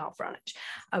amount of canal frontage.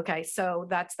 Okay, so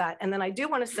that's that. And then I do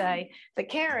want to say that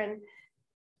Karen,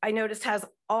 I noticed, has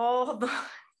all the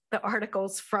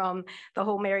articles from the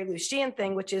whole Mary Lou Sheehan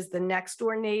thing, which is the next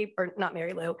door neighbor, or not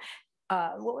Mary Lou,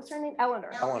 what was her name?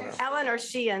 Eleanor. Eleanor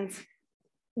Sheehan's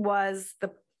was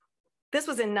this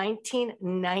was in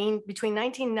between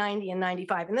 1990 and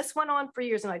 95. And this went on for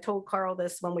years. And I told Carl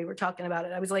this when we were talking about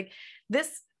it. I was like,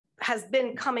 this has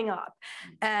been coming up,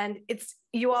 and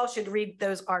you all should read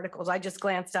those articles. I just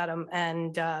glanced at them,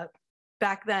 and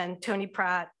back then Tony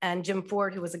Pratt and Jim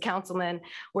Ford, who was a councilman,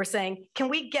 were saying, can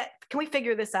we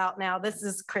figure this out now? This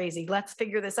is crazy. Let's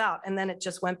figure this out. And then it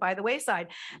just went by the wayside.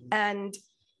 And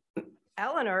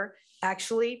Eleanor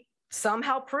actually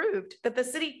somehow proved that the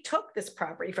city took this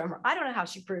property from her. I don't know how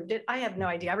she proved it. I have no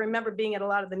idea. I remember being at a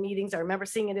lot of the meetings. I remember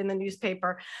seeing it in the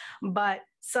newspaper, but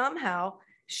somehow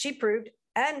she proved,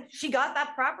 and she got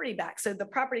that property back. So the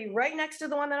property right next to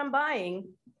the one that I'm buying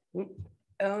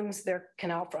owns their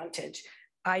canal frontage.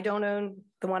 I don't own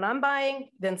the one I'm buying.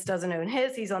 Vince doesn't own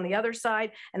his. He's on the other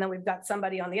side. And then we've got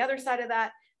somebody on the other side of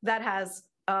that has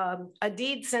a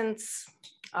deed since,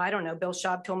 I don't know, Bill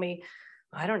Schaub told me,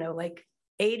 I don't know, like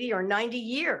 80 or 90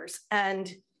 years. And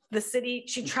the city,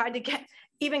 she tried to get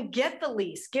the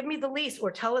lease, give me the lease,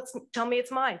 or tell me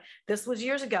it's mine. This was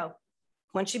years ago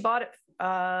when she bought it.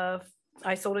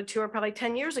 I sold it to her probably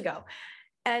 10 years ago.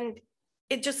 And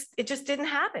it just didn't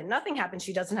happen. Nothing happened.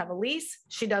 She doesn't have a lease.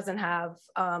 She doesn't have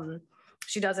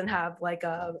like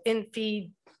a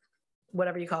in-fee,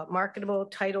 whatever you call it, marketable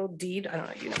title deed. I don't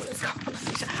know. You know what it's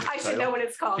called. I should know what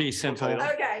it's called. Be simple.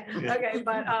 Okay. Okay.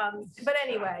 But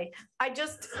anyway, I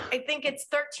think it's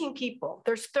 13 people.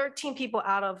 There's 13 people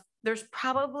there's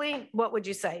probably, what would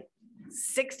you say,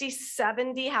 60,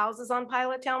 70 houses on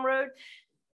Pilot Town Road.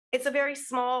 It's a very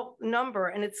small number,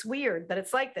 and it's weird that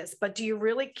it's like this, but do you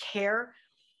really care?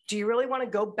 Do you really want to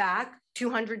go back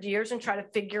 200 years and try to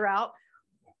figure out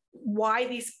why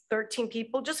these 13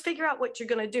 people? Just figure out what you're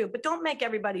going to do, but don't make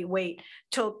everybody wait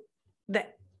till the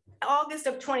August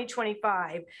of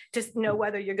 2025 to know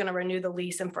whether you're going to renew the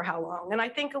lease and for how long. And I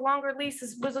think a longer lease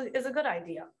is a good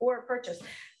idea, or a purchase,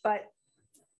 but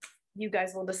you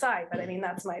guys will decide. But I mean,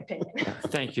 that's my opinion.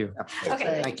 Thank you.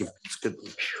 Okay. Thank you. It's good.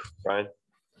 Brian?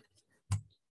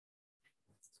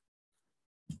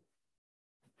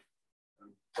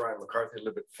 Brian McCarthy,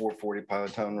 live at 440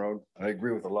 Pilot Town Road. I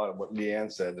agree with a lot of what Leanne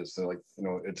said. It's like, you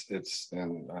know,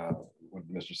 and what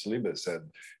Mr. Saliba said,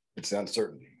 it's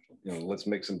uncertainty. You know, let's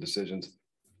make some decisions.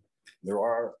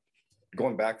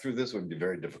 Going back through this would be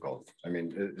very difficult. I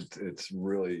mean, it's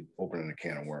really opening a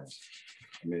can of worms.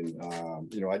 I mean,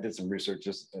 you know, I did some research,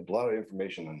 just a lot of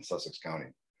information on Sussex County.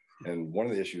 And one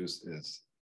of the issues is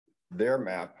their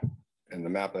map and the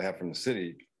map I have from the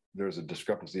city, there's a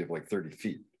discrepancy of like 30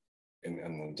 feet. In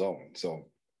the zone. So,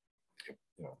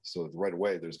 you know, so right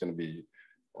away, there's going to be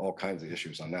all kinds of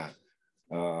issues on that.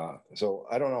 So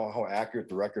I don't know how accurate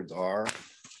the records are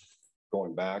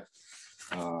going back.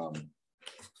 You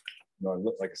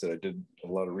know, like I said, I did a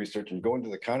lot of research and go into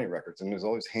the county records, and there's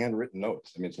always handwritten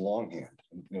notes. I mean, it's longhand,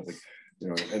 you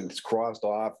know, and it's crossed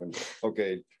off, and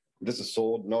okay, this is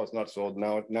sold. No, it's not sold.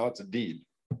 Now it's a deed,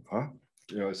 huh?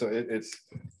 You know, so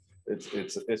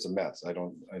it's a mess. I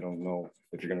don't know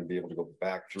if you're going to be able to go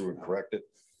back through and correct it.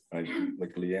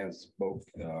 Like Leanne spoke,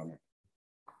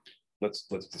 let's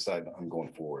decide I'm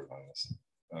going forward on this.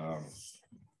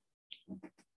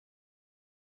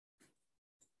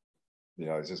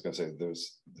 Yeah, I was just going to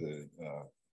say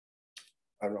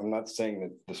I'm not saying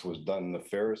that this was done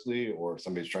nefariously or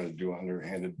somebody's trying to do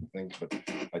underhanded things, but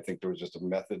I think there was just a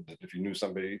method that if you knew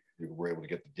somebody, you were able to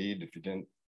get the deed. If you didn't,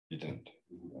 you didn't.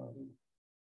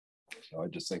 So I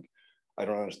just think, I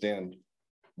don't understand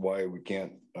why we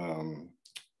can't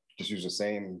just use the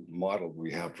same model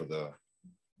we have for the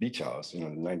beach house, you know,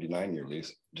 the 99-year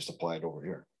lease, just apply it over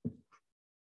here.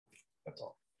 That's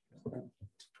all.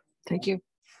 Thank you.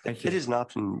 Thank you. It is an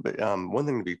option, but one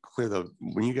thing to be clear though,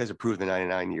 when you guys approve the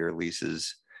 99-year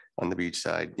leases on the beach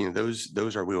side, you know,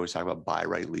 those are, we always talk about by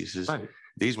right leases. Right.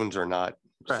 These ones are not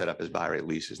set up as buy rate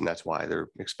leases, and that's why they're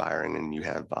expiring and you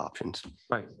have options.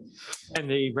 Right. And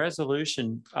the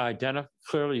resolution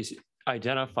clearly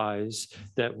identifies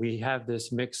that we have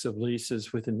this mix of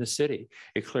leases within the city.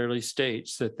 It clearly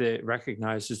states that it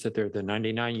recognizes that they're the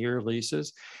 99-year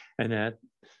leases and that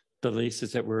the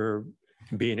leases that were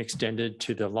being extended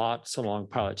to the lots along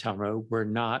Pilot Town Road were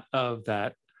not of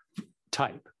that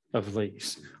type of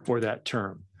lease or that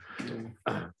term.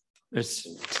 It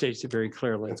states it very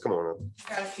clearly. Let's come on up.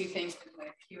 Got a few things in the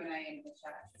Q&A in the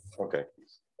chat. Okay.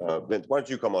 Vince, why don't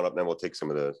you come on up, and then we'll take some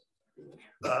of those.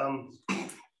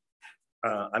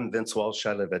 I'm Vince Walsh.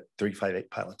 I live at 358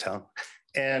 Pilot Town.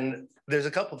 And there's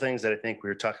a couple things that I think we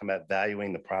were talking about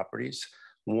valuing the properties.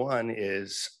 One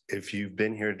is if you've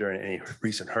been here during any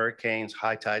recent hurricanes,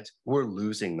 high tides, we're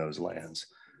losing those lands.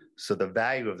 So the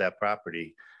value of that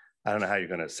property, I don't know how you're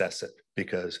going to assess it,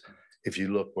 because if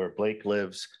you look where Blake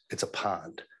lives, it's a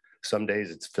pond. Some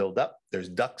days it's filled up. There's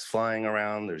ducks flying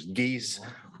around. There's geese.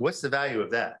 What's the value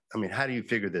of that? I mean, how do you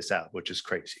figure this out, which is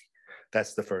crazy?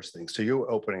 That's the first thing. So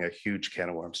you're opening a huge can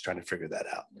of worms trying to figure that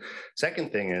out.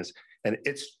 Second thing is, and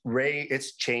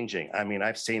it's changing. I mean,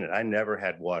 I've seen it. I never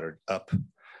had water up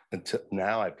until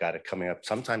now. I've got it coming up.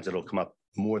 Sometimes it'll come up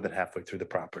more than halfway through the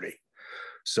property.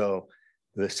 So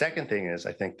the second thing is,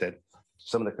 I think that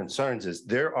some of the concerns is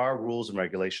there are rules and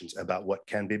regulations about what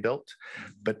can be built,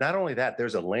 but not only that,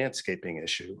 there's a landscaping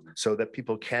issue so that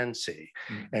people can see.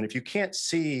 And if you can't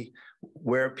see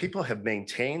where people have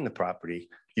maintained the property,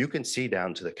 you can see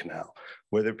down to the canal.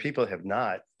 Where people have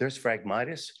not, there's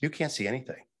phragmitis, you can't see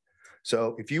anything.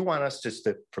 So if you want us just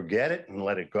to forget it and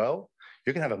let it go,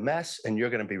 you're gonna have a mess and you're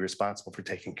gonna be responsible for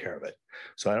taking care of it.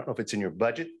 So I don't know if it's in your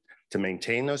budget to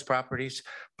maintain those properties,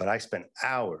 but I spent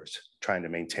hours trying to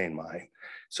maintain mine.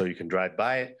 So you can drive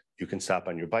by it, you can stop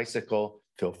on your bicycle,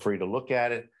 feel free to look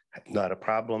at it, not a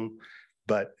problem.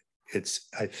 But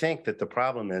I think that the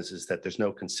problem is that there's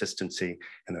no consistency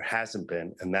and there hasn't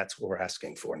been, and that's what we're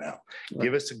asking for now. Right.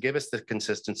 Give us the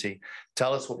consistency,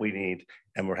 tell us what we need,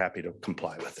 and we're happy to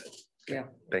comply with it. Yeah.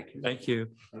 Thank you. Thank you.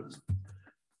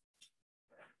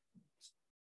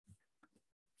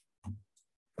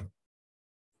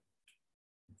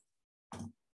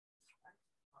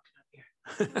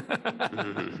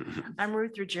 I'm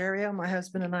Ruth Ruggiero. My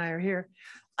husband and I are here.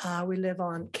 We live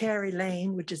on Cary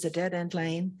Lane, which is a dead-end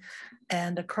lane.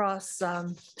 And across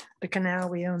the canal,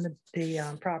 we own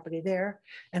the property there.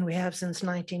 And we have since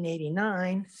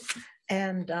 1989.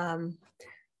 And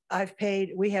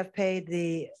we have paid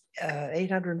the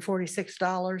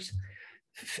 $846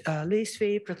 lease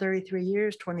fee for 33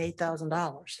 years,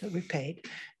 $28,000 that we paid.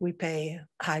 We pay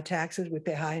high taxes, we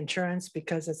pay high insurance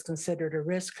because it's considered a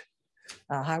risk,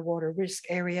 high water risk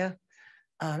area.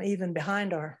 Even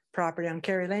behind our property on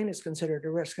Cary Lane is considered a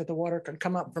risk that the water could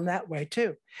come up from that way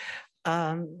too.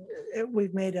 We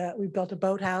built a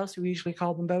boathouse. We usually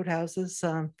call them boathouses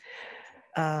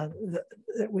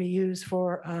that we use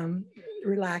for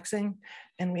relaxing.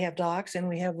 And we have docks and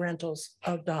we have rentals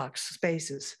of docks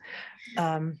spaces.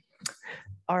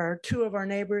 Two of our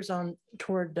neighbors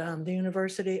toward the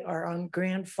university are on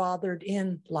grandfathered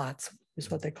in lots, is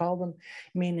what they call them,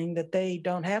 meaning that they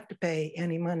don't have to pay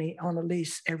any money on a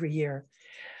lease every year.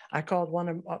 I called one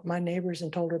of my neighbors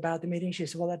and told her about the meeting. She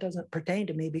said, well, that doesn't pertain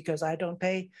to me because I don't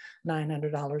pay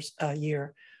 $900 a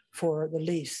year for the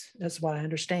lease. That's what I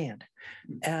understand.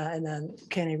 And then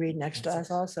Kenny Reed next to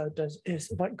us also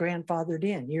is what grandfathered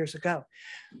in years ago.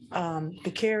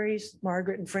 The Carries,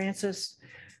 Margaret and Francis,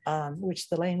 which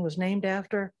the lane was named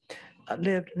after,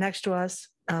 lived next to us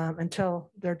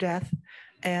until their death.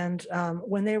 And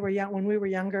when we were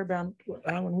younger,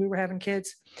 when we were having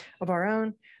kids of our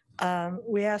own,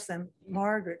 we asked them,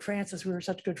 Margaret, Francis, we were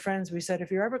such good friends. We said,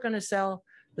 if you're ever going to sell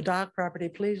the dock property,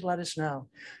 please let us know.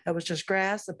 It was just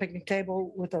grass, a picnic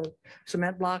table with a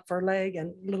cement block for a leg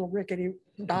and a little rickety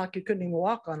dock. You couldn't even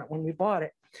walk on it when we bought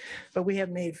it. But we have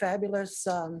made fabulous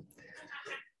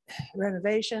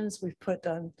renovations. We've put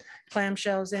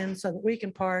clamshells in so that we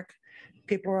can park.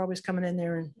 People are always coming in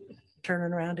there and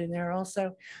turning around in there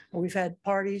also. We've had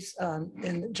parties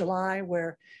in July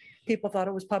where people thought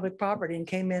it was public property and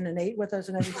came in and ate with us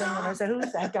and everything. And I said,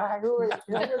 who's that guy? Who are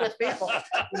those people?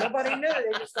 Nobody knew.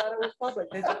 They just thought it was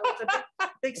public. They thought it was a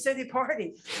big city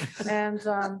party. And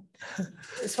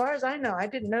as far as I know, I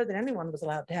didn't know that anyone was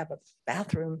allowed to have a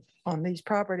bathroom on these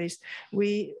properties.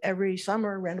 We, every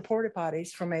summer, rent porta potties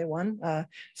from A1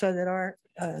 so that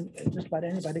just about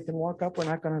anybody can walk up. We're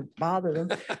not going to bother them,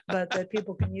 but that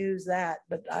people can use that.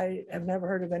 But I have never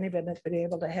heard of anybody being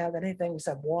able to have anything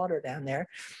except water down there.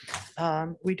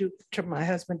 My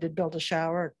husband did build a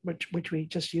shower, which we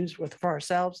just used for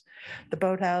ourselves. The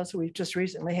boathouse, we've just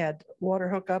recently had water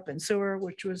hookup and sewer,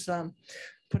 which was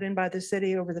put in by the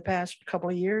city over the past couple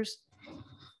of years.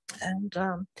 And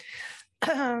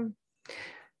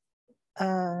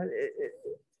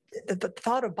the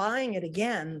thought of buying it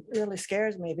again really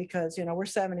scares me because, we're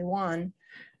 71.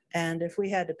 And if we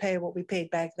had to pay what we paid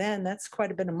back then, that's quite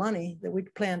a bit of money that we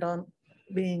planned on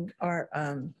being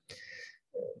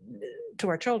to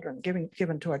our children,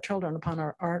 given to our children upon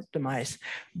our demise.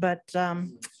 But are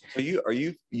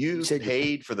you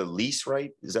paid for the lease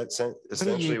right? Is that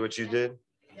essentially what you did?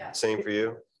 Yeah. Same for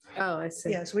you? Oh, I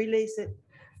see. Yes, we lease it.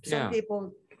 Some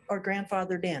people are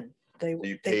grandfathered in.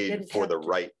 You paid for the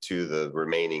right to the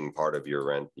remaining part of your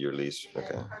rent, your lease.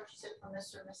 Okay.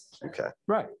 Okay.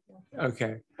 Right.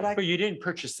 Okay. But you didn't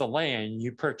purchase the land,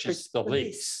 you purchased the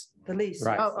lease. The lease.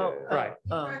 Right. Right.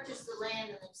 Purchased the land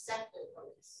and accepted the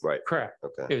lease. Right. Correct.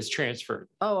 Okay. It was transferred.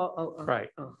 Okay. Right.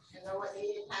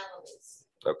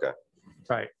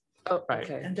 Right. Oh,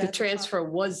 okay. And The transfer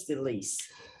was the lease.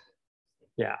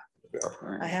 Yeah.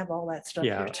 I have all that stuff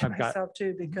Yeah, here to I've got- myself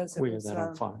too, because it We have was that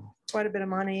on file. quite a bit of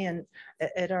money. And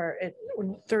at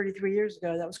 33 years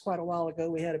ago, that was quite a while ago,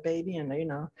 we had a baby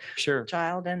and, Sure.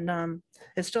 child. And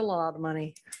it's still a lot of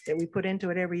money that we put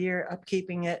into it every year,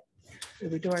 upkeeping it, that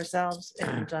we do ourselves.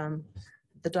 And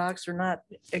the docks are not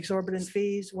exorbitant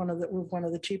fees, one of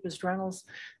the cheapest rentals.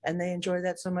 And they enjoy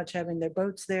that so much, having their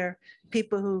boats there.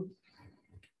 People who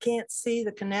can't see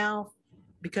the canal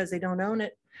because they don't own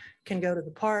it can go to the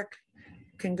park,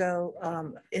 can go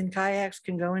in kayaks,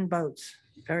 can go in boats.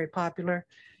 Very popular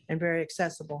and very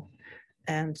accessible.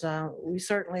 And we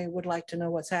certainly would like to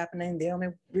know what's happening. The only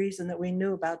reason that we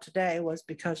knew about today was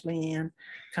because Leanne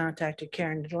contacted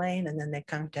Karen Delane, and then they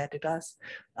contacted us.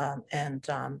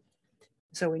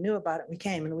 So we knew about it. We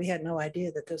came, and we had no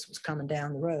idea that this was coming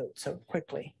down the road so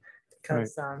quickly,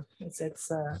 because it's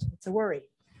a worry.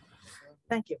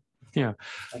 Thank you. Yeah.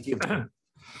 Thank you.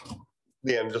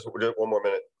 Leanne, just one more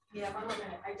minute. Yeah, one more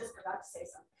minute. I just forgot to say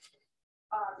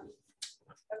something.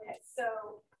 Okay, so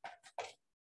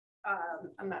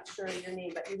I'm not sure your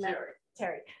name, but you remember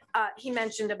Terry. He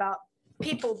mentioned about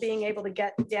people being able to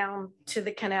get down to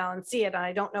the canal and see it. And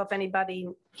I don't know if anybody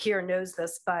here knows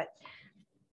this, but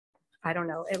I don't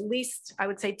know, at least I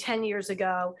would say 10 years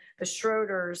ago, the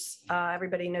Schroeders,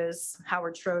 everybody knows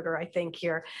Howard Schroeder, I think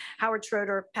here. Howard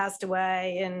Schroeder passed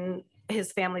away, and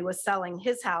his family was selling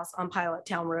his house on Pilot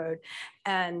Town Road,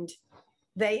 and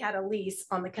they had a lease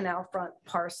on the canal front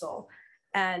parcel.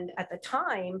 And at the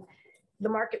time, the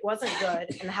market wasn't good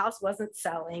and the house wasn't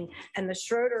selling. And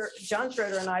John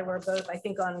Schroeder and I were both, I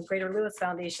think, on Greater Lewis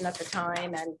Foundation at the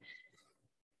time, and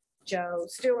Joe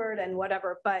Stewart and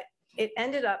whatever. But it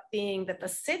ended up being that the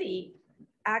city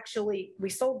we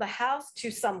sold the house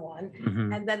to someone,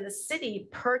 and then the city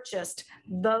purchased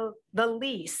the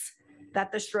lease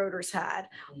that the Schroeders had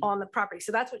on the property.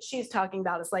 So that's what she's talking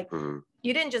about. It's like,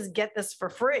 you didn't just get this for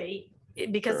free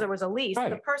because there was a lease. Right.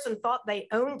 The person thought they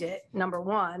owned it. Number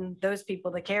one, those people,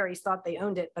 the Careys, thought they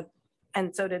owned it,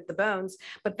 and so did the Bones,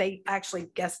 but they actually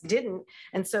didn't.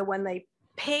 And so when they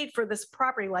paid for this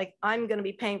property, like, I'm going to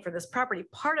be paying for this property,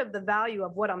 part of the value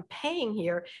of what I'm paying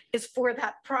here is for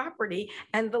that property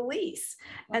and the lease.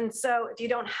 And so if you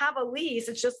don't have a lease,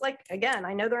 it's just like, again,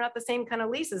 I know they're not the same kind of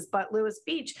leases, but Lewis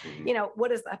Beach,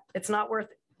 what is that? It's not worth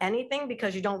anything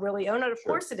because you don't really own it. Of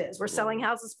course it is. We're selling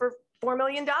houses for $4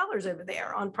 million over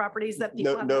there on properties that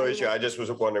people have no issue. I just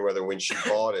was wondering whether when she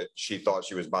bought it, she thought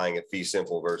she was buying it fee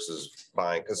simple versus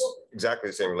buying, because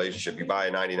exactly the same relationship. You buy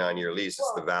a 99-year lease,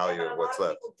 it's the value of what's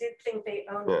left. People did think they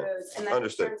owned those, and then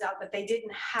it turns out that they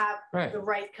didn't have the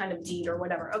right kind of deed or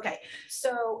whatever. Okay,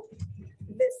 so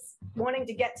this wanting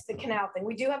to get to the canal thing,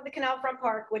 we do have the canal front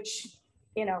park, which,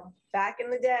 back in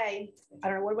the day, I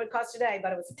don't know what it would cost today,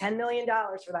 but it was $10 million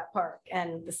for that park.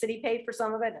 And the city paid for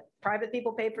some of it. Private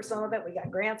people paid for some of it. We got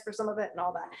grants for some of it and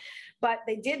all that. But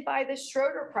they did buy this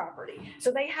Schroeder property. So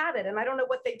they had it. And I don't know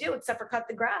what they do except for cut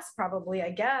the grass, probably,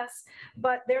 I guess.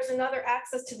 But there's another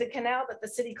access to the canal that the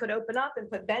city could open up and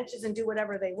put benches and do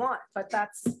whatever they want. But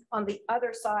that's on the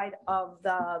other side of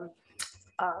the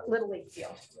Little League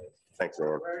field. Thanks,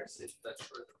 man.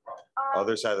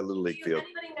 Other side of the Little League field.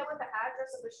 Anybody know what the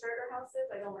address of the Schroeder house is?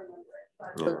 I don't remember it.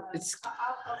 But It's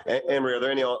Anne-Marie, are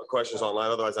there any questions online?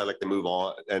 Otherwise, I'd like to move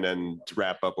on and then to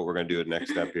wrap up what we're going to do the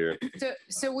next step here.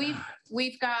 So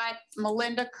we've got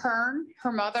Melinda Kern.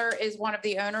 Her mother is one of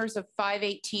the owners of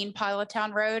 518 Pilot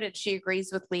Town Road, and she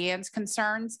agrees with Leanne's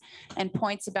concerns and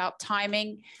points about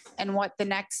timing and what the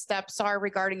next steps are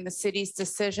regarding the city's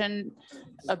decision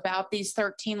about these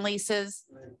 13 leases.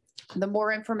 The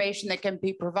more information that can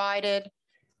be provided,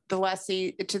 the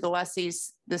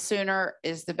lessees, the sooner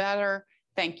is the better.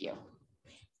 Thank you.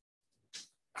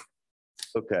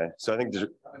 Okay, so I think there's,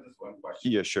 One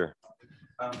question. yeah, sure.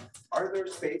 Are there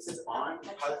spaces on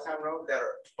Pilot Town Road that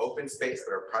are open space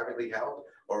that are privately held,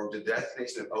 or the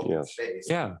definition of open Yes. space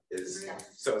Yeah. is,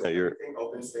 so is No, you're- everything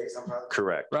open space on Pilot?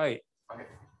 Correct. Right. Okay.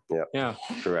 Yeah. Yeah.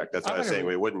 Correct. That's what I was I'm saying.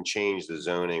 gonna- We wouldn't change the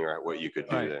zoning or what you could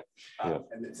do Right. there.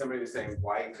 And then somebody was saying,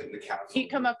 why couldn't the council? You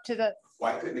come up to the,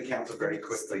 Why couldn't the council very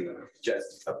quickly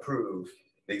just approve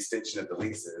the extension of the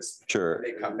leases? Sure. When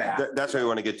they come back. That's what we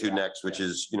want to get to next, which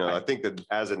is, you know, I think that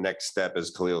as a next step,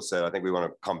 as Khalil said, I think we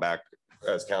want to come back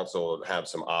as council and have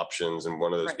some options. And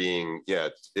one of those Right. being, yeah,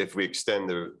 if we extend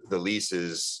the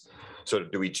leases, sort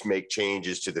of do we make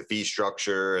changes to the fee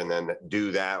structure and then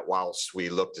do that whilst we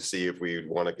look to see if we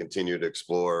want to continue to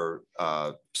explore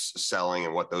selling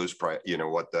and what those you know,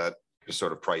 what that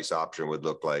sort of price option would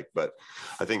look like. But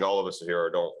I think all of us here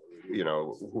don't, you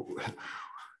know,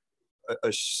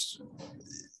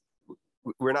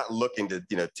 we're not looking to,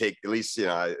 you know, take, at least, you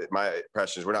know, my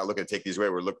impression is we're not looking to take these away.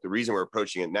 The reason we're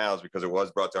approaching it now is because it was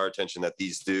brought to our attention that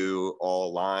these do all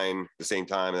align at the same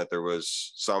time, and that there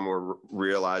was some were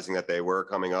realizing that they were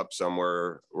coming up, some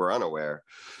were unaware.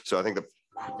 So I think the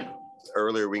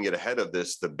earlier we can get ahead of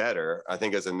this, the better. I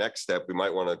think as a next step, we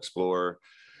might want to explore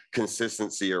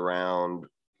consistency around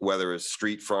whether it's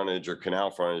street frontage or canal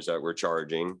frontage that we're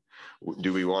charging.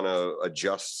 Do we want to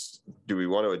adjust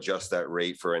that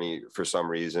rate for some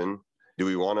reason? Do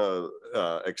we want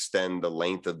to extend the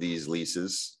length of these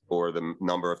leases or the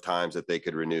number of times that they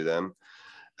could renew them?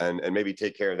 And maybe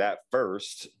take care of that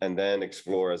first and then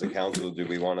explore as a council, do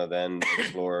we want to then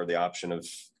explore the option of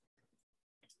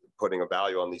putting a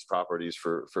value on these properties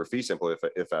for fee simple,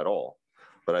 if at all?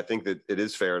 But I think that it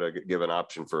is fair to give an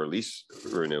option for a lease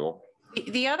renewal.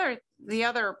 the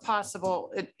other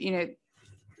possible, you know,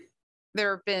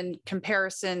 there have been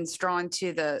comparisons drawn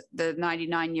to the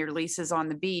 99-year leases on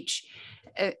the beach.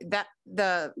 That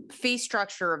the fee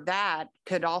structure of that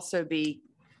could also be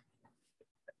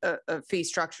a fee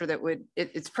structure that would,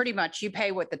 it's pretty much you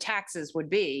pay what the taxes would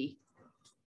be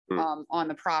on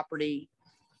the property,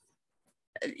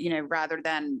 you know, rather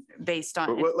than based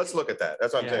on. Well, let's look at that.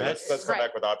 That's what I'm saying. Let's come right.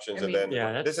 back with options, I and mean,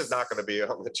 then this is not going to be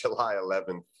on the July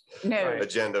 11th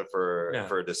agenda for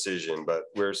a decision, but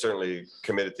we're certainly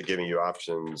committed to giving you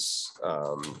options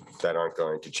that aren't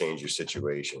going to change your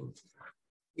situation.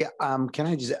 Yeah, can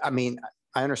I just, I mean,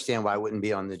 I understand why it wouldn't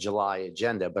be on the July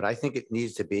agenda, but I think it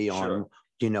needs to be on,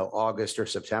 you know, August or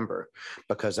September,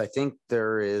 because I think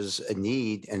there is a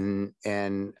need,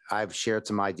 and I've shared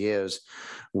some ideas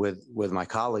with my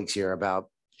colleagues here about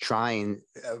trying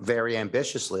very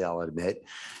ambitiously, I'll admit,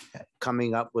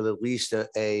 coming up with at least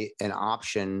an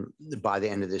option by the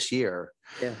end of this year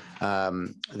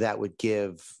that would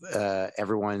give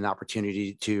everyone an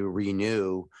opportunity to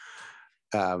renew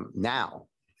now.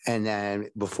 And then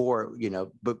before, you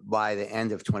know, but by the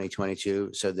end of 2022,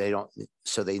 so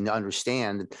they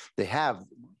understand, they have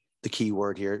the key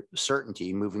word here,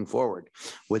 certainty moving forward.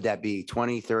 Would that be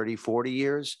 20, 30, 40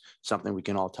 years? Something we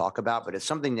can all talk about, but it's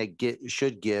something that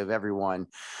should give everyone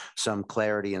some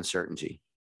clarity and certainty.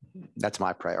 That's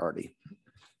my priority.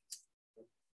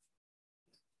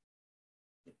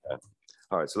 Okay.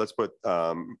 All right, so let's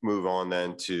move on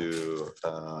then to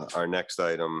our next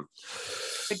item.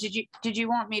 But did you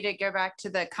want me to go back to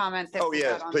the comment that? Oh,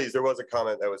 yes, please. There was a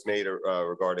comment that was made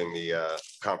regarding the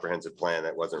comprehensive plan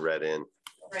that wasn't read in.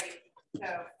 Right.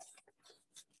 So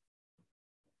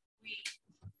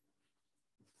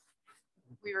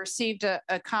we received a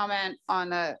comment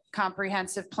on a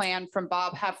comprehensive plan from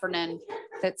Bob Heffernan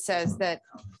that says that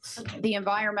the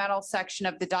environmental section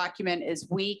of the document is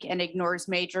weak and ignores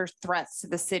major threats to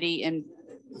the city in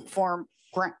the form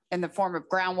of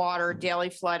groundwater, daily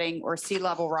flooding, or sea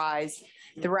level rise.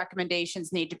 The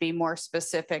recommendations need to be more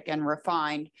specific and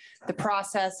refined. The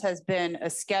process has been a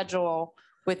schedule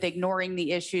with ignoring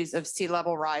the issues of sea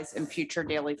level rise and future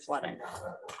daily flooding.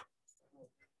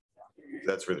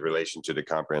 That's with relation to the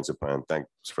comprehensive plan. Thanks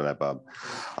for that, Bob.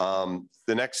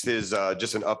 The next is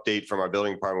just an update from our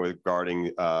building department regarding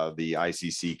the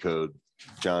ICC code.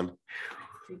 John?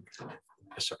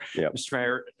 Yes, sir. Yeah. Mr.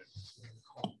 Mayor,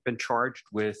 been charged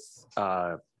with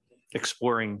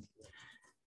exploring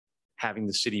having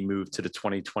the city move to the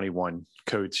 2021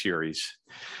 code series.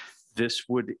 This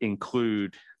would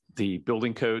include the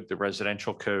building code, the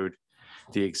residential code,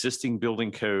 the existing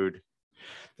building code,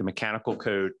 the mechanical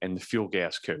code, and the fuel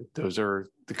gas code. Those are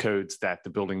the codes that the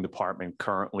building department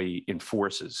currently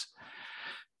enforces.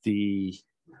 The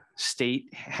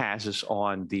state has us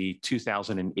on the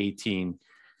 2018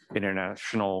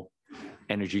 International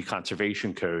Energy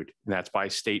Conservation Code, and that's by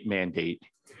state mandate.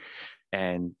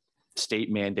 And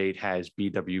state mandate has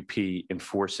BWP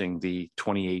enforcing the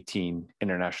 2018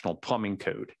 International Plumbing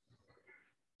Code.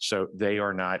 So they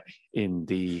are not in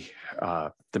the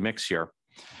mix here.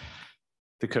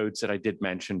 The codes that I did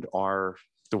mention are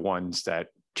the ones that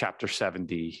Chapter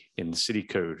 70 in the City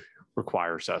Code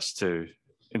requires us to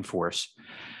enforce.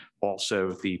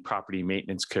 Also, the Property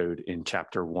Maintenance Code in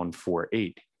Chapter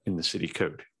 148 in the City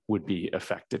Code would be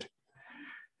affected.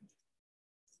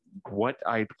 What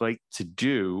I'd like to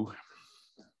do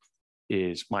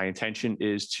is, my intention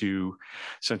is to,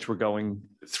 since we're going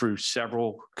through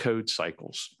several code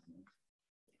cycles,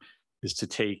 is to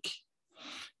take,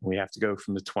 we have to go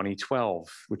from the 2012,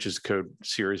 which is the code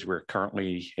series we're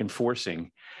currently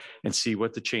enforcing, and see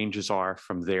what the changes are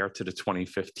from there to the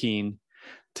 2015,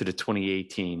 to the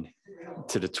 2018,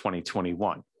 to the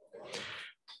 2021.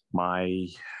 My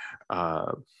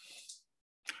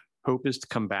hope is to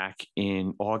come back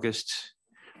in August,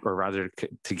 or rather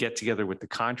to get together with the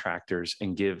contractors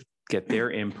and get their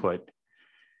input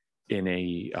in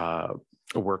a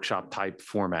workshop type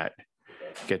format,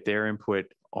 get their input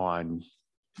on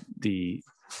the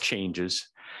changes,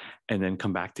 and then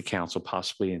come back to council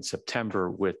possibly in September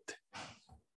with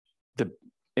the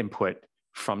input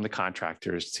from the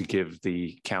contractors to give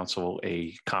the council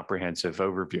a comprehensive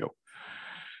overview.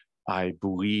 I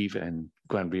believe, and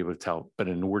Glenn will be able to tell, but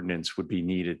an ordinance would be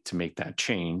needed to make that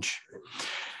change.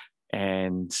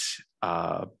 And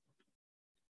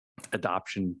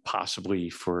adoption possibly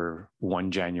for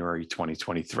 1 January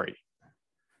 2023.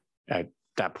 At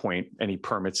that point, any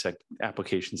permits,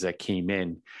 applications that came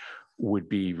in would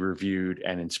be reviewed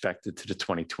and inspected to the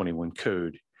 2021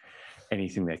 code.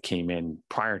 Anything that came in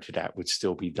prior to that would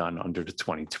still be done under the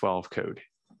 2012 code.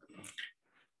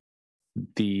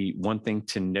 The one thing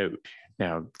to note,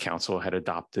 now council had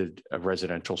adopted a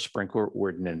residential sprinkler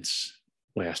ordinance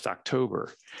last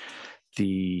October.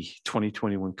 The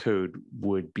 2021 code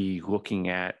would be looking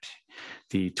at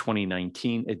the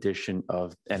 2019 edition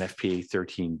of NFPA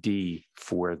 13D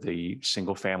for the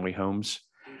single family homes.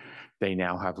 They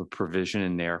now have a provision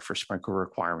in there for sprinkler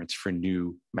requirements for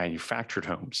new manufactured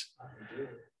homes.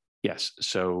 Yes,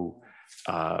 so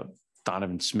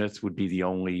Donovan Smith would be the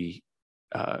only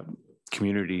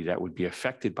community that would be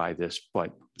affected by this,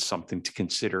 but something to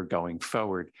consider going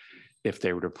forward if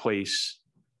they were to place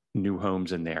new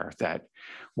homes in there, that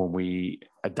when we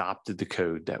adopted the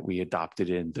code, that we adopted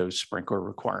in those sprinkler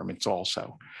requirements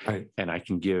also. Right. And I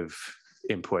can give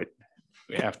input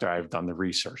after I've done the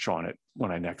research on it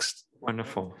when I next.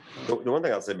 Wonderful. The one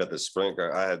thing I'll say about the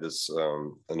sprinkler, I had this,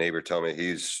 a neighbor tell me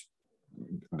he's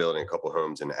building a couple of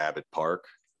homes in Abbott Park,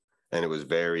 and it was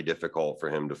very difficult for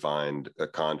him to find a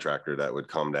contractor that would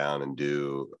come down and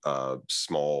do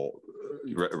small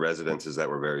residences that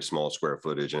were very small square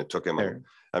footage. And it took him,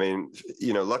 I mean,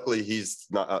 you know, luckily he's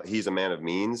not, he's a man of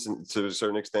means to a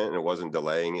certain extent, and it wasn't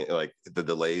delaying it. Like the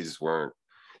delays weren't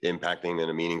impacting in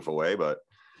a meaningful way, but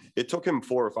it took him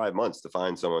 4 or 5 months to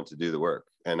find someone to do the work.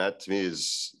 And that to me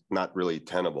is not really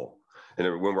tenable. And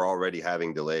when we're already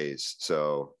having delays.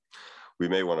 So we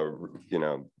may want to, you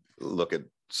know, look at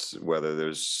whether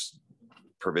there's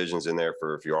provisions in there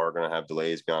for if you are going to have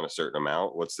delays beyond a certain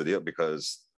amount, what's the deal?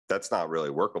 Because that's not really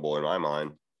workable in my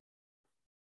mind.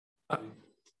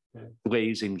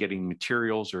 Delays in getting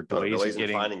materials or delays in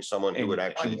getting finding someone who would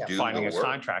actually do finding a work.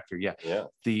 contractor. Yeah.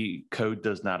 The code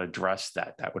does not address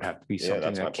that. That would have to be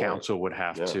something that council would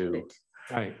have to.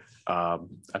 Right.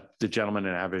 The gentleman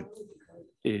in Abbott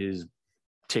is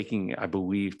taking, I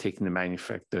believe, taking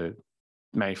the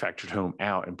manufactured home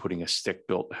out and putting a stick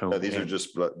built home. No, these are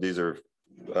just, these are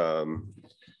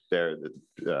they're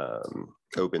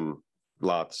open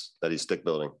lots that he's stick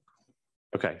building.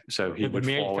 Okay, so he would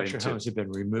fall manufactured into. homes have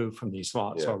been removed from these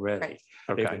lots already. Right.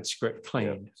 They've Okay. been script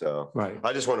cleaned. So Right.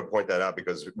 I just want to point that out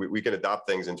because we can adopt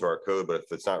things into our code, but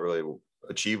if it's not really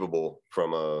achievable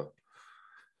from a,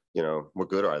 you know, what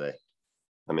good are they?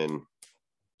 I mean,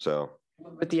 so.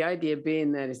 But the idea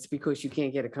being that it's because you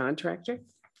can't get a contractor?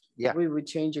 Yeah. We would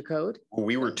change a code?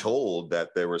 We were told that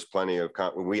there was plenty of,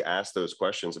 when we asked those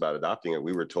questions about adopting it,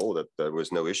 we were told that there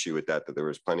was no issue with that there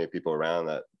was plenty of people around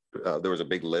that there was a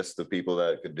big list of people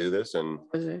that could do this, and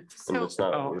it's not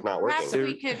Perhaps working.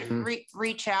 we could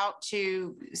reach out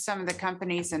to some of the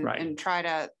companies and try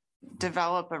to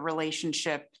develop a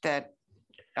relationship that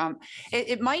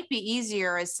it might be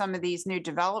easier as some of these new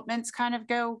developments kind of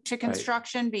go to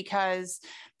construction because,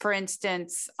 for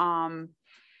instance,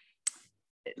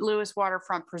 Lewis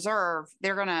Waterfront Preserve,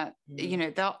 they're gonna, you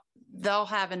know, they'll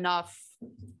have enough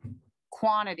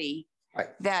quantity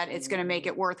that it's going to make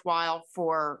it worthwhile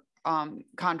for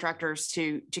contractors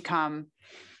to come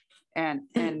and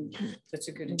That's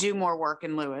a good. do more work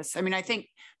in Lewis. I mean, I think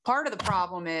part of the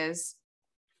problem is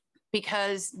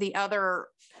because the other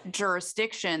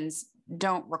jurisdictions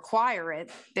don't require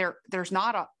it, there's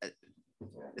not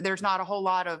a whole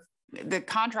lot of, the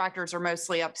contractors are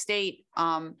mostly upstate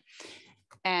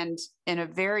and in a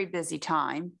very busy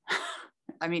time.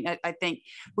 I mean, I think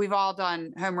we've all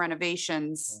done home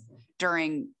renovations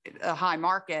during a high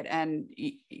market, and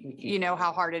you know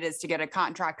how hard it is to get a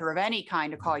contractor of any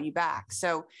kind to call you back.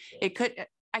 So it could,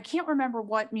 I can't remember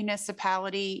what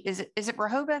municipality, is it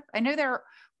Rehoboth? I know there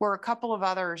were a couple of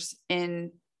others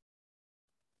in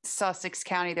Sussex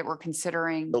County that were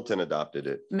considering. Milton adopted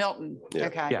it. Milton, Yeah.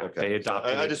 okay. Yeah, they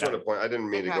adopted I just want to point, I didn't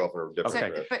mean to go off on a different.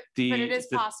 So, but it is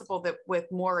possible that with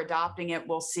more adopting it,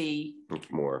 we'll see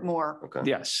more. Okay.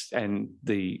 Yes, and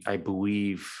I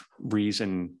believe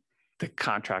reason the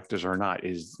contractors are not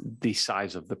is the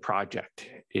size of the project.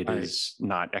 It is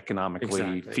not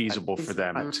economically feasible for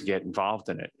them to get involved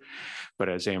in it. But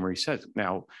as Anne-Marie said,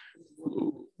 now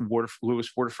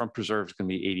Lewis Waterfront Preserve is going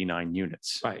to be 89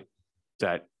 units. Right.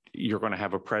 That you're going to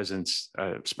have a presence,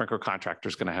 sprinkler contractor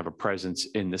is going to have a presence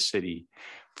in the city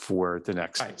for the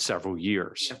next several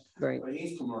years. Right. But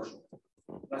he's commercial.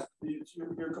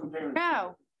 You're comparing.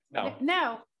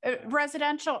 No,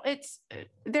 residential,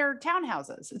 they're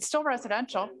townhouses. It's still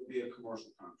residential. It would be a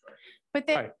commercial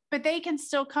contract. But they can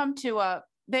still come to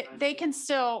they can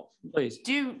still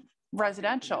do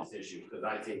residential. Because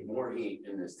I take more heat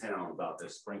in this town about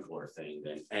this sprinkler thing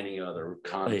than any other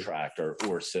contractor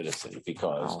or citizen,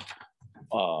 because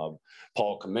Paul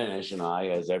Kamenish and I,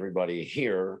 as everybody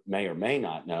here may or may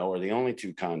not know, are the only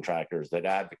two contractors that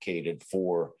advocated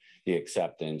for the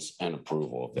acceptance and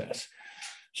approval of this.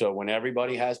 So when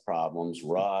everybody has problems,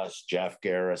 Russ, Jeff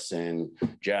Garrison,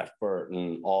 Jeff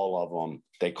Burton, all of them,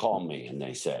 they call me and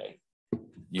they say,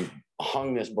 you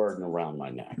hung this burden around my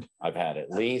neck. I've had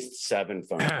at least 7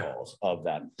 phone calls of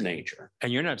that nature.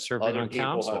 And you're not serving on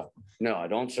council. No, I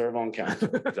don't serve on council.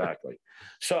 Exactly.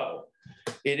 So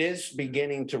it is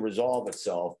beginning to resolve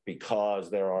itself because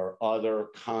there are other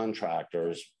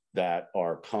contractors that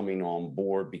are coming on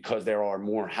board, because there are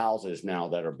more houses now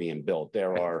that are being built.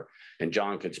 There are, and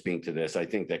John could speak to this, I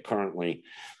think that currently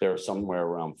there are somewhere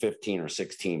around 15 or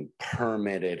 16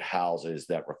 permitted houses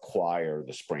that require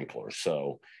the sprinklers.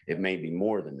 So it may be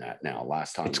more than that now.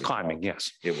 Last time it's climbing,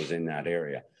 yes. It was in that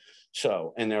area.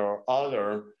 So, and there are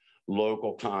other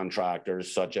local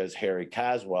contractors such as Harry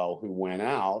Caswell, who went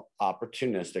out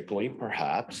opportunistically,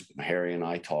 perhaps. Harry and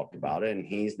I talked about it, and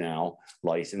he's now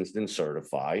licensed and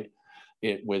certified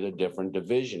with a different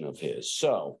division of his.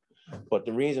 So, but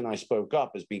the reason I spoke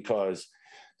up is because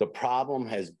the problem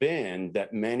has been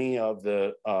that many of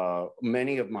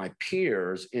my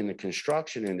peers in the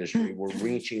construction industry were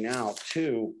reaching out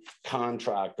to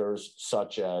contractors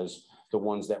such as the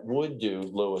ones that would do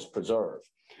Lewis Preserve.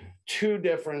 2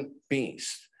 different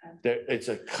beasts. It's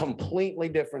a completely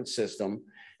different system.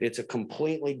 It's a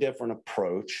completely different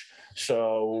approach.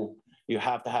 So you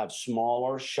have to have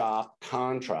smaller shop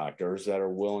contractors that are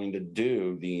willing to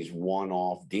do these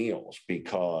one-off deals,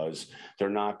 because they're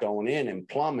not going in and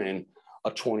plumbing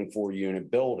a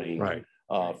 24-unit building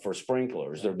for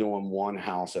sprinklers. They're doing one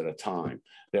house at a time.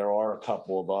 There are a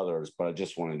couple of others, but I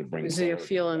just wanted to bring. Is there a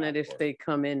feeling that if they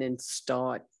come in and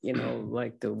start,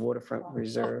 like the Waterfront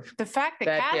Reserve? The fact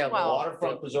that Caswell.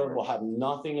 Waterfront Preserve will have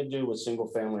nothing to do with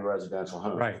single-family residential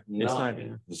homes. Right.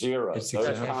 Nothing. Zero. Those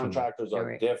contractors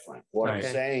are different. What I'm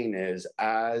saying is,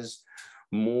 as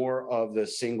more of the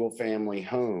single-family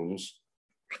homes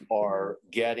are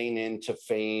getting into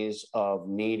phase of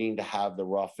needing to have the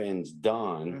rough ends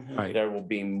done, there will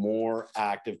be more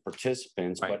active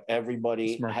participants, but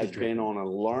everybody has been on a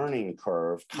learning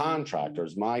curve,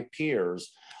 contractors, my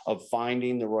peers, of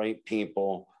finding the right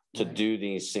people to do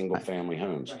these single family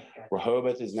homes.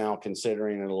 Rehoboth is now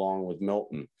considering it along with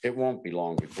Milton. It won't be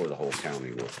long before the whole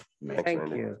county will. Thank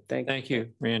you. Thank you,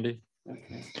 Randy.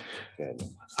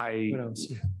 I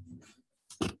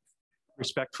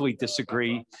respectfully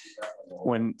disagree.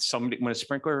 When a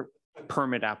sprinkler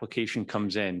permit application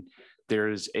comes in,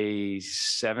 there's a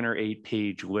 7 or 8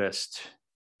 page list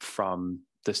from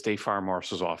the State Fire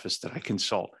Marshal's office that I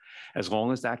consult. As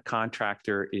long as that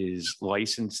contractor is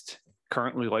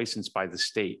currently licensed by the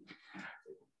state,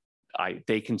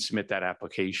 they can submit that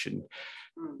application.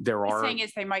 The thing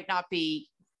is, they might not be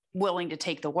willing to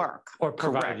take the work. Or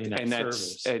correct. And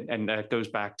that goes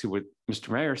back to what Mr.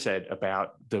 Mayor said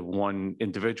about the one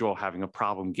individual having a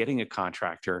problem getting a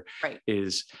contractor.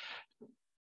 Is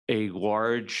a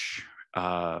large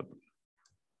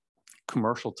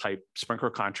commercial type sprinkler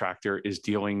contractor is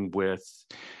dealing with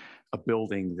a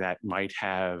building that might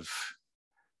have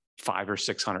 500 or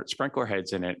 600 sprinkler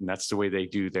heads in it, and that's the way they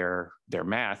do their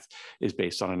math, is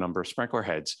based on a number of sprinkler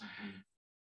heads.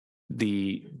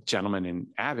 The gentleman in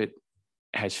Abbott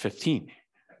has 15,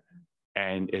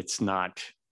 and it's not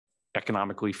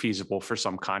economically feasible for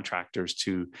some contractors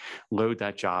to load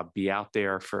that job, be out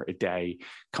there for a day,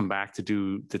 come back to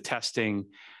do the testing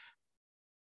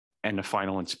and the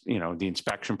final, the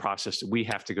inspection process that we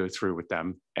have to go through with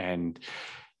them, and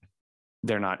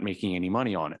they're not making any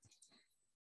money on it.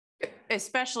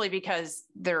 Especially because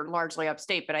they're largely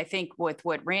upstate. But I think with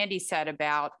what Randy said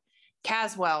about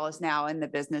Caswell is now in the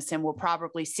business, and we'll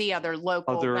probably see other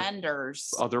local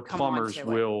vendors. Other plumbers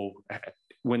will,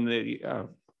 when the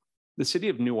city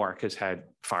of Newark has had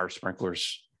fire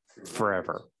sprinklers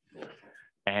forever.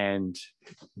 And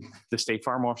the State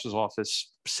Fire Marshal's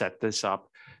office set this up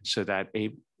so that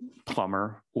a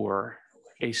plumber or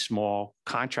a small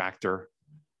contractor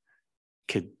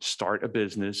could start a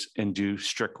business and do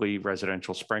strictly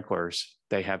residential sprinklers.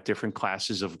 They have different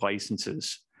classes of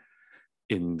licenses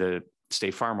in the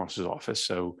State Fire Marshal's office.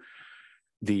 So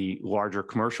the larger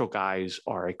commercial guys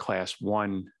are a class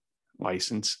 1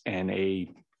 license, and a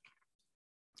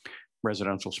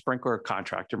residential sprinkler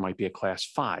contractor might be a class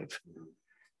 5.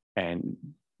 And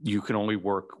you can only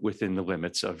work within the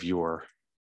limits of your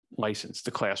license.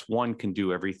 The class 1 can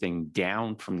do everything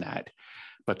down from that,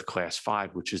 but the class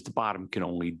 5, which is the bottom, can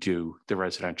only do the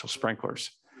residential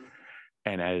sprinklers.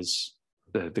 And as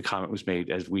the comment was made,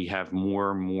 as we have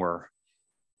more and more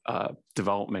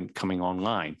development coming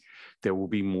online, there will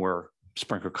be more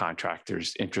sprinkler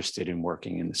contractors interested in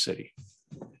working in the city.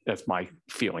 That's my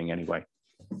feeling anyway.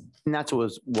 And that's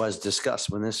what was discussed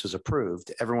when this was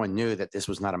approved. Everyone knew that this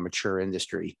was not a mature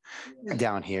industry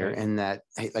down here, and that,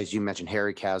 as you mentioned,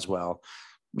 Harry Caswell,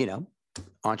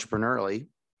 entrepreneurially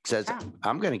says,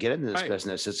 I'm going to get into this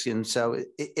business. And so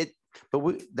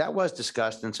that was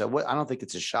discussed. And so I don't think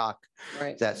it's a shock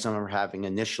that some are having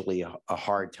initially a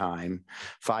hard time.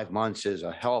 5 months is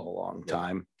a hell of a long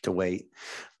time to wait,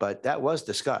 but that was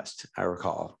discussed, I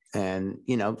recall. And,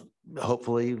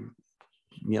 hopefully,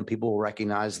 people will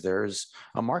recognize there's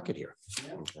a market here.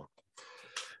 Okay. All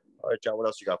right, John, what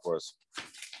else you got for us?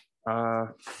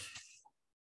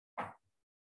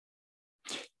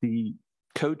 The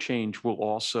code change will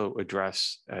also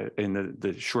address, in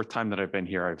the short time that I've been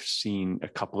here, I've seen a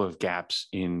couple of gaps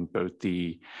in both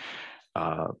the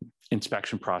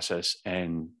inspection process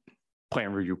and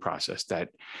plan review process, that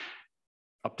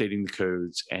updating the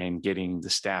codes and getting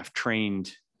the staff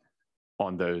trained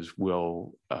on those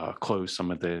will close some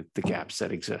of the gaps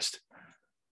that exist.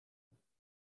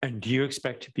 And do you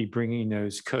expect to be bringing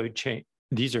those code change?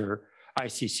 These are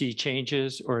ICC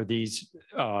changes, or these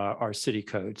are city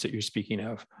codes that you're speaking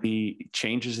of? The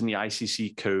changes in the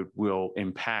ICC code will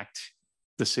impact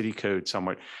the city code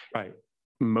somewhat, right?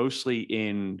 Mostly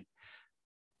in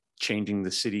changing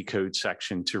the city code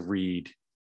section to read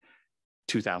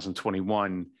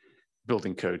 2021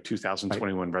 building code,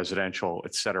 2021 residential,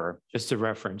 et cetera. Just the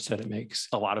reference that it makes.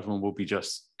 A lot of them will be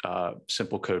just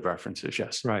simple code references,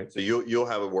 yes. Right. So you'll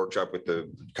have a workshop with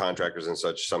the contractors and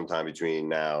such sometime between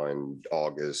now and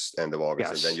August, end of August,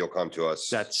 Yes. and then you'll come to us.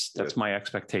 That's my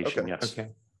expectation, Okay. yes.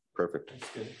 Okay. Perfect.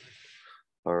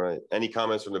 All right. Any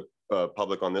comments from the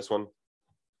public on this one?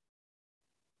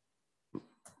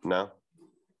 No?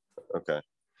 Okay.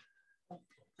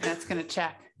 That's going to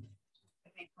check.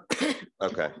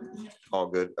 Okay, all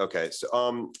good. Okay,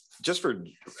 so just for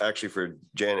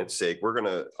Janet's sake,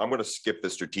 I'm gonna skip the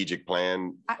strategic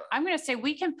plan. I'm going to say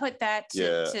we can put that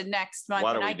to next month.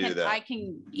 Why don't and we do that? I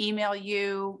can email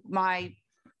you my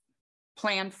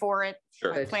plan for it.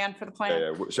 Sure. My plan for the plan.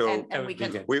 Yeah, so and we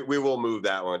can. we will move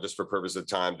that one just for purpose of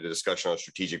time to discussion on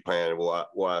strategic plan. And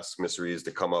we'll ask Ms. Rees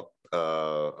to come up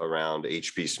around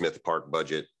HP Smith Park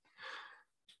budget.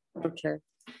 Okay.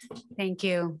 Thank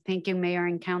you. Thank you, Mayor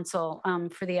and Council,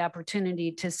 for the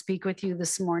opportunity to speak with you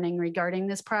this morning regarding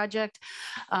this project.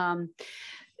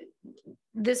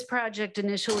 This project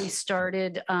initially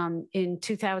started in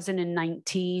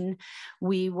 2019.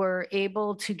 We were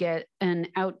able to get an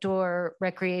outdoor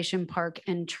recreation park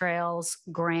and trails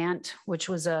grant, which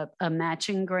was a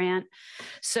matching grant.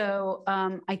 So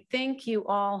I think you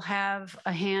all have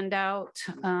a handout,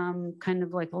 kind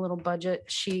of like a little budget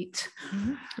sheet.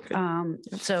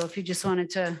 So if you just wanted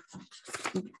to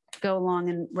go along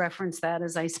and reference that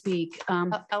as I speak.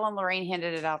 Ellen Lorraine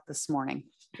handed it out this morning.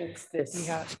 It's this. You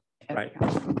got Right.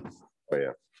 Oh,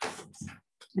 yeah.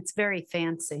 It's very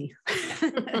fancy.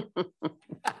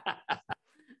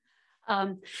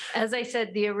 As I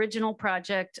said, the original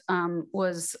project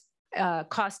was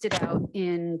costed out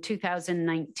in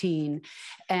 2019,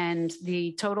 and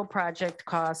the total project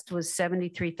cost was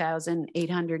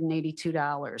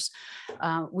 $73,882.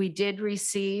 We did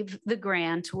receive the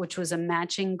grant, which was a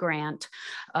matching grant.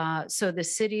 So the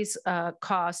city's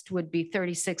cost would be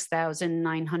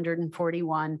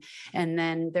 $36,941, and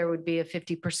then there would be a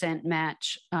 50%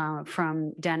 match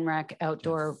from DENREC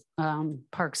Outdoor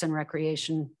Parks and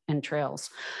Recreation and Trails.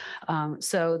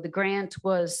 So the grant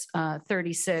was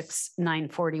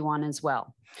 $36,941 as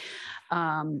well.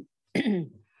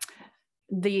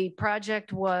 The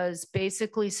project was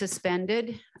basically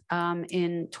suspended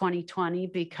in 2020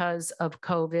 because of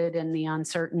COVID and the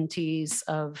uncertainties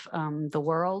of the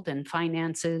world and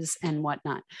finances and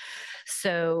whatnot.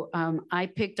 So I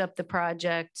picked up the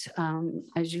project.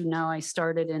 As you know, I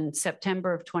started in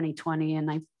September of 2020, and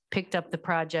I picked up the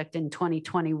project in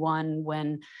 2021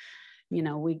 when, you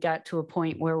know, we got to a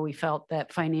point where we felt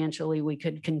that financially we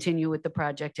could continue with the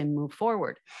project and move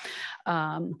forward.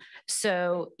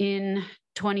 So in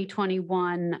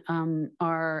 2021,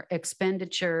 our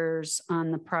expenditures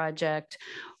on the project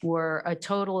were a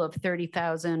total of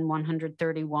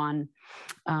 $30,131,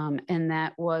 and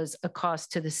that was a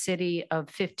cost to the city of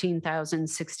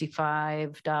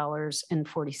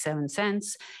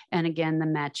 $15,065.47, and again, the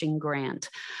matching grant.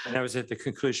 And that was at the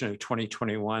conclusion of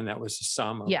 2021. That was the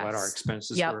sum of what our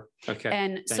expenses were. Okay.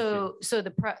 And so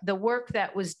the work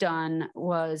that was done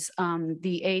was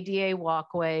the ADA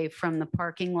walkway from the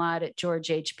parking lot at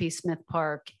George H.P. Smith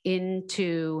Park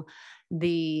into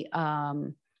the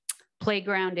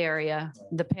playground area.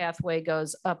 The pathway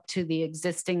goes up to the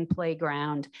existing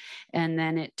playground, and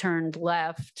then it turned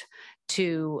left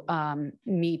to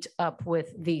meet up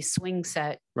with the swing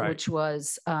set, which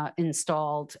was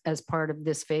installed as part of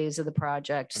this phase of the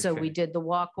project. So we did the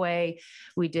walkway,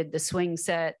 we did the swing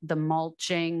set, the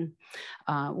mulching.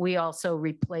 We also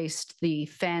replaced the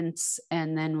fence,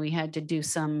 and then we had to do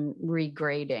some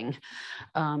regrading.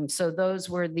 So those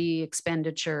were the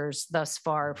expenditures thus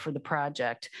far for the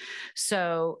project.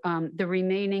 So the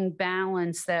remaining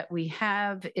balance that we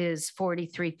have is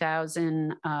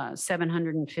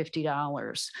 $43,750.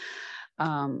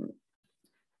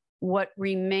 What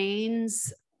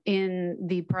remains in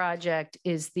the project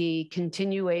is the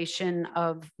continuation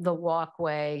of the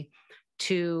walkway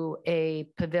to a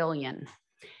pavilion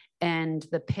and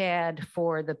the pad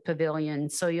for the pavilion.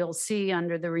 So you'll see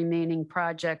under the remaining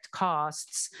project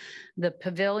costs, the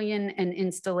pavilion and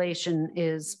installation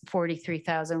is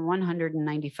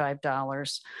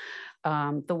 $43,195.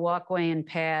 The walkway and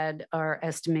pad are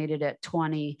estimated at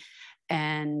 $20,000.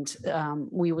 And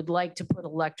we would like to put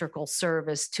electrical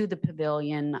service to the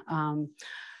pavilion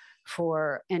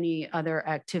for any other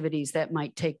activities that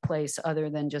might take place other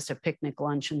than just a picnic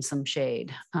lunch and some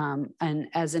shade. And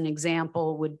as an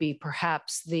example would be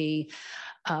perhaps the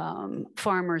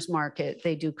farmers market.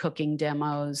 They do cooking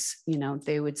demos. You know,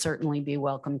 they would certainly be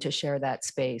welcome to share that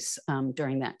space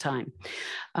during that time.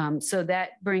 So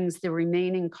that brings the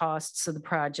remaining costs of the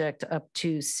project up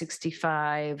to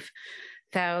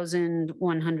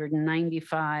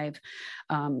 $65,195.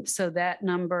 So that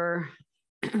number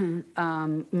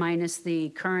minus the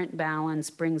current balance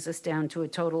brings us down to a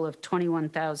total of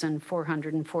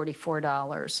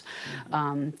 $21,444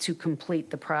 to complete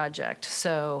the project.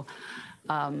 So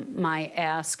my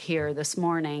ask here this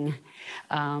morning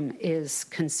is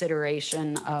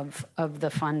consideration of the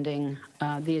funding,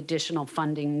 the additional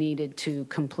funding needed to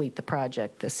complete the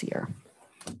project this year.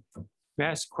 May I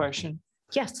ask a question?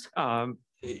 Yes.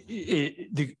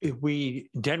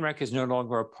 DENREC is no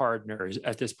longer a partner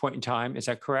at this point in time. Is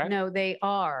that correct? No, they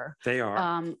are. They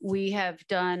are. We have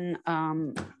done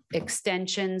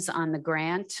extensions on the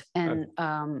grant, and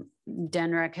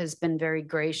DENREC has been very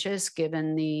gracious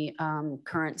given the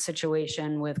current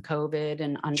situation with COVID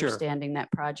and understanding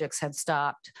that projects have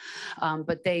stopped.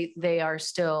 But they are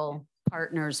still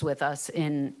partners with us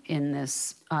in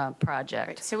this project.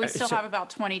 Right. So we still have about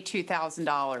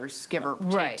 $22,000, give or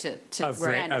take, to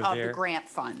spend of the grant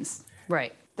funds.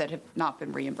 Right. That have not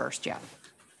been reimbursed yet.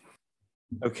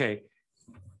 Okay.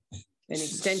 An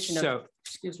extension of,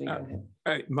 excuse me. Go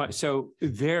ahead. So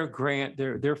their grant,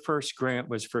 their first grant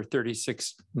was for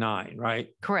 $36,900, right?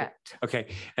 Correct. Okay.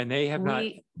 And they have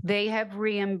they have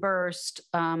reimbursed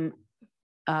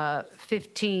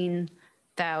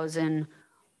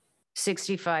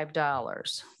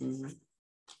 $15,065. Mm-hmm.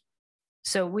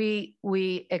 So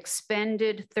we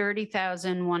expended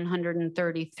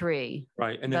 $30,133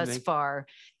 and thus far,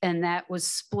 and that was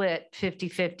split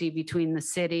 50-50 between the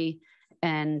city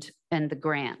and the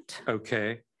grant.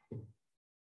 Okay.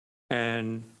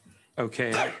 And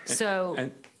okay. So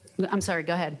I'm sorry,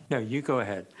 go ahead. No, you go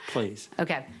ahead, please.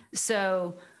 Okay,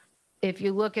 so if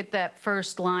you look at that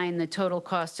first line, the total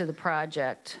cost of the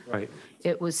project. Right.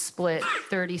 It was split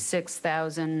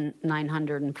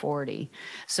 36,940.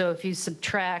 So if you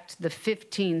subtract the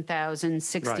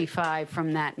 15,065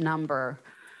 from that number,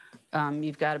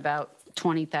 you've got about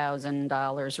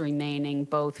 $20,000 remaining,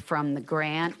 both from the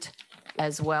grant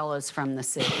as well as from the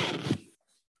city.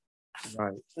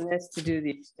 Right. And that's to do the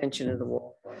extension of the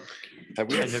wall. And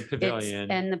the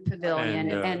pavilion. And the pavilion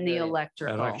and the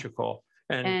electrical. Electrical.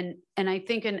 And I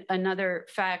think another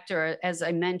factor, as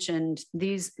I mentioned,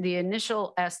 the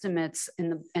initial estimates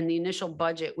and the initial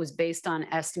budget was based on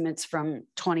estimates from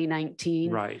 2019.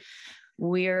 Right.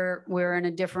 We're in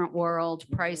a different world.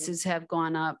 Prices have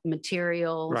gone up,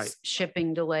 materials, Right.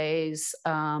 shipping delays,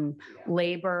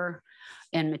 labor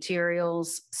and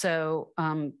materials. So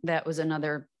that was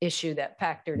another issue that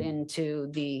factored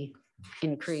into the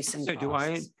increase in So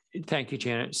costs. thank you,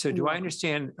 Janet. So do I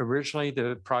understand originally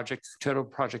the total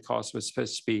project cost was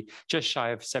supposed to be just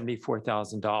shy of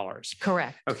 $74,000?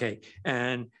 Correct. Okay.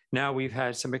 And now we've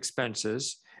had some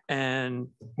expenses and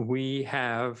we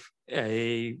have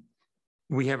a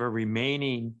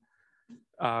remaining,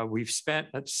 we've spent,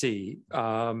 let's see,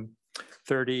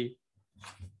 30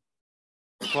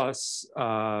 plus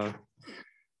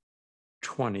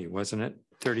 20, wasn't it?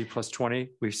 30 plus 20,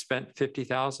 we've spent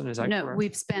 50,000, is that correct? No,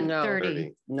 we've spent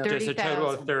 30. Just a total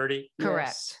of 30? Correct.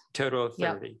 Yes. Total of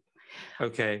 30. Yep.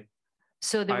 Okay.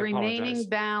 So the I remaining apologize.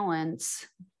 balance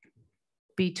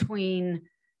between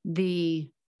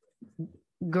the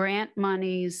grant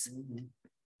monies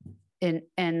and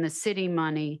the city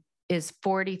money is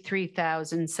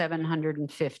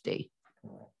 43,750.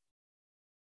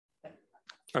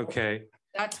 Okay.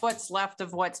 That's what's left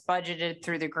of what's budgeted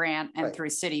through the grant and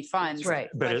through city funds. Right.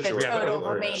 But the total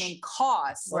remaining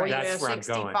cost, That's where I'm going.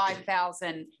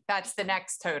 65,000, that's the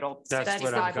next total. That's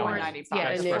what I'm going. 65,195.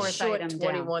 Yeah, And the they're fourth short item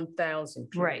down. 21,000.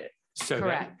 Right. So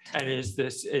correct. And is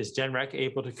DENREC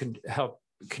able to help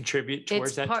contribute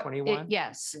towards that 21?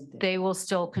 Yes, they will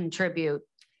still contribute.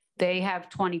 They have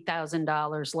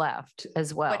 $20,000 left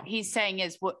as well. What he's saying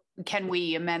is, can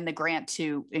we amend the grant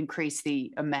to increase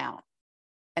the amount?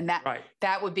 And that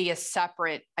would be a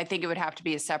separate, I think it would have to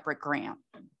be a separate grant.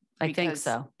 I think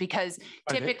so. Because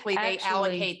typically they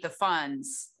allocate the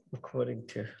funds. According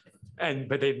to.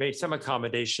 But they've made some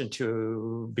accommodation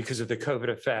because of the COVID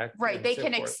effect. Right, they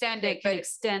can extend it, but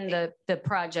extend the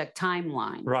project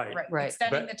timeline. Right.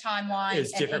 Extending the timeline and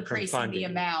increasing the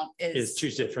amount is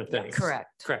two different things.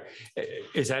 Correct.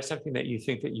 Is that something that you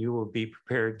think that you will be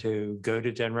prepared to go to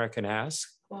DENREC and ask?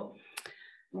 Well,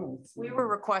 we were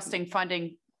requesting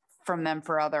funding from them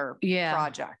for other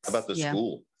projects. How about the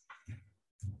school?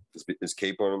 Is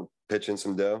Cape on pitching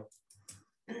some dough?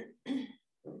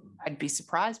 I'd be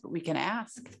surprised, but we can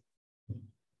ask.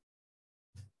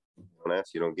 Don't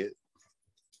ask, you don't get.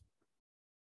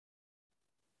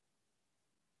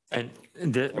 And I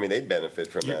mean, they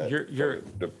benefit from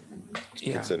that.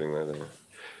 Considering where they are.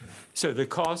 So the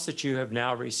costs that you have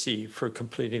now received for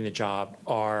completing the job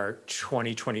are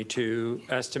 2022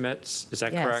 estimates, is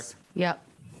that correct? Yep.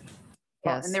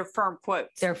 Yes. And they're firm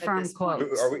quotes. They're firm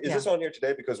quotes. Is this on here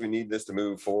today because we need this to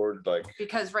move forward?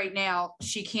 Because right now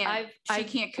she can't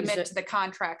commit to the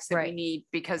contracts that we need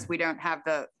because we don't have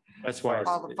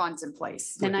all the funds in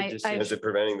place. And is it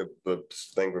preventing the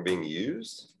thing from being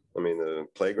used? I mean, the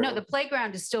playground? No, the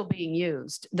playground is still being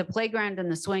used. The playground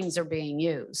and the swings are being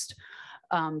used.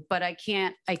 But I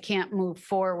can't move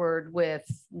forward with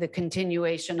the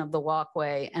continuation of the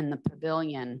walkway and the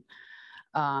pavilion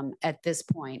at this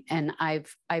point. And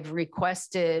I've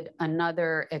requested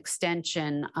another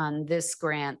extension on this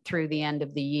grant through the end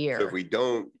of the year. So if we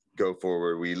don't go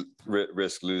forward, we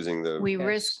risk losing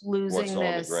risk losing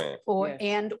this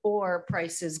or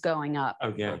prices going up.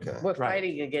 Okay. We're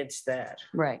fighting against that.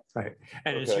 Right.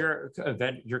 And is your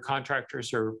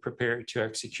contractors are prepared to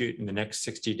execute in the next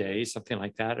 60 days, something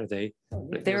like that? Are they?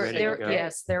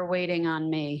 Yes, they're waiting on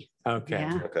me. Okay.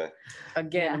 Yeah. Okay.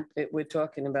 Again, we're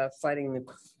talking about fighting the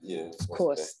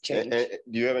cost change.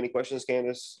 Do you have any questions,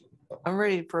 Candace? I'm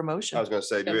ready for a motion. I was going to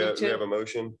say, do we have a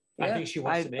motion? I think she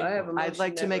wants to make. I'd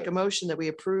like to make a motion that we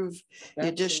approve the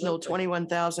additional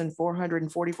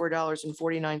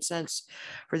 $21,444.49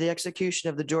 for the execution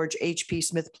of the George H.P.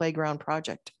 Smith Playground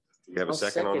project. You have a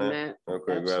second on that?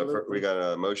 Okay, we got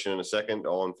a motion and a second.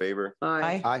 All in favor?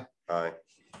 Aye. Aye.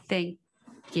 Thank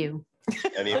you.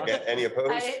 Any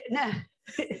opposed? No.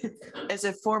 As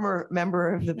a former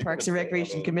member of the Parks and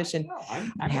Recreation Commission,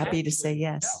 I'm happy to say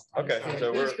yes. Okay,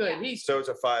 so He's good. so it's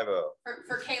a 5-0.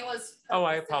 For Kayla's. Oh,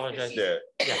 I apologize. Yeah.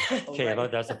 Yeah, Kayla,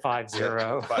 that's a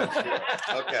 5-0. 5-0.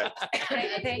 Okay.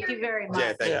 Thank you very much.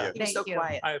 Yeah, thank you. You're so Thank you.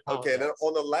 quiet. I Okay, apologize. then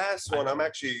on the last one, I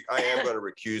am going to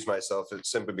recuse myself. It's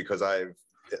simply because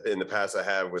in the past I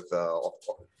have with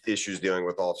issues dealing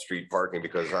with off-street parking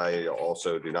because I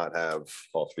also do not have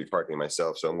off-street parking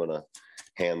myself. So I'm going to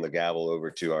hand the gavel over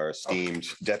to our esteemed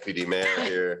deputy mayor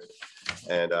here.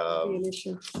 And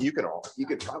you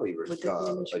could probably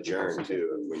adjourn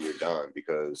too when you're done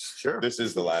because this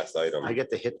is the last item. I get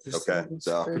to hit this. Okay,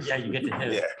 so. Yeah, you get to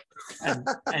hit it. Yeah.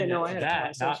 And know I had a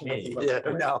that, not conversation me. Yeah,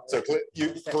 no. So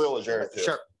Khalil adjourn too.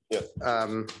 Sure. Yeah.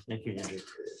 Thank you, Andrew.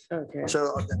 Okay.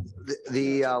 So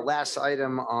the last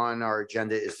item on our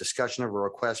agenda is discussion of a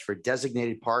request for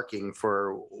designated parking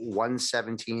for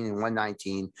 117 and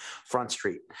 119 Front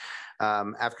Street.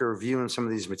 After reviewing some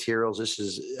of these materials, this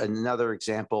is another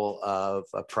example of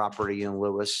a property in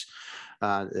Lewis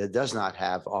that does not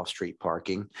have off-street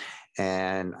parking.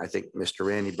 And I think Mr.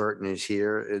 Randy Burton is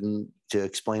here to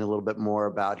explain a little bit more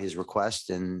about his request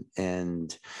and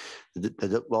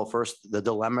well, first, the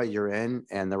dilemma you're in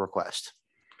and the request.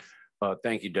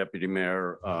 Thank you, Deputy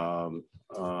Mayor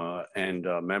and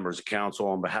members of council.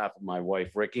 On behalf of my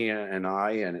wife, Ricky, and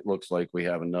I, and it looks like we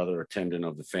have another attendant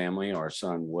of the family. Our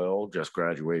son, Will, just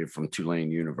graduated from Tulane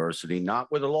University,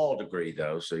 not with a law degree,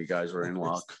 though, so you guys are in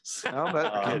luck. No,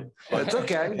 but it's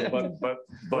okay.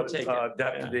 But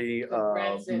Deputy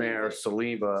Mayor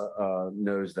Saliba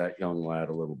knows that young lad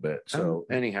a little bit. So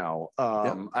anyhow,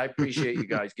 I appreciate you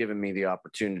guys giving me the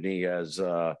opportunity, as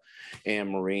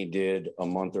Anne Marie did a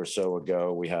month or so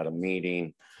ago. We had a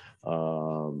meeting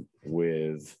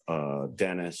with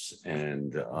Dennis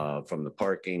and from the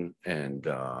parking and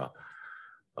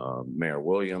Mayor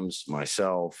Williams,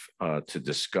 myself, to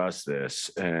discuss this.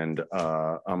 And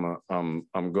I'm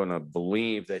going to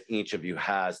believe that each of you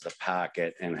has the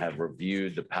packet and have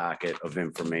reviewed the packet of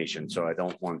information. So I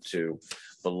don't want to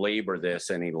belabor this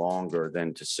any longer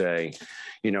than to say,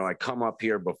 I come up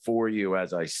here before you,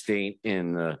 as I state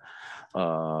in the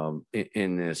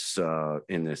in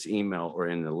this email or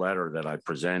in the letter that I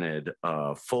presented,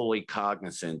 fully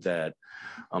cognizant that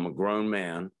I'm a grown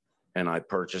man and I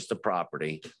purchased the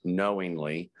property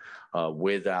knowingly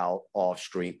without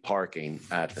off-street parking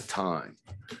at the time.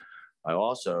 I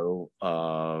also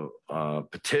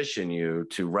petition you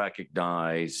to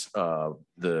recognize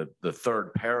the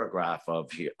third paragraph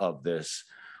of this,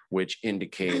 which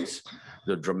indicates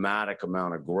the dramatic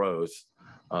amount of growth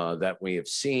that we have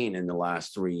seen in the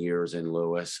last 3 years in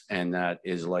Lewis, and that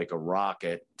is like a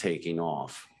rocket taking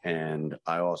off. And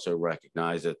I also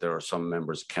recognize that there are some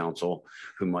members of council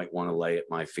who might want to lay at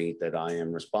my feet that I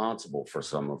am responsible for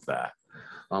some of that.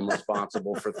 I'm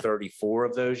responsible for 34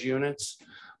 of those units,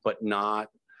 but not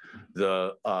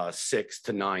the 6,000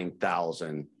 to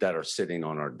 9,000 that are sitting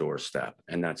on our doorstep.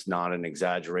 And that's not an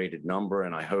exaggerated number.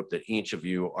 And I hope that each of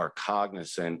you are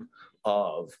cognizant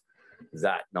of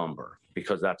that number,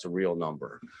 because that's a real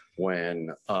number.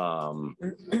 When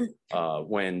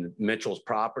Mitchell's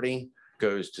property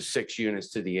goes to 6 units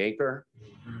to the acre,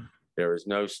 there is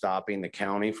no stopping the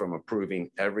county from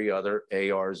approving every other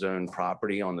AR zone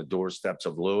property on the doorsteps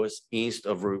of Lewis, east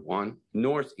of Route 1,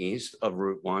 northeast of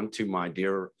Route 1, to my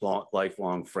dear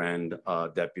lifelong friend,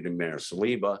 Deputy Mayor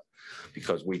Saliba,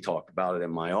 because we talked about it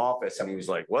in my office and he was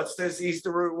like, what's this east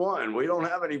of Route 1? We don't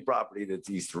have any property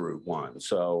that's east of Route 1.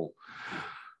 So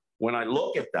when I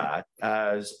look at that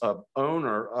as an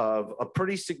owner of a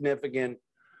pretty significant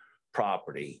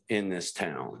property in this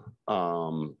town,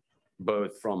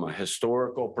 both from a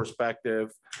historical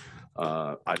perspective,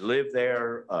 I live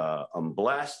there. I'm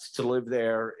blessed to live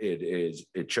there.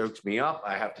 It chokes me up.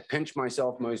 I have to pinch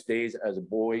myself most days as a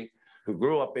boy who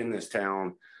grew up in this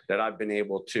town, that I've been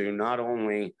able to not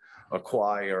only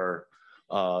acquire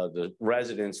the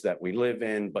residence that we live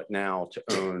in, but now to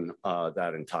own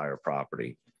that entire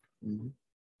property. Mm-hmm.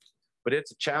 But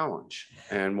it's a challenge.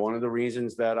 And one of the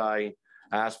reasons that I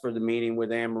asked for the meeting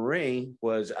with Anne Marie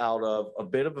was out of a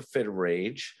bit of a fit of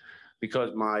rage,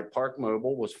 because my Park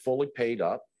Mobile was fully paid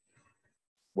up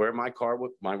where my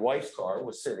wife's car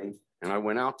was sitting, and I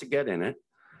went out to get in it,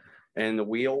 and the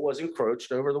wheel was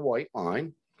encroached over the white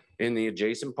line in the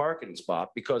adjacent parking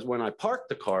spot, because when I parked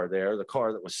the car there, the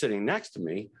car that was sitting next to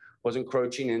me was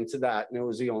encroaching into that, and it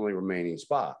was the only remaining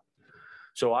spot.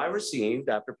 So I received,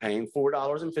 after paying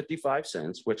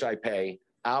 $4.55, which I pay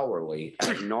hourly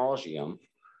ad nauseum,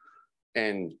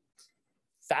 and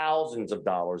thousands of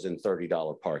dollars in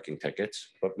 $30 parking tickets.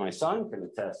 But my son can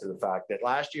attest to the fact that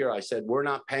last year I said, we're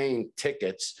not paying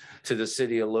tickets to the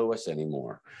city of Lewis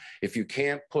anymore. If you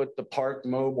can't put the Park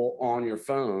Mobile on your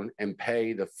phone and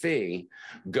pay the fee,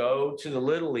 go to the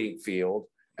Little League field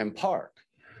and park.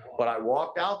 But I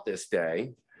walked out this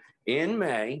day in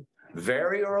May,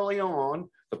 very early on.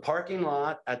 The parking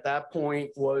lot at that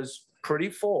point was pretty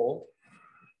full,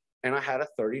 and I had a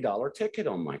 $30 ticket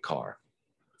on my car.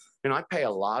 And I pay a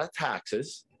lot of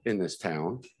taxes in this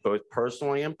town, both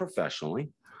personally and professionally.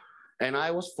 And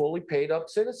I was fully paid up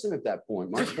citizen at that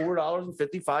point. My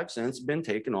 $4.55 had been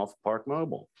taken off of Park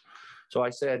Mobile. So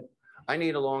I said, I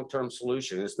need a long-term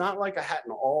solution. It's not like I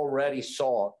hadn't already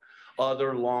sought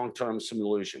other long-term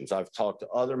solutions. I've talked to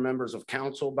other members of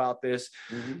council about this,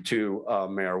 to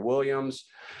Mayor Williams.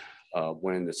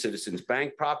 When the Citizens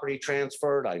Bank property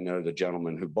transferred, I know the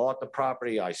gentleman who bought the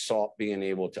property. I sought being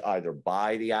able to either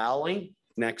buy the alley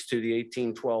next to the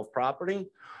 1812 property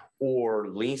or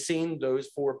leasing those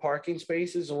 4 parking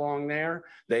spaces along there.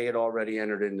 They had already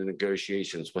entered into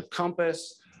negotiations with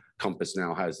Compass. Compass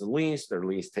now has the lease. Their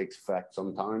lease takes effect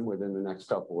sometime within the next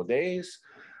couple of days.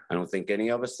 I don't think any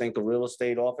of us think a real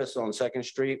estate office on 2nd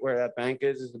Street where that bank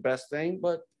is the best thing,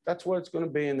 but that's what it's going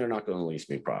to be, and they're not going to lease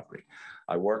me property.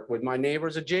 I worked with my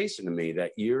neighbors adjacent to me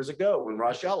that years ago when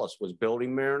Rush Ellis was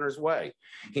building Mariners Way.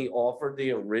 He offered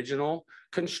the original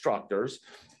constructors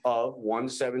of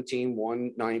 117,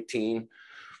 119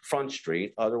 Front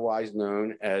Street, otherwise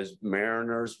known as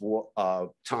Mariners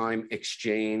Time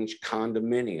Exchange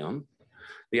Condominium,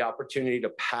 the opportunity to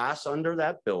pass under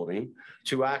that building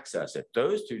to access it.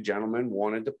 Those 2 gentlemen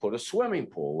wanted to put a swimming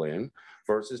pool in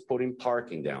versus putting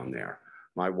parking down there.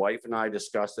 My wife and I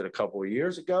discussed it a couple of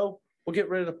years ago. We'll get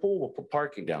rid of the pool, we'll put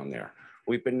parking down there.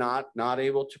 We've been not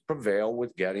able to prevail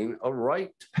with getting a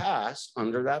right to pass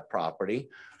under that property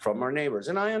from our neighbors.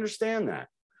 And I understand that.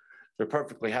 They're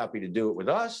perfectly happy to do it with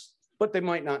us, but they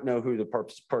might not know who the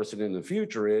person in the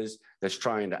future is that's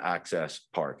trying to access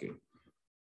parking.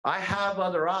 I have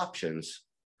other options,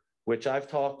 which I've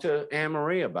talked to Anne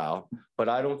Marie about, but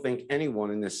I don't think anyone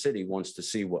in this city wants to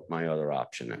see what my other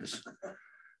option is.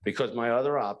 Because my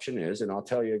other option is, and I'll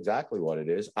tell you exactly what it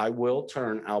is, I will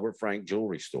turn Albert Frank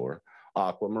Jewelry Store,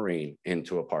 Aquamarine,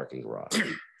 into a parking garage.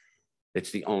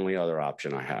 It's the only other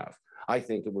option I have. I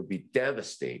think it would be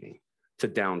devastating to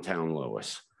downtown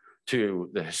Lewis, to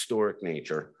the historic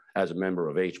nature as a member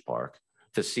of H Park,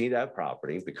 to see that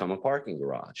property become a parking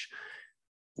garage.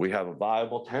 We have a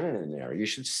viable tenant in there. You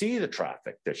should see the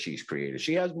traffic that she's created.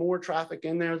 She has more traffic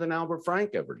in there than Albert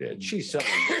Frank ever did. She's selling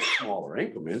smaller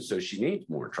increments, so she needs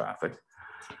more traffic.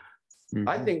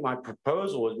 I think my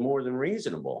proposal is more than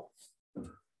reasonable.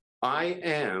 I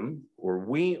am, or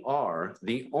we are,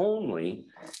 the only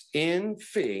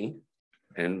in-fee,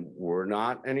 and we're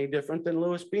not any different than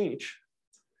Lewis Beach,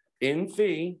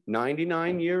 in-fee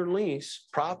 99-year lease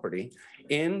property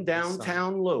in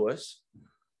downtown Lewis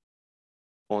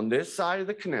on this side of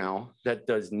the canal that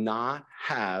does not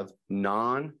have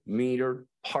non-metered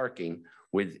parking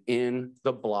within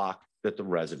the block that the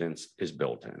residence is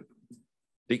built in.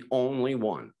 The only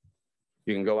one.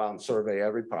 You can go out and survey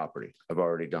every property. I've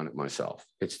already done it myself.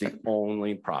 It's the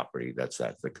only property that's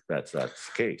the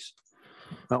case.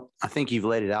 Well, I think you've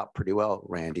laid it out pretty well,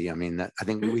 Randy. I mean, I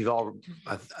think we've all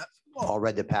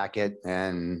read the packet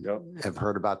and have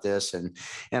heard about this. And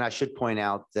I should point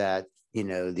out that, you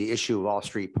know, the issue of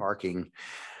off-street parking,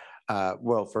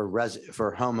 well,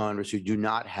 for homeowners who do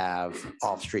not have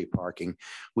off-street parking,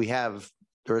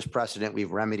 there is precedent.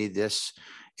 We've remedied this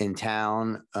in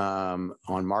town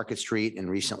on Market Street and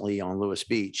recently on Lewis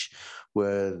Beach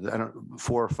with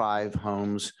 4 or 5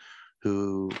 homes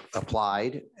who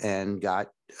applied and got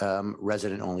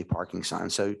resident-only parking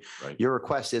signs. So your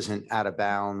request isn't out of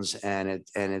bounds, and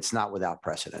it's not without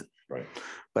precedent. Right.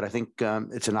 But I think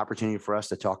it's an opportunity for us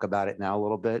to talk about it now a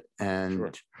little bit,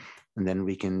 and then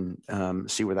we can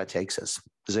see where that takes us.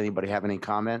 Does anybody have any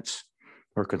comments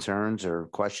or concerns or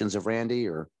questions of Randy?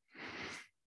 Or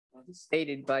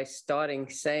stated by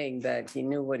saying that he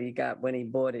knew what he got when he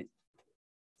bought it,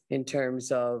 in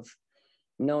terms of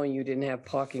knowing you didn't have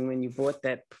parking when you bought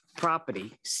that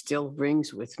property, still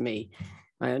rings with me.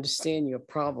 I understand your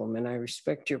problem and I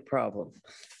respect your problem,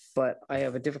 but I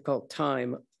have a difficult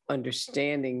time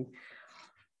understanding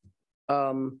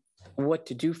what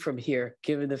to do from here,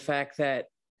 given the fact that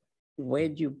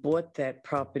when you bought that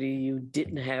property, you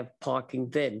didn't have parking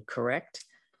then, correct?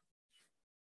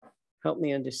 Help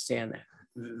me understand that.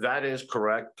 That is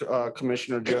correct,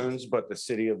 Commissioner Jones, but the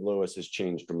city of Lewis has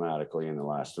changed dramatically in the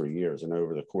last 3 years. And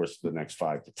over the course of the next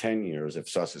 5 to 10 years, if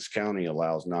Sussex County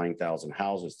allows 9,000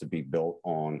 houses to be built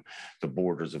on the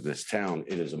borders of this town,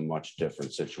 it is a much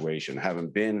different situation.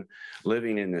 Having been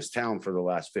living in this town for the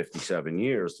last 57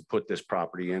 years, to put this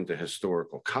property into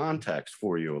historical context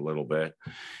for you a little bit,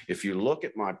 if you look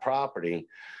at my property,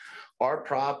 our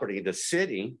property, the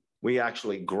city, we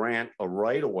actually grant a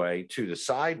right-of-way to the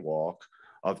sidewalk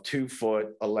of 2 foot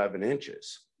 11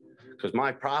 inches, because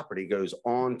my property goes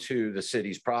onto the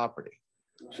city's property.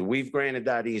 So we've granted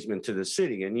that easement to the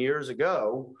city. And years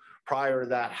ago, prior to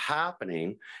that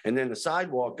happening, and then the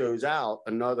sidewalk goes out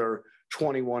another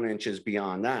 21 inches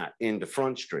beyond that into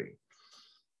Front Street.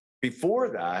 Before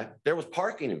that, there was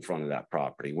parking in front of that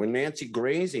property. When Nancy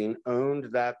Grazing owned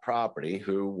that property,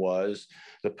 who was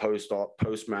the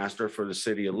postmaster for the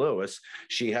city of Lewis,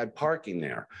 she had parking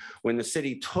there. When the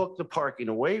city took the parking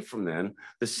away from them,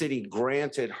 the city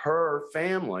granted her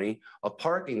family a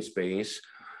parking space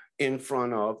in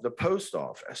front of the post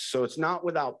office. So it's not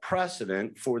without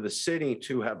precedent for the city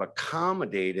to have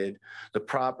accommodated the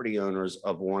property owners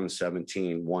of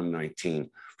 117,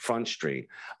 119 Front Street.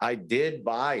 I did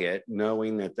buy it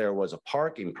knowing that there was a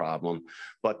parking problem,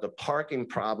 but the parking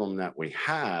problem that we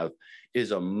have is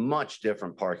a much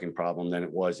different parking problem than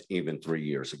it was even 3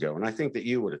 years ago. And I think that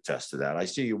you would attest to that. I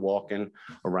see you walking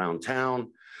around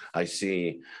town. I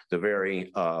see the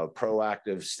very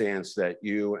proactive stance that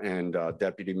you and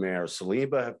Deputy Mayor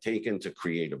Saliba have taken to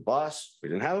create a bus. We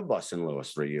didn't have a bus in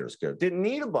Lewis 3 years ago. Didn't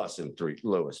need a bus in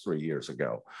Lewis 3 years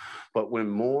ago. But when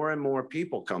more and more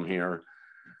people come here,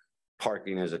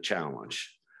 parking is a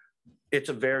challenge. It's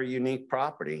a very unique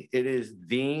property. It is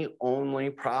the only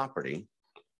property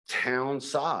town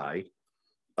side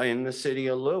in the city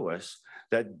of Lewis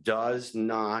that does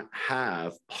not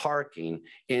have parking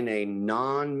in a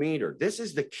non-metered. This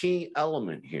is the key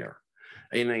element here,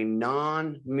 in a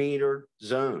non-metered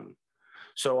zone.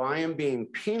 So I am being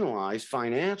penalized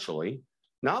financially,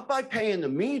 not by paying the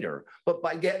meter, but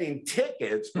by getting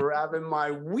tickets for having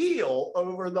my wheel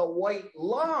over the white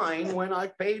line when I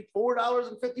paid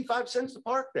 $4.55 to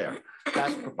park there.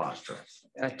 That's preposterous.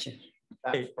 Gotcha.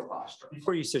 That's preposterous.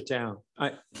 Before you sit down,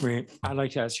 I'd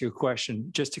like to ask you a question,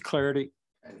 just to clarity,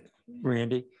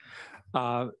 Randy.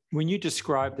 When you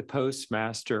described the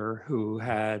postmaster who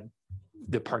had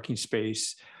the parking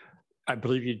space, I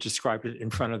believe you described it in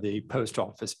front of the post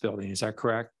office building. Is that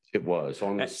correct? It was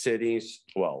on the city's,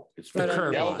 well, it's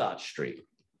Del Dot Street.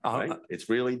 Right? It's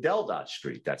really Del Dot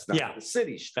Street. That's not the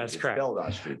city street. That's correct. Del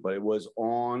Dot Street, but it was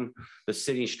on the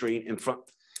city street in front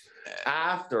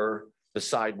after the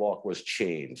sidewalk was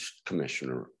changed,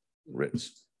 Commissioner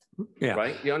Ritz. Yeah.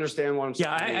 Right? You understand what I'm saying?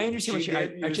 Yeah, I understand what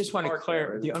you, I just want to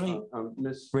clarify. The only,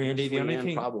 Randy, the only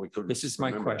thing, this is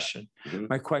my question.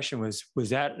 My question was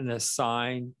that an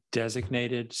assigned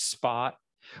designated spot?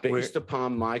 Based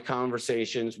upon my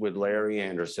conversations with Larry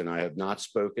Anderson, I have not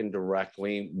spoken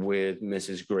directly with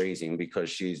Mrs. Grazing because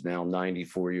she's now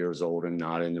 94 years old and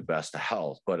not in the best of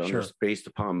health. But based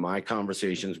upon my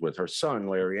conversations with her son,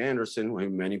 Larry Anderson, who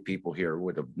many people here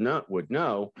would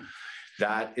know,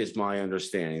 that is my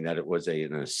understanding, that it was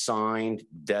an assigned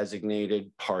designated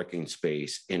parking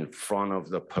space in front of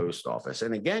the post office.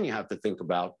 And again, you have to think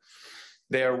about,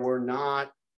 there were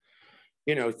not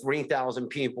 3,000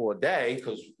 people a day,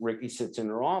 because Ricky sits in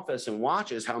her office and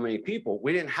watches how many people.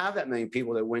 We didn't have that many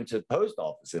people that went to the post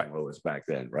office in Lewis back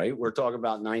then, right? We're talking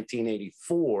about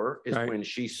 1984 is when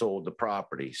she sold the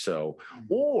property. So,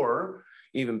 or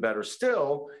even better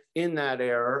still, in that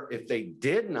era, if they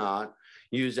did not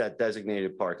use that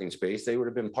designated parking space, they would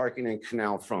have been parking in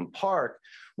Canal Front Park,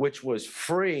 which was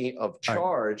free of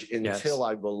charge until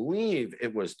I believe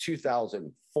it was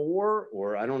 2004,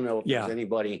 or I don't know if there's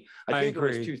anybody, I think it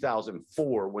was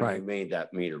 2004 when they made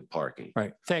that metered parking.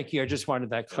 Right. Thank you. I just wanted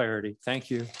that clarity. Thank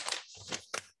you.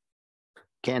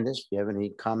 Candace, do you have any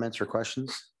comments or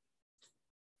questions?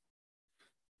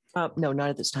 No, not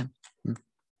at this time.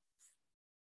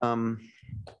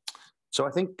 So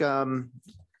I think,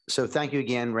 so thank you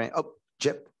again, Ray. Oh,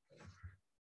 Chip.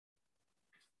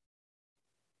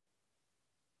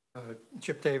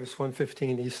 Chip Davis,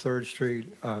 115 East 3rd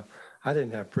Street. I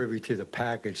didn't have privy to the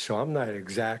package, so I'm not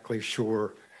exactly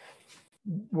sure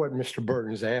what Mr.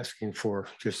 Burton's asking for,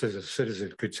 just as a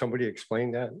citizen. Could somebody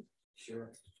explain that? Sure.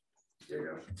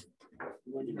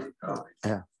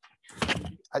 Yeah.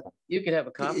 You could have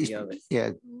a copy of it.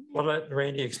 Yeah. Well, let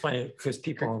Randy explain it, because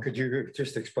people. Could you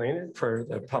just explain it for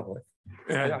the public?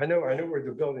 I know where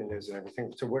the building is and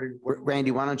everything. So what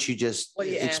Randy, why don't you just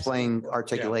explain,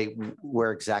 articulate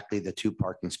where exactly the 2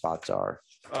 parking spots are?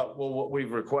 Well, what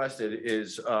we've requested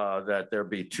is that there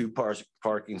be two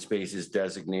parking spaces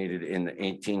designated in the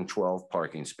 1812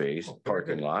 parking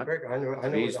lot. I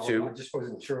know These it all. two. I just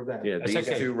wasn't sure of that. Yeah, That's these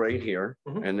okay. two right here,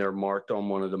 Mhm. and they're marked on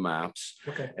one of the maps.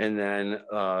 Okay. And then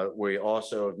we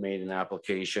also have made an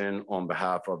application on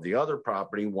behalf of the other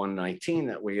property, 119,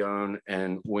 that we own,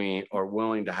 and we are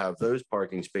willing to have those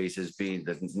parking spaces be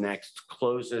the next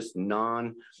closest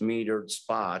non-metered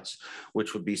spots,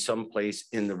 which would be someplace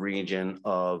in the region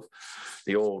of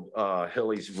the old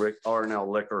Hilly's R&L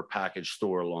Liquor Package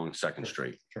Store along 2nd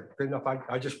Street. Sure. Good enough.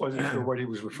 I just wasn't sure what he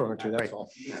was referring to. That's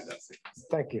all.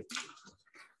 Thank you.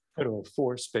 I don't know,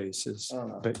 4 spaces,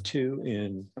 but 2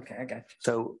 in. Okay, I got you.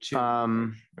 So,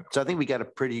 so I think we got a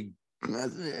pretty,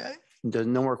 there's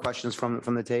no more questions from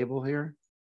the table here?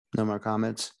 No more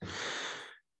comments?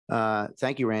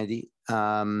 Thank you, Randy.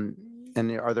 And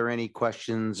are there any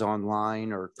questions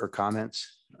online or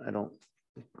comments? I don't.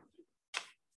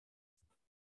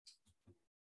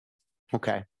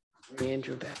 Okay.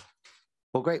 Andrew back.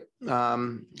 Well, great.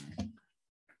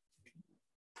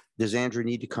 Does Andrew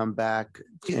need to come back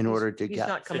in order to He's get?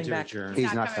 not coming back.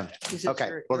 He's not coming. Okay,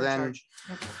 well then,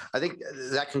 I think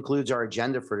that concludes our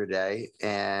agenda for today.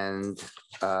 And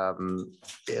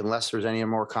unless there's any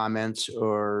more comments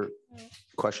or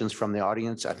questions from the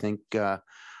audience, I think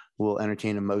we'll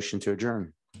entertain a motion to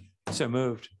adjourn. So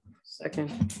moved.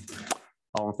 Second.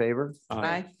 All in favor?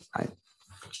 Aye. Aye.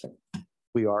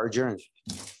 We are adjourned.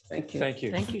 Thank you. Thank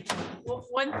you. Thank you. Well,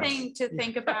 one thing to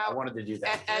think about I wanted to do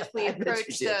that. as we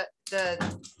approach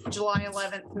the July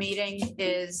 11th meeting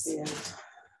is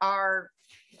our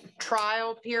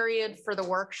trial period for the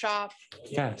workshop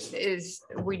Yes. is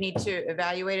we need to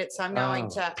evaluate it. So I'm going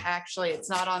to actually, it's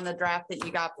not on the draft that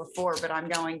you got before, but I'm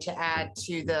going to add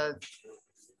to the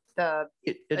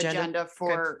agenda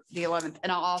for the 11th.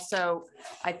 And I'll also,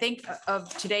 I think of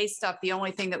today's stuff, the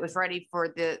only thing that was ready for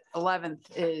the 11th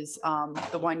is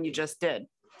the one you just did.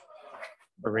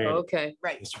 Okay.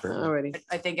 Right. Alrighty.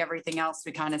 I think everything else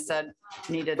we kind of said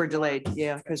needed. We're delayed,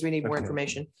 yeah, because we need more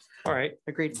information. All right.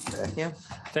 Agreed. Yeah.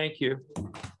 Thank you.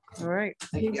 All right.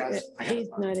 He's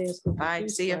not asking. Bye, For 2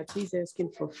 see ya. spots. He's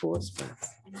asking for 4 spots.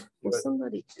 Well,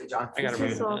 somebody. I got to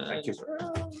read it. Thank you.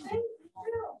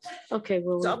 Okay,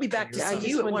 well. So I'll be back to I see just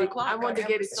you at wanted- 1 o'clock. I wanted to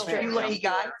get it straight. You lucky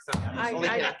guy. I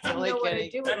didn't know what to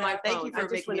do with my Thank phone. you I for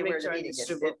just making want me to aware make of sure the I meeting.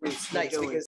 understood what we It's were nice doing. because